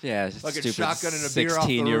Lights. Yeah, Like a stupid shotgun and a beer off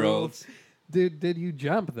the 16-year-olds. Did you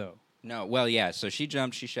jump though? No, well, yeah. So she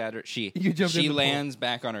jumped, she shattered, You jumped in she the pool. lands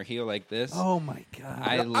back on her heel like this. Oh my god.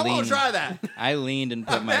 I I want leaned, to try that. I leaned and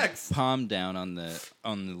put my Next. palm down on the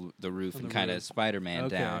roof and the kind of roof. Spider-Man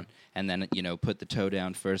Okay. down, and then put the toe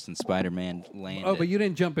down first, and Spider-Man landed. Oh, but you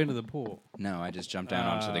didn't jump into the pool. No, I just jumped down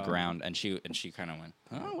onto the Oh. ground, and she kind of went,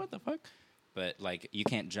 "Oh, what the fuck?" But like, you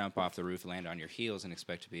can't jump off the roof, land on your heels, and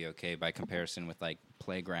expect to be okay by comparison with like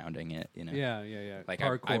playgrounding it. Yeah. Like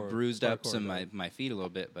I Parkour, bruised up parkour, some right. my feet a little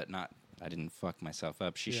bit, but not. I didn't fuck myself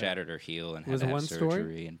up. She Yeah. shattered her heel and had Was to it have one story?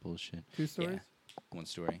 surgery and bullshit. 2 stories? Yeah, one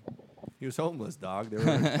story. He was homeless, dog. They were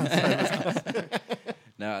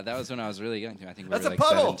No, that was when I was really young. I think we That's were a like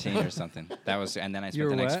puddle. 17 or something. That was, and then I You spent were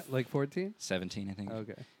the next what? Like 14? 17, I think.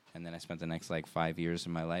 Okay. And then I spent the next like 5 years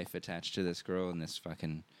of my life attached to this girl and this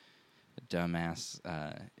fucking dumbass.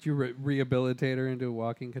 Did you rehabilitate her into a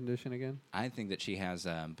walking condition again? I think that she has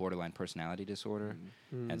borderline personality disorder,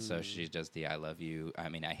 and Mm. so she does the "I love you." I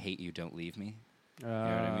mean, I hate you. Don't leave me. You know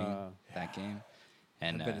what I mean? That game.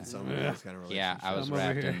 And I've been in so many of those kind of relationships. yeah, I was I'm over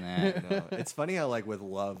wrapped here. in that. No, it's funny how like with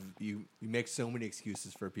love, you make so many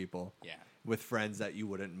excuses for people. Yeah. With friends that you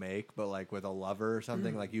wouldn't make, but like with a lover or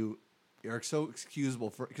something, like you're so excusable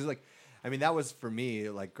for because like. I mean, that was for me,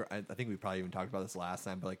 like, I think we probably even talked about this last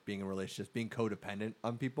time, but like being in relationships, being codependent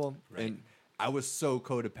on people. Right. And I was so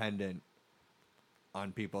codependent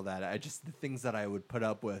on people that the things that I would put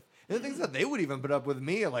up with, and the things that they would even put up with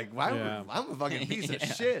me, like, why Yeah. would, I'm a fucking piece of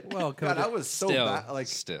Yeah. shit. Well, God, I was so Still, bad. Like,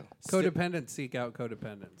 still, Codependent seek out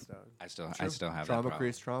codependence, dog. I still have trauma that problem.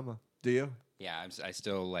 creates trauma. Do you? Yeah, I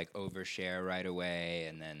still like overshare right away,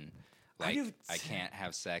 and then like do- I can't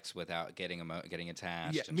have sex without getting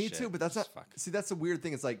attached. Yeah, and me shit. too. But that's It's not. fuck. See, that's the weird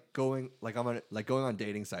thing. It's like going on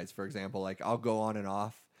dating sites, for example. Like I'll go on and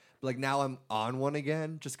off. But like now I'm on one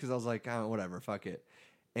again, just because I was like, oh, whatever, fuck it.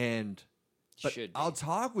 And but Should be. I'll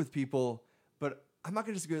talk with people, but I'm not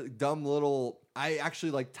gonna just go dumb little. I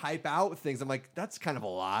actually like type out things. I'm like, that's kind of a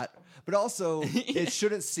lot. But also, it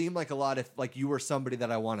shouldn't seem like a lot if like you were somebody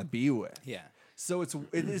that I want to be with. Yeah. So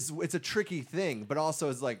it's a tricky thing, but also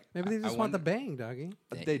it's like Maybe they I just want the wonder- bang, doggy.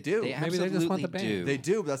 they do. Maybe they just want the absolutely bang. do. They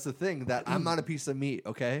do, but that's the thing that I'm not a piece of meat,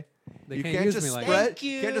 okay? They you can't can't use just me like spread, that.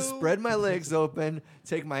 you can't just spread my legs open,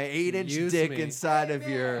 take my 8-inch Use dick me. inside of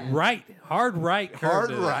your Right. Hard right. hard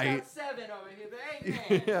curved it. right. 7 over here,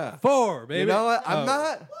 baby. Yeah. 4, baby. You know what? I'm Oh.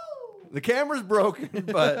 not. The camera's broken,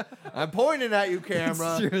 but I'm pointing at you,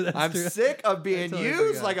 camera. true, that's I'm true. sick of being totally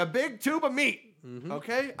used forgot. like a big tube of meat.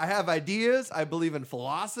 Okay? I have ideas. I believe in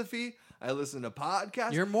philosophy. I listen to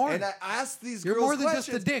podcasts. You're more. And I ask these You're girls more than just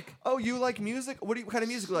a questions. dick. Oh, you like music? What kind of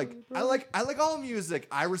music you like? I like all music.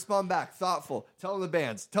 I respond back, thoughtful. Tell them the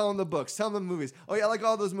bands, tell them the books, tell them the movies. Oh yeah, I like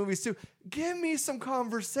all those movies too. Give me some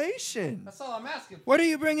conversation. That's all I'm asking. What are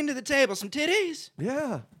you bringing to the table? Some titties?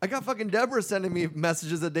 Yeah, I got fucking Deborah sending me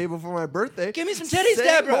messages the day before my birthday. Give me some titties, Say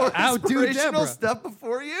Deborah. more Outdo inspirational Deborah. stuff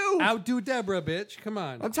before you. Outdo Deborah, bitch. Come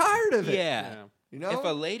on. I'm tired of it. Yeah. You know? If a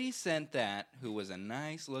lady sent that, who was a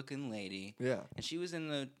nice looking lady, Yeah. and she was in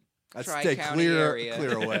the I'd stay Tri-County clear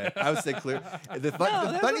area. away. I would stay clear. The No,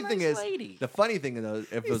 funny that's a thing nice is, lady. the funny thing though,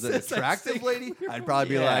 if it was an says I'd attractive stay lady, clear I'd probably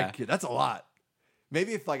be Yeah. like, that's a lot.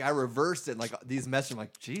 Maybe if like I reversed it, like these messages, I'm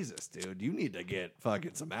like, Jesus, dude, you need to get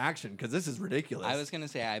fucking some action because this is ridiculous. I was gonna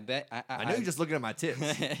say, I bet I know you're just looking at my tits,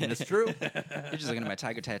 and it's true. you're just looking at my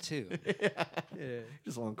tiger tattoo. Yeah.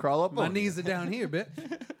 Just want to crawl up My on knees are down here, bitch.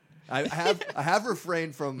 I have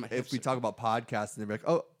refrained from if we talk about podcasts and they're like,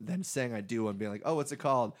 oh, then saying I do and being like, oh, what's it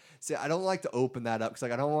called? See, I don't like to open that up because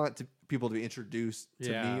like I don't want people to be introduced to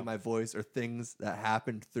me, my voice, or things that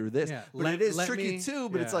happened through this. Yeah, But it is tricky too.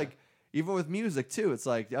 But it's like even with music too. It's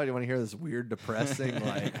like, oh, do you want to hear this weird, depressing?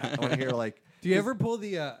 Like I want to hear like. Do you ever pull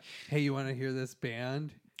the hey, you want to hear this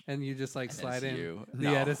band? And you just like slide in you. the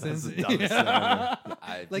No, Edisons. that's the dumbest thing ever.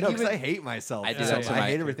 Like No, because even- I hate myself. I do that to I my-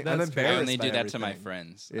 hate everything. I'm That's true. embarrassed. I only by do that to my everything.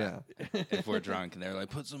 friends. Yeah. If we're drunk and they're like,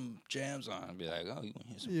 put some jams on, I'd be like, oh, you want to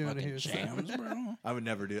hear some You wanna fucking hear some- jams, bro? I would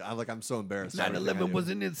never do. I'm so embarrassed. by everything I 9/11 do. was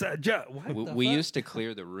an inside job. What? We used to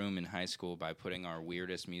clear the room in high school by putting our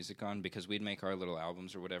weirdest music on because we'd make our little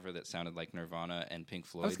albums or whatever that sounded like Nirvana and Pink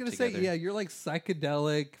Floyd. I was gonna together. say, yeah, you're like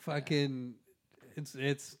psychedelic, fucking.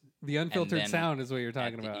 It's the unfiltered then sound is what you're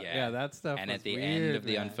talking at the- about. yeah. Yeah, that stuff. And was at the weird, end of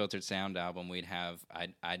the man. Unfiltered Sound album, we'd have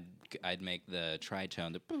I'd make the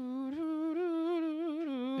tritone,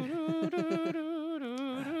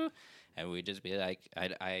 and we'd just be like,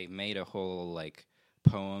 I made a whole like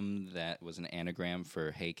poem that was an anagram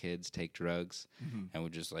for "Hey kids, take drugs," and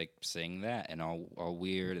we'd just like sing that and all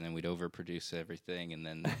weird, and then we'd overproduce everything, and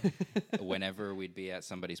then whenever we'd be at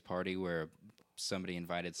somebody's party where somebody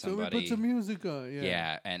invited So we somebody. put some music on.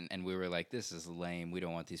 Yeah, and we were like, this is lame. We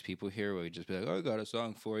don't want these people here. We'd just be like, oh, I got a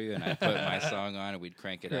song for you. And I'd put my song on, and we'd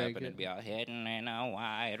crank it Crank up, and it. it'd be all hidden in a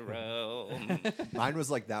wide room. Mine was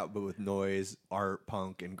like that, but with noise, art,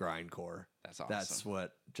 punk, and grindcore. That's awesome. That's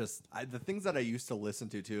what the things that I used to listen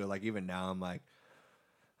to too. Like even now, I'm like,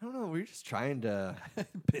 I don't know. We're just trying to.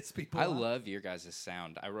 Piss people. I off. love your guys'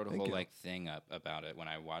 sound. I wrote a Thank whole you. like thing up about it when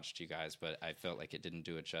I watched you guys, but I felt like it didn't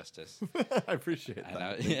do it justice. I appreciate And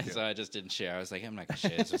that. yeah, so I just didn't share. I was like, I'm not gonna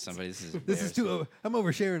share this with somebody. This is This is embarrassing. too. I'm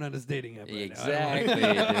oversharing on this dating app. Right Exactly, dude.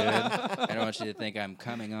 I don't want you to think I'm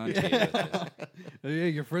coming on to you with this. Now. Yeah,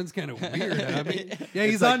 your friend's kind of weird. I mean, yeah,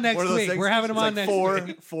 It's he's like on next one of those week. things- We're having him it's on like next 4,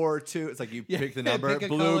 week. 4, 2. It's like you Yeah, pick the number, pick a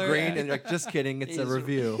blue, color. green, and you're like, just kidding. It's a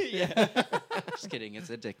review. Yeah. Just kidding. It's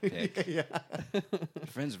a dick pic. Yeah. Your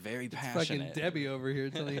friend's very Fucking passionate. Debbie over here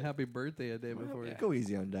telling you happy birthday a day before. Yeah. Go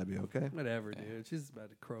easy on Debbie, okay? Whatever, dude. She's about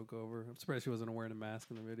to croak over. I'm surprised she wasn't wearing a mask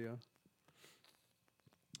in the video.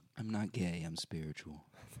 I'm not gay. I'm spiritual.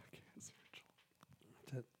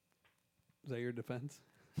 Is that your defense?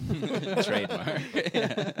 Trademark.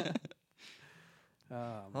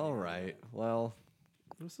 All right. Well,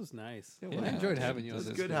 This was nice. It I was. enjoyed having you it on was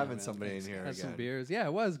this. good video, having man. somebody in here Had some again. beers. Yeah,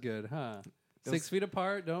 it was good, huh? It 6 was- feet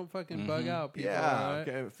apart. Don't fucking bug out, people. Yeah. all right?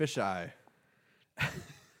 Okay. Fisheye.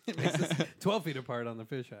 It makes us 12 feet apart on the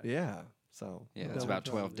fisheye. Yeah. So. Yeah, Double it's about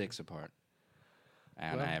 12 trouble. dicks apart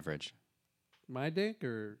on Well, average. My dick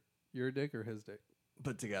or your dick or his dick?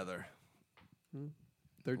 Put together.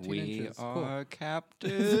 13 We inches. Cool. are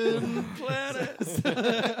Captain Planet.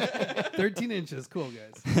 13 inches. Cool,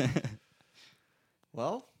 guys.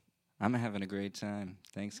 Well, I'm having a great time.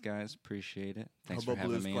 Thanks, guys. Appreciate it. Thanks for Hobo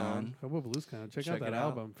having Blues me Clown. on. Hobo Blues Clown. Check Check out that it out.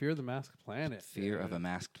 album, Fear of the Masked Planet. Fear of dude. a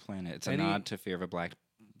Masked Planet. It's a Any- nod to Fear of a Black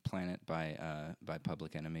Planet by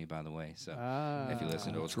Public Enemy, by the way. So if you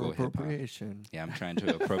listen to old school hip hop, appropriation. yeah, I'm trying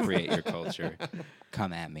to appropriate your culture.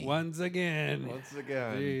 Come at me. Once again. Once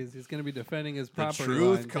again, Jeez, he's going to be defending his the property.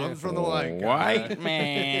 truth line, comes too. from the white guy. White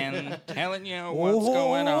man telling you what's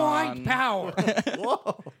going White on. power.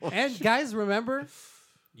 Whoa. And guys, remember,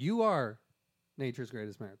 you are nature's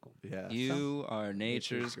greatest miracle. Yeah. You are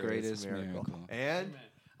nature's greatest miracle. And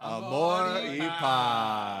Amor y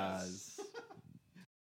Paz.